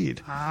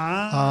Guaranteed.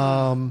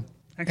 And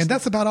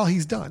that's about all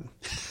he's done.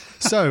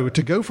 So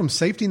to go from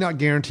Safety Not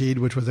Guaranteed,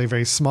 which was a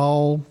very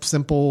small,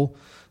 simple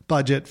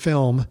budget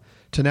film,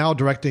 to now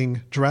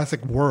directing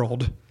Jurassic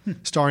World,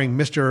 starring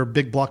Mr.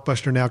 Big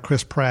Blockbuster now,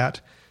 Chris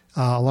Pratt,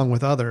 along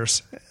with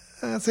others.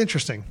 That's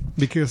interesting.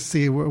 Be curious to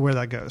see where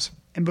that goes.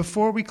 And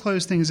before we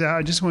close things out,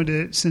 I just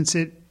wanted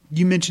to,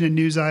 you mentioned a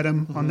news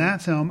item on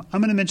that film,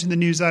 I'm going to mention the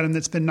news item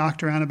that's been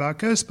knocked around about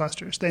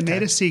Ghostbusters. They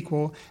made a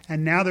sequel,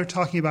 and now they're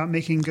talking about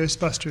making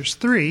Ghostbusters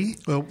 3.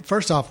 Well,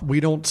 first off, we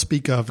don't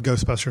speak of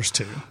Ghostbusters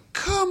 2.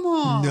 Come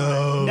on.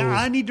 No. Now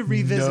I need to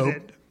revisit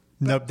it.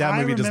 Nope, that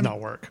movie does not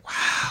work.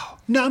 Wow.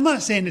 No, I'm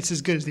not saying it's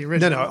as good as the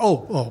original.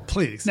 No. Oh,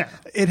 please. No.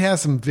 It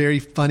has some very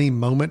funny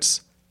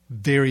moments,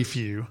 very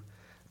few.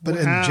 But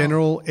in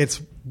general,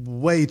 it's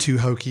way too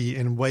hokey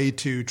and way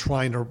too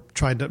trying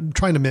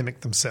to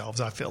mimic themselves,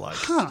 I feel like.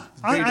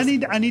 I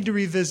need to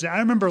revisit it. I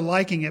remember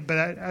liking it, but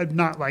I'm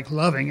not like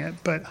loving it.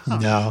 But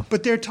No.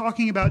 But they're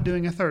talking about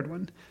doing a third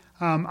one.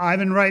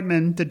 Ivan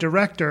Reitman, the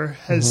director,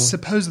 has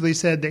supposedly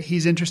said that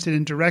he's interested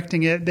in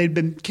directing it. They've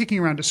been kicking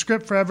around a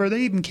script forever.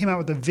 They even came out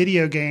with a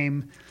video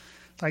game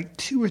like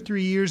 2 or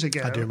 3 years ago.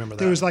 I do remember that.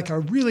 There was like a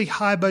really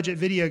high budget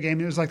video game.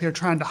 It was like they were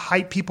trying to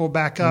hype people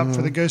back up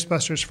for the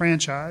Ghostbusters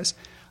franchise.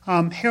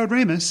 Harold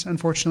Ramis,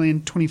 unfortunately, in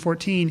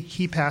 2014,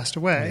 he passed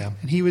away,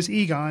 and he was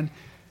Egon.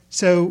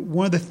 So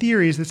one of the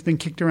theories that's been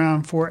kicked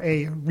around for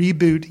a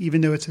reboot,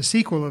 even though it's a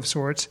sequel of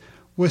sorts,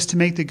 was to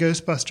make the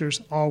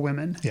Ghostbusters all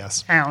women.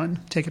 Yes. Alan,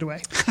 take it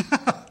away.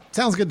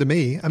 Sounds good to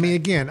me. I mean,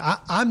 again,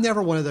 I'm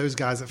never one of those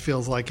guys that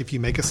feels like if you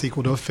make a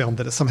sequel to a film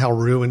that it somehow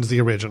ruins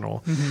the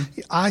original.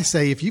 I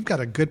say if you've got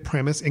a good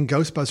premise, and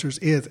Ghostbusters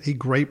is a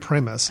great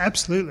premise.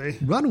 Absolutely.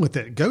 Run with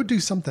it. Go do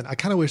something. I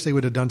kind of wish they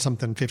would have done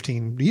something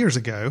 15 years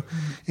ago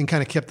and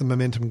kind of kept the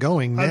momentum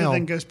going. Other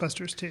than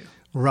Ghostbusters 2.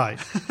 Right.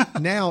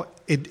 Now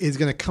it is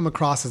going to come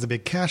across as a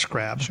big cash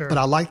grab. Sure. But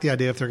I like the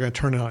idea if they're going to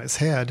turn it on its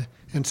head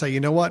and say, you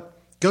know what?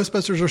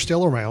 Ghostbusters are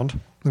still around.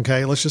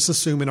 Okay, let's just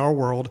assume in our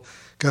world,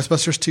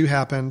 Ghostbusters 2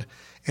 happened,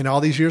 and all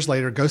these years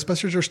later,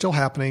 Ghostbusters are still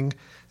happening.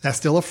 That's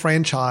still a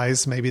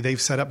franchise. Maybe they've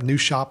set up new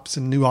shops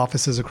and new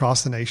offices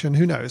across the nation.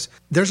 Who knows?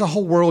 There's a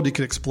whole world you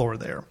could explore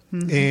there.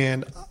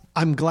 And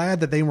I'm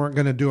glad that they weren't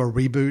going to do a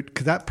reboot,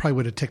 because that probably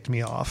would have ticked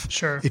me off.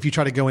 Sure. If you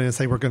try to go in and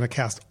say we're going to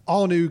cast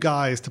all new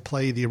guys to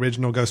play the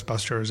original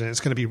Ghostbusters and it's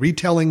going to be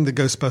retelling the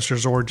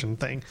Ghostbusters origin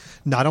thing.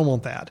 No, I don't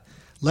want that.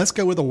 Let's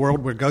go with a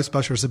world where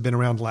Ghostbusters have been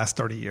around the last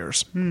 30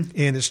 years. And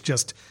it's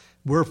just,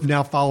 we're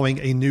now following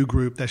a new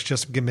group that's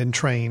just been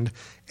trained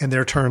and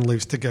they're turned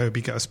loose to go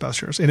be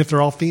Ghostbusters. And if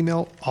they're all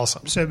female,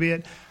 awesome. So be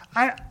it.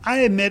 I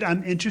admit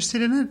I'm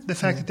interested in it, the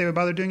fact that they would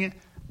bother doing it.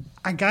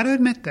 I got to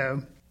admit,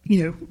 though,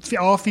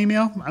 all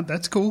female,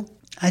 that's cool.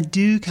 I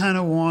do kind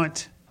of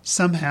want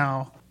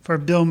somehow for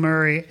Bill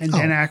Murray and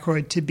Dan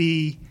Aykroyd to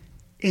be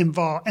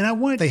involved. And I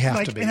want they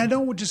have to be. And I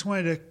don't just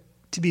want it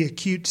to be a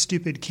cute,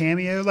 stupid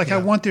cameo. I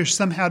want there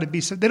somehow to be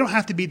they don't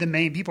have to be the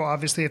main people,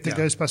 obviously, if the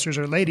Ghostbusters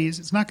are ladies.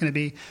 It's not going to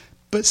be.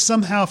 But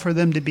somehow for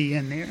them to be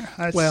in there.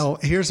 Well,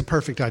 here's a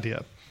perfect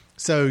idea.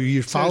 So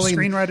you're following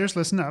screenwriters,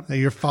 listen up.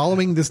 You're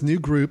following this new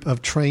group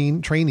of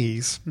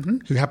trainees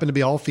who happen to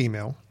be all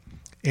female.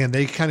 And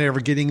they kind of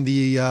are getting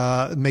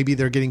maybe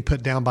they're getting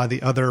put down by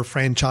the other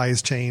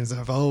franchise chains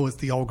of, it's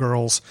the old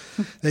girls.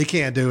 They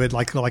can't do it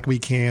like we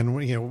can.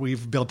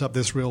 We've built up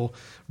this real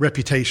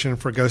reputation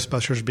for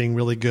Ghostbusters being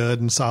really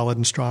good and solid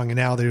and strong. And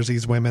now there's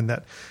these women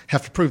that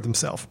have to prove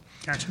themselves.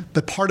 Gotcha.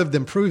 But part of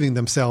them proving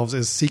themselves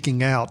is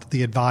seeking out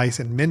the advice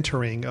and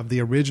mentoring of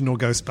the original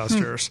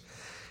Ghostbusters.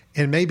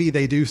 And maybe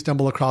they do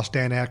stumble across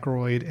Dan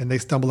Aykroyd and they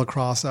stumble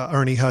across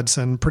Ernie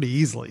Hudson pretty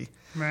easily.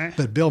 Right.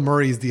 But Bill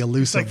Murray's the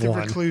elusive one.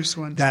 Recluse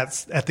one.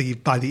 That's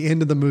by the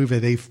end of the movie,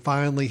 they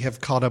finally have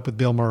caught up with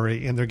Bill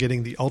Murray and they're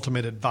getting the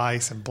ultimate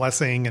advice and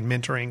blessing and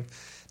mentoring.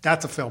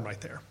 That's a film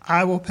right there.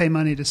 I will pay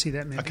money to see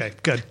that movie. Okay,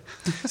 good.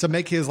 So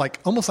make his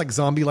almost like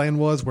Zombieland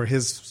was, where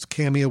his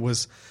cameo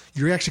was,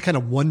 you're actually kind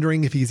of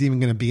wondering if he's even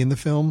going to be in the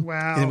film.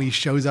 Wow. And when he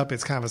shows up,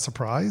 it's kind of a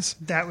surprise.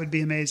 That would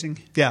be amazing.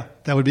 Yeah,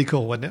 that would be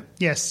cool, wouldn't it?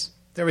 Yes.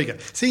 There we go.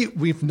 See,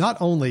 we've not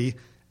only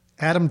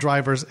Adam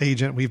Driver's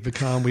agent, we've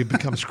become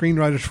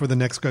screenwriters for the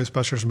next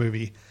Ghostbusters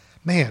movie.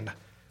 Man,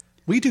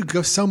 we do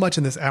go so much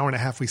in this hour and a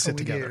half we sit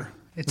together.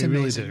 It's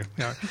amazing. Really do.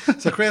 Yeah.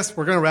 So, Chris,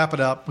 we're going to wrap it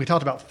up. We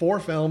talked about 4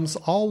 films,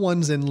 all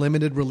ones in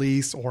limited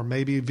release or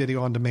maybe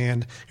video on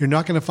demand. You're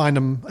not going to find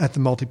them at the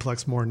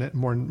multiplex more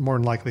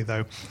than likely,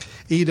 though.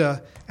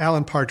 Ida,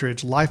 Alan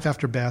Partridge, Life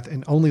After Beth,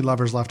 and Only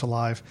Lovers Left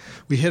Alive.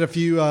 We hit a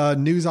few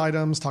news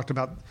items, talked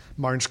about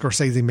Martin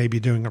Scorsese maybe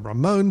doing a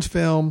Ramones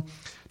film,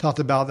 talked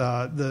about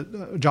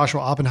the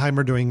Joshua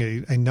Oppenheimer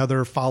doing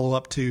another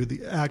follow-up to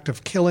The Act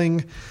of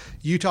Killing.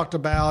 You talked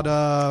about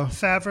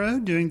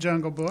Favreau doing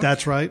Jungle Book.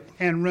 That's right.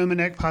 And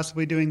Romanek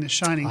possibly doing The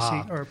Shining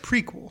or a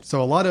prequel.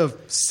 So a lot of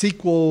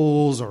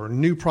sequels or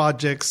new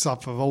projects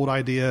off of old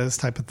ideas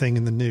type of thing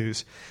in the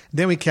news.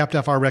 Then we capped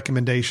off our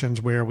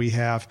recommendations where we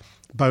have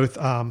both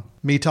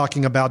me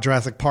talking about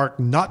Jurassic Park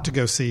not to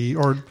go see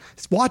or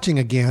watching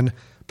again,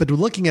 but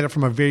looking at it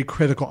from a very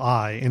critical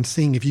eye and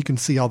seeing if you can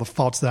see all the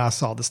faults that I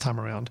saw this time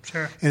around.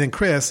 Sure. And then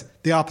Chris,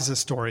 the opposite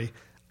story.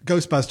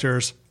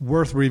 Ghostbusters,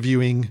 worth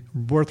reviewing,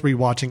 worth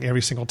rewatching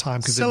every single time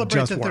because it just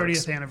works. Celebrate the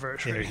 30th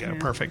anniversary. There you go. Yeah.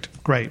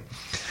 Perfect. Great.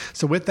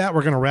 So with that,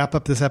 we're going to wrap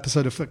up this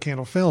episode of Foot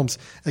Candle Films.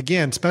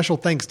 Again, special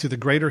thanks to the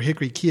Greater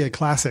Hickory Kia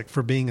Classic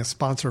for being a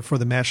sponsor for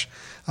the Mesh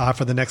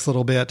for the next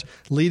little bit,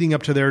 leading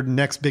up to their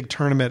next big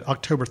tournament,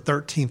 October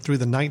 13th through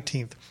the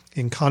 19th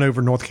in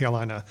Conover, North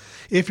Carolina.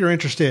 If you're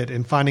interested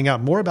in finding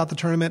out more about the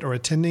tournament or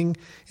attending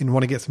and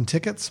want to get some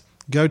tickets,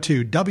 go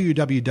to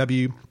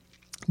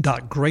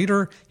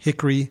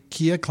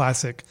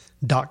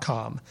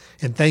www.greaterhickorykiaclassic.com.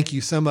 And thank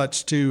you so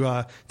much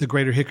to the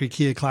Greater Hickory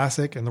Kia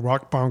Classic and the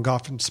Rock Barn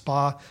Golf and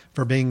Spa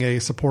for being a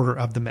supporter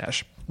of the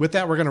Mesh. With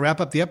that, we're going to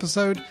wrap up the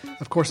episode.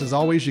 Of course, as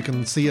always, you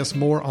can see us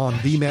more on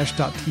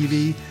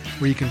themesh.tv,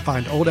 where you can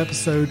find old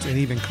episodes and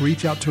even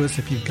reach out to us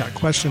if you've got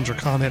questions or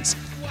comments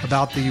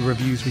about the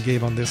reviews we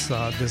gave on this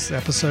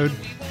episode.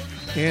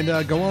 And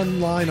go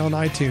online on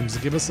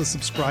iTunes, give us a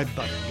subscribe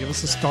button, give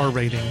us a star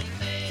rating,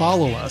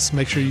 follow us,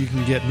 make sure you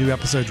can get new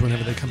episodes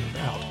whenever they come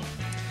out.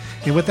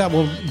 And with that,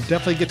 we'll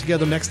definitely get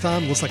together next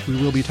time. Looks like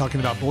we will be talking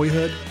about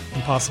Boyhood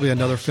and possibly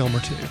another film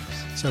or two.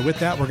 So with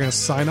that, we're going to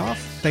sign off.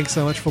 Thanks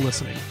so much for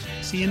listening.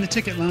 See you in the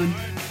ticket line.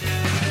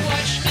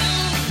 Watch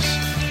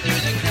news through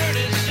the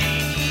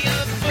courtesy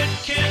of Foot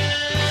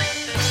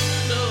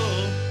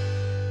Candle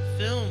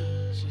Film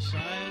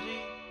Society.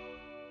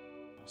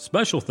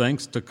 Special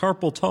thanks to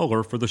Carpal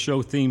Tuller for the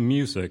show theme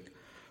music.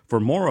 For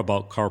more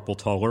about Carpal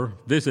Tuller,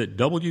 visit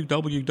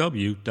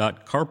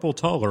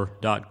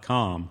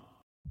www.carpaltuller.com.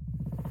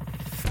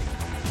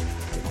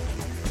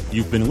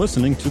 You've been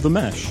listening to The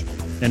Mesh,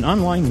 an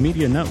online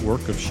media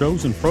network of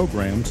shows and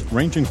programs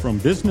ranging from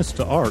business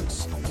to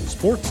arts,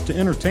 sports to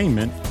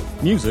entertainment,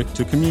 music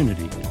to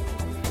community.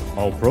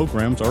 All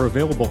programs are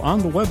available on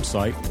the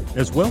website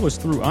as well as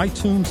through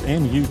iTunes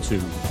and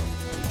YouTube.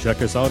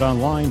 Check us out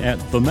online at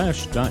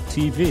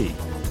themesh.tv.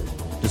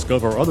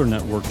 Discover other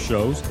network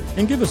shows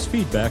and give us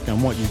feedback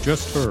on what you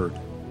just heard.